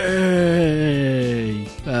 Yay!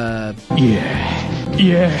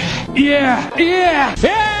 Yeah!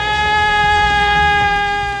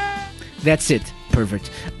 That's it,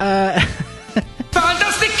 pervert.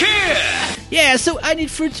 Fantastic Kid! Yeah, so I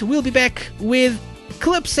Need Fruit will be back with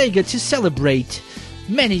Club Sega to celebrate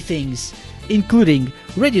many things, including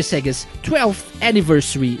Radio Sega's 12th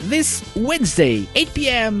anniversary this Wednesday, 8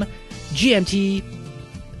 p.m. GMT,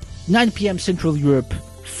 9 p.m. Central Europe,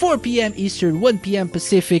 4 p.m. Eastern, 1 p.m.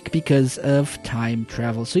 Pacific, because of time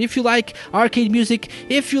travel. So if you like arcade music,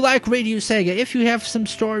 if you like Radio Sega, if you have some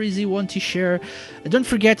stories you want to share, don't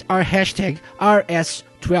forget our hashtag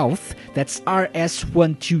RS12, that's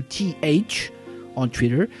RS12TH on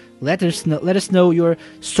Twitter. Let us know your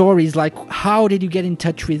stories, like how did you get in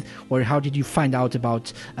touch with, or how did you find out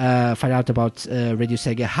about Radio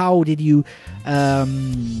Sega? How did you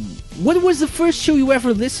what was the first show you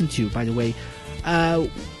ever listened to, by the way?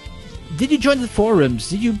 Did you join the forums?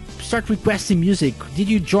 Did you start requesting music? Did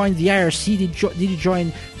you join the IRC? Did you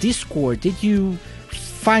join Discord? Did you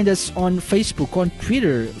find us on Facebook, on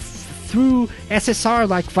Twitter, through SSR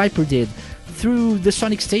like Viper did, through the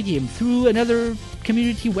Sonic Stadium, through another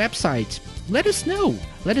community website? Let us know.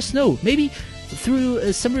 Maybe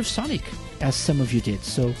through Summer of Sonic, as some of you did.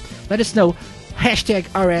 So let us know. Hashtag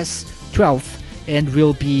RS12, and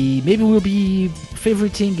we'll be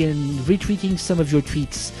favoriting and retweeting some of your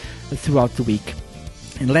tweets throughout the week.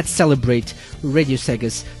 And let's celebrate Radio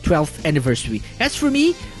Sega's 12th anniversary. As for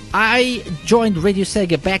me, I joined Radio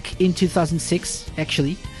Sega back in 2006,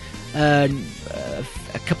 actually. A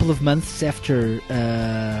couple of months after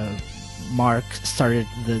Mark started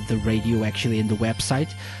the radio, actually, and the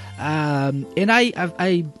website. And I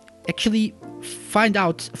actually found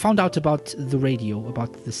out about the radio,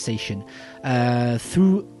 about the station,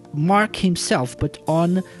 through Mark himself, but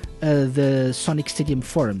on the Sonic Stadium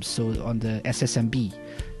forums, so on the SSMB.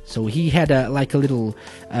 So he had a little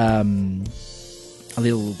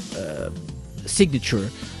signature,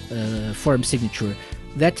 forum signature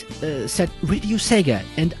that said Radio Sega,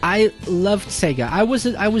 and I loved Sega. I was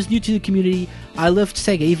new to the community. I loved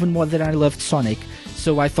Sega even more than I loved Sonic.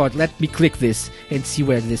 So I thought, let me click this and see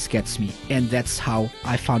where this gets me. And that's how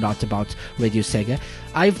I found out about Radio Sega.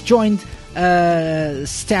 I've joined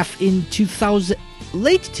staff in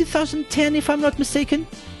late 2010, if I'm not mistaken.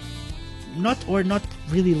 Not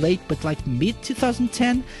really late, but like mid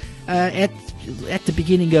 2010, at the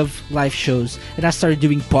beginning of live shows, and I started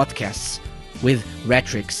doing podcasts with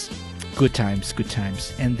Retrix. Good times.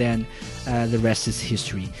 And then the rest is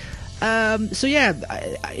history. So yeah,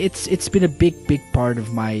 it's been a big part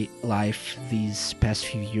of my life these past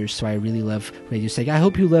few years. So I really love Radio Sega. I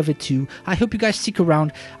hope you love it too. I hope you guys stick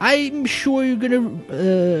around. I'm sure you're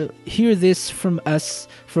gonna hear this from us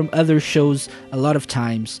from other shows a lot of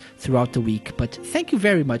times throughout the week. But thank you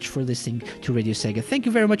very much for listening to Radio Sega. Thank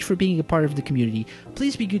you very much for being a part of the community.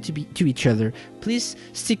 Please be good to each other. Please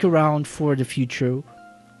stick around for the future.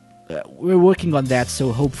 We're working on that,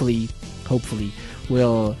 so hopefully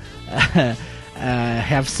we'll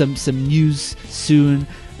have some news soon,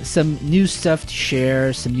 some new stuff to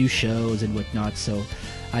share, some new shows and whatnot. So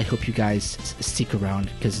I hope you guys stick around,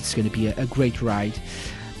 because it's going to be a great ride.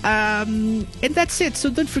 And that's it. So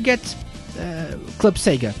don't forget Club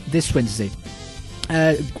Sega this Wednesday.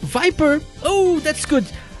 Viper, oh, that's good.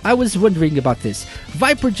 I was wondering about this.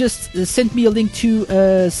 Viper just sent me a link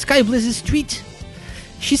to Sky Blizz's tweet.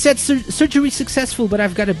 She said surgery successful, but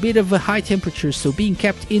I've got a bit of a high temperature, so being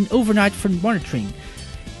kept in overnight for monitoring.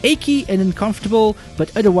 Achy and uncomfortable,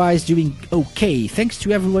 but otherwise doing okay. Thanks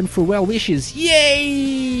to everyone for well wishes.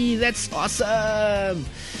 Yay! That's awesome!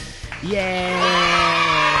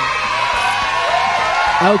 Yeah!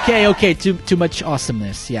 Okay, too much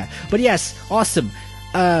awesomeness, yeah. But yes, awesome.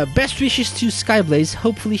 Best wishes to Skyblaze.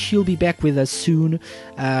 Hopefully she'll be back with us soon,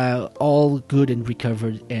 all good and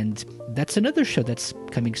recovered. And that's another show that's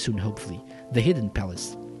coming soon, hopefully. The Hidden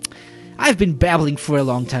Palace. I've been babbling for a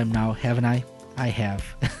long time now, haven't I? I have.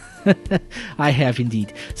 I have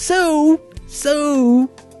indeed. So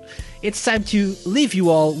it's time to leave you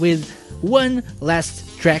all with one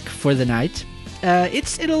last track for the night.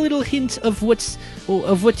 It's a little hint of what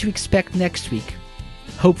to expect next week.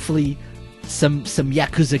 Hopefully some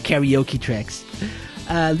Yakuza karaoke tracks.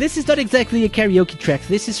 This is not exactly a karaoke track.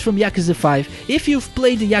 This is from Yakuza 5. If you've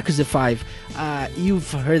played the Yakuza 5,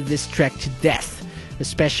 you've heard this track to death,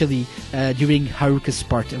 especially during Haruka's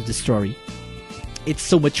part of the story. It's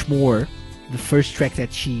so much more the first track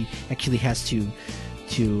that she actually has to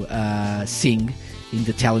sing in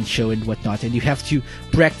the talent show and whatnot, and you have to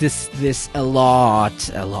practice this a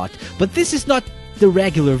lot. But this is not the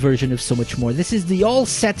regular version of So Much More. This is the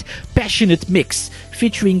all-set passionate mix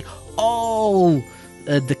featuring all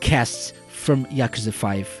the casts from Yakuza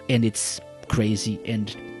 5, and it's crazy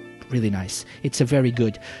and really nice. It's a very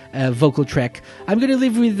good vocal track. I'm gonna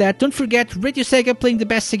leave you with that. Don't forget, Radio Sega playing the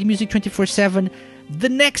best Sega music 24/7. The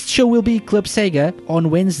next show will be Club Sega on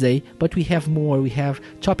Wednesday, but we have more. We have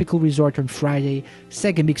Topical Resort on Friday,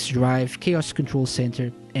 Sega Mix Drive, Chaos Control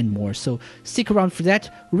Center, and more. So stick around for that.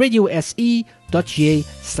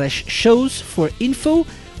 radiose.ga/shows for info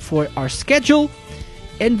for our schedule.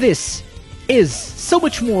 And this is So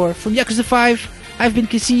Much More from Yakuza 5. I've been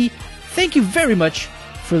KC. Thank you very much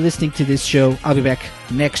for listening to this show. I'll be back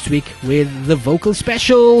next week with the vocal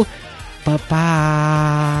special.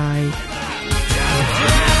 Bye-bye. 「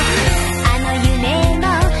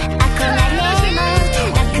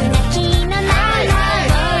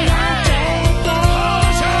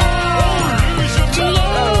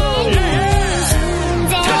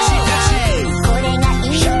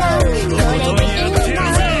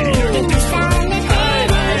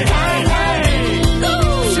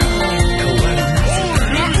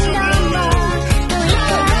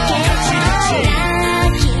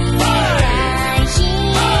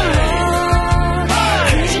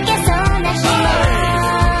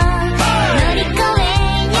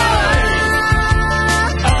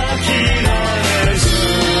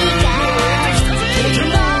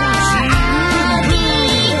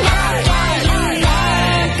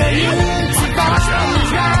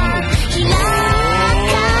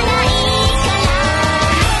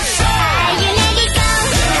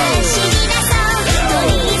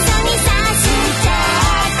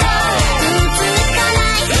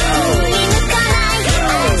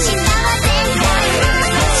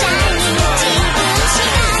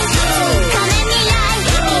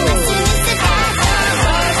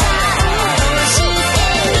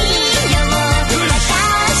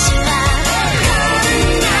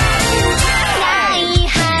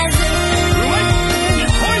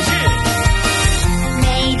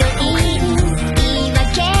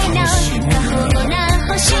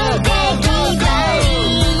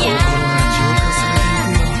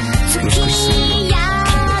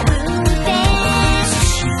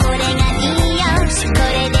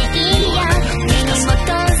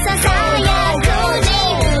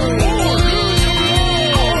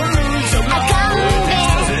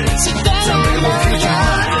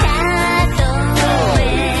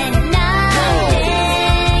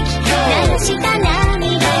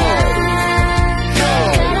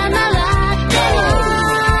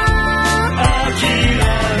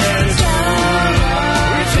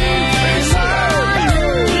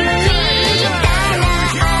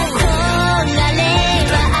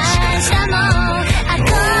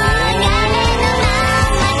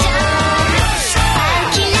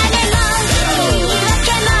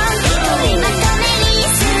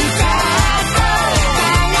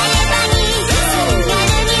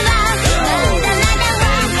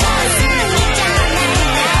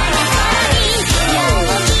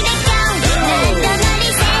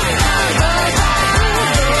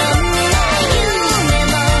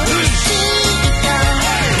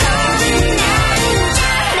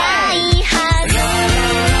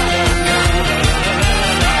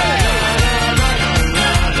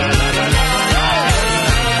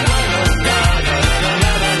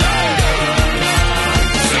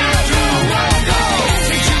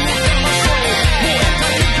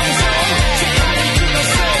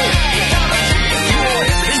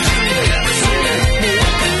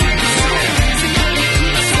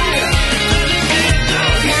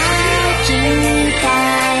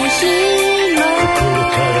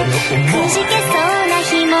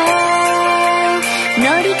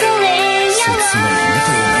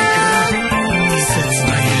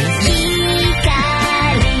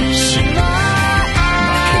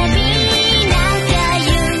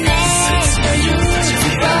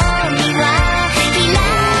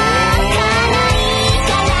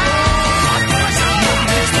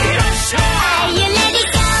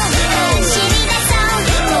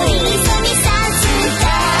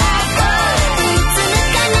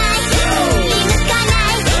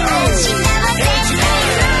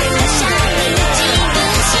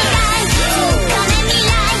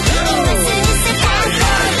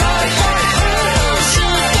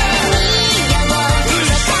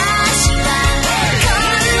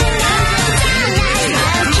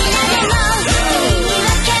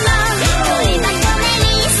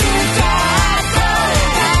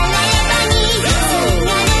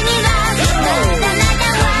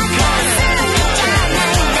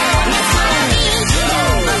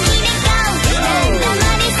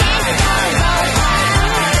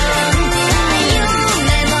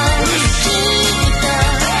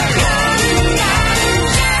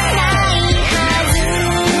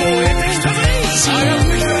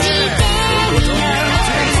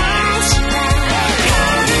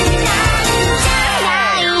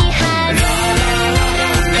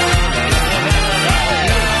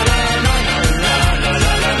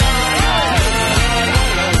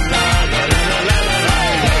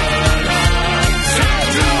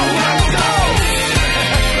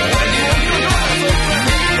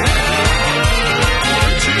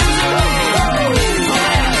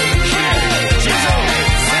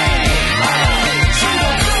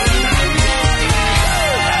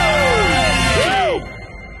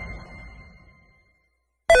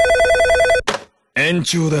延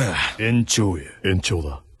長だ。延長へ。延長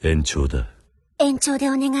だ。延長だ。延長で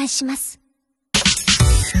お願いします。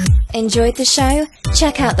Enjoyed the show?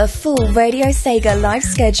 Check out the full Radio Sega live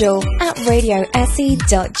schedule at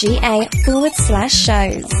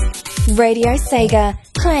radiose.ga/shows. Radio Sega,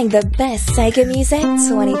 playing the best Sega music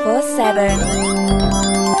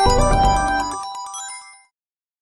 24/7.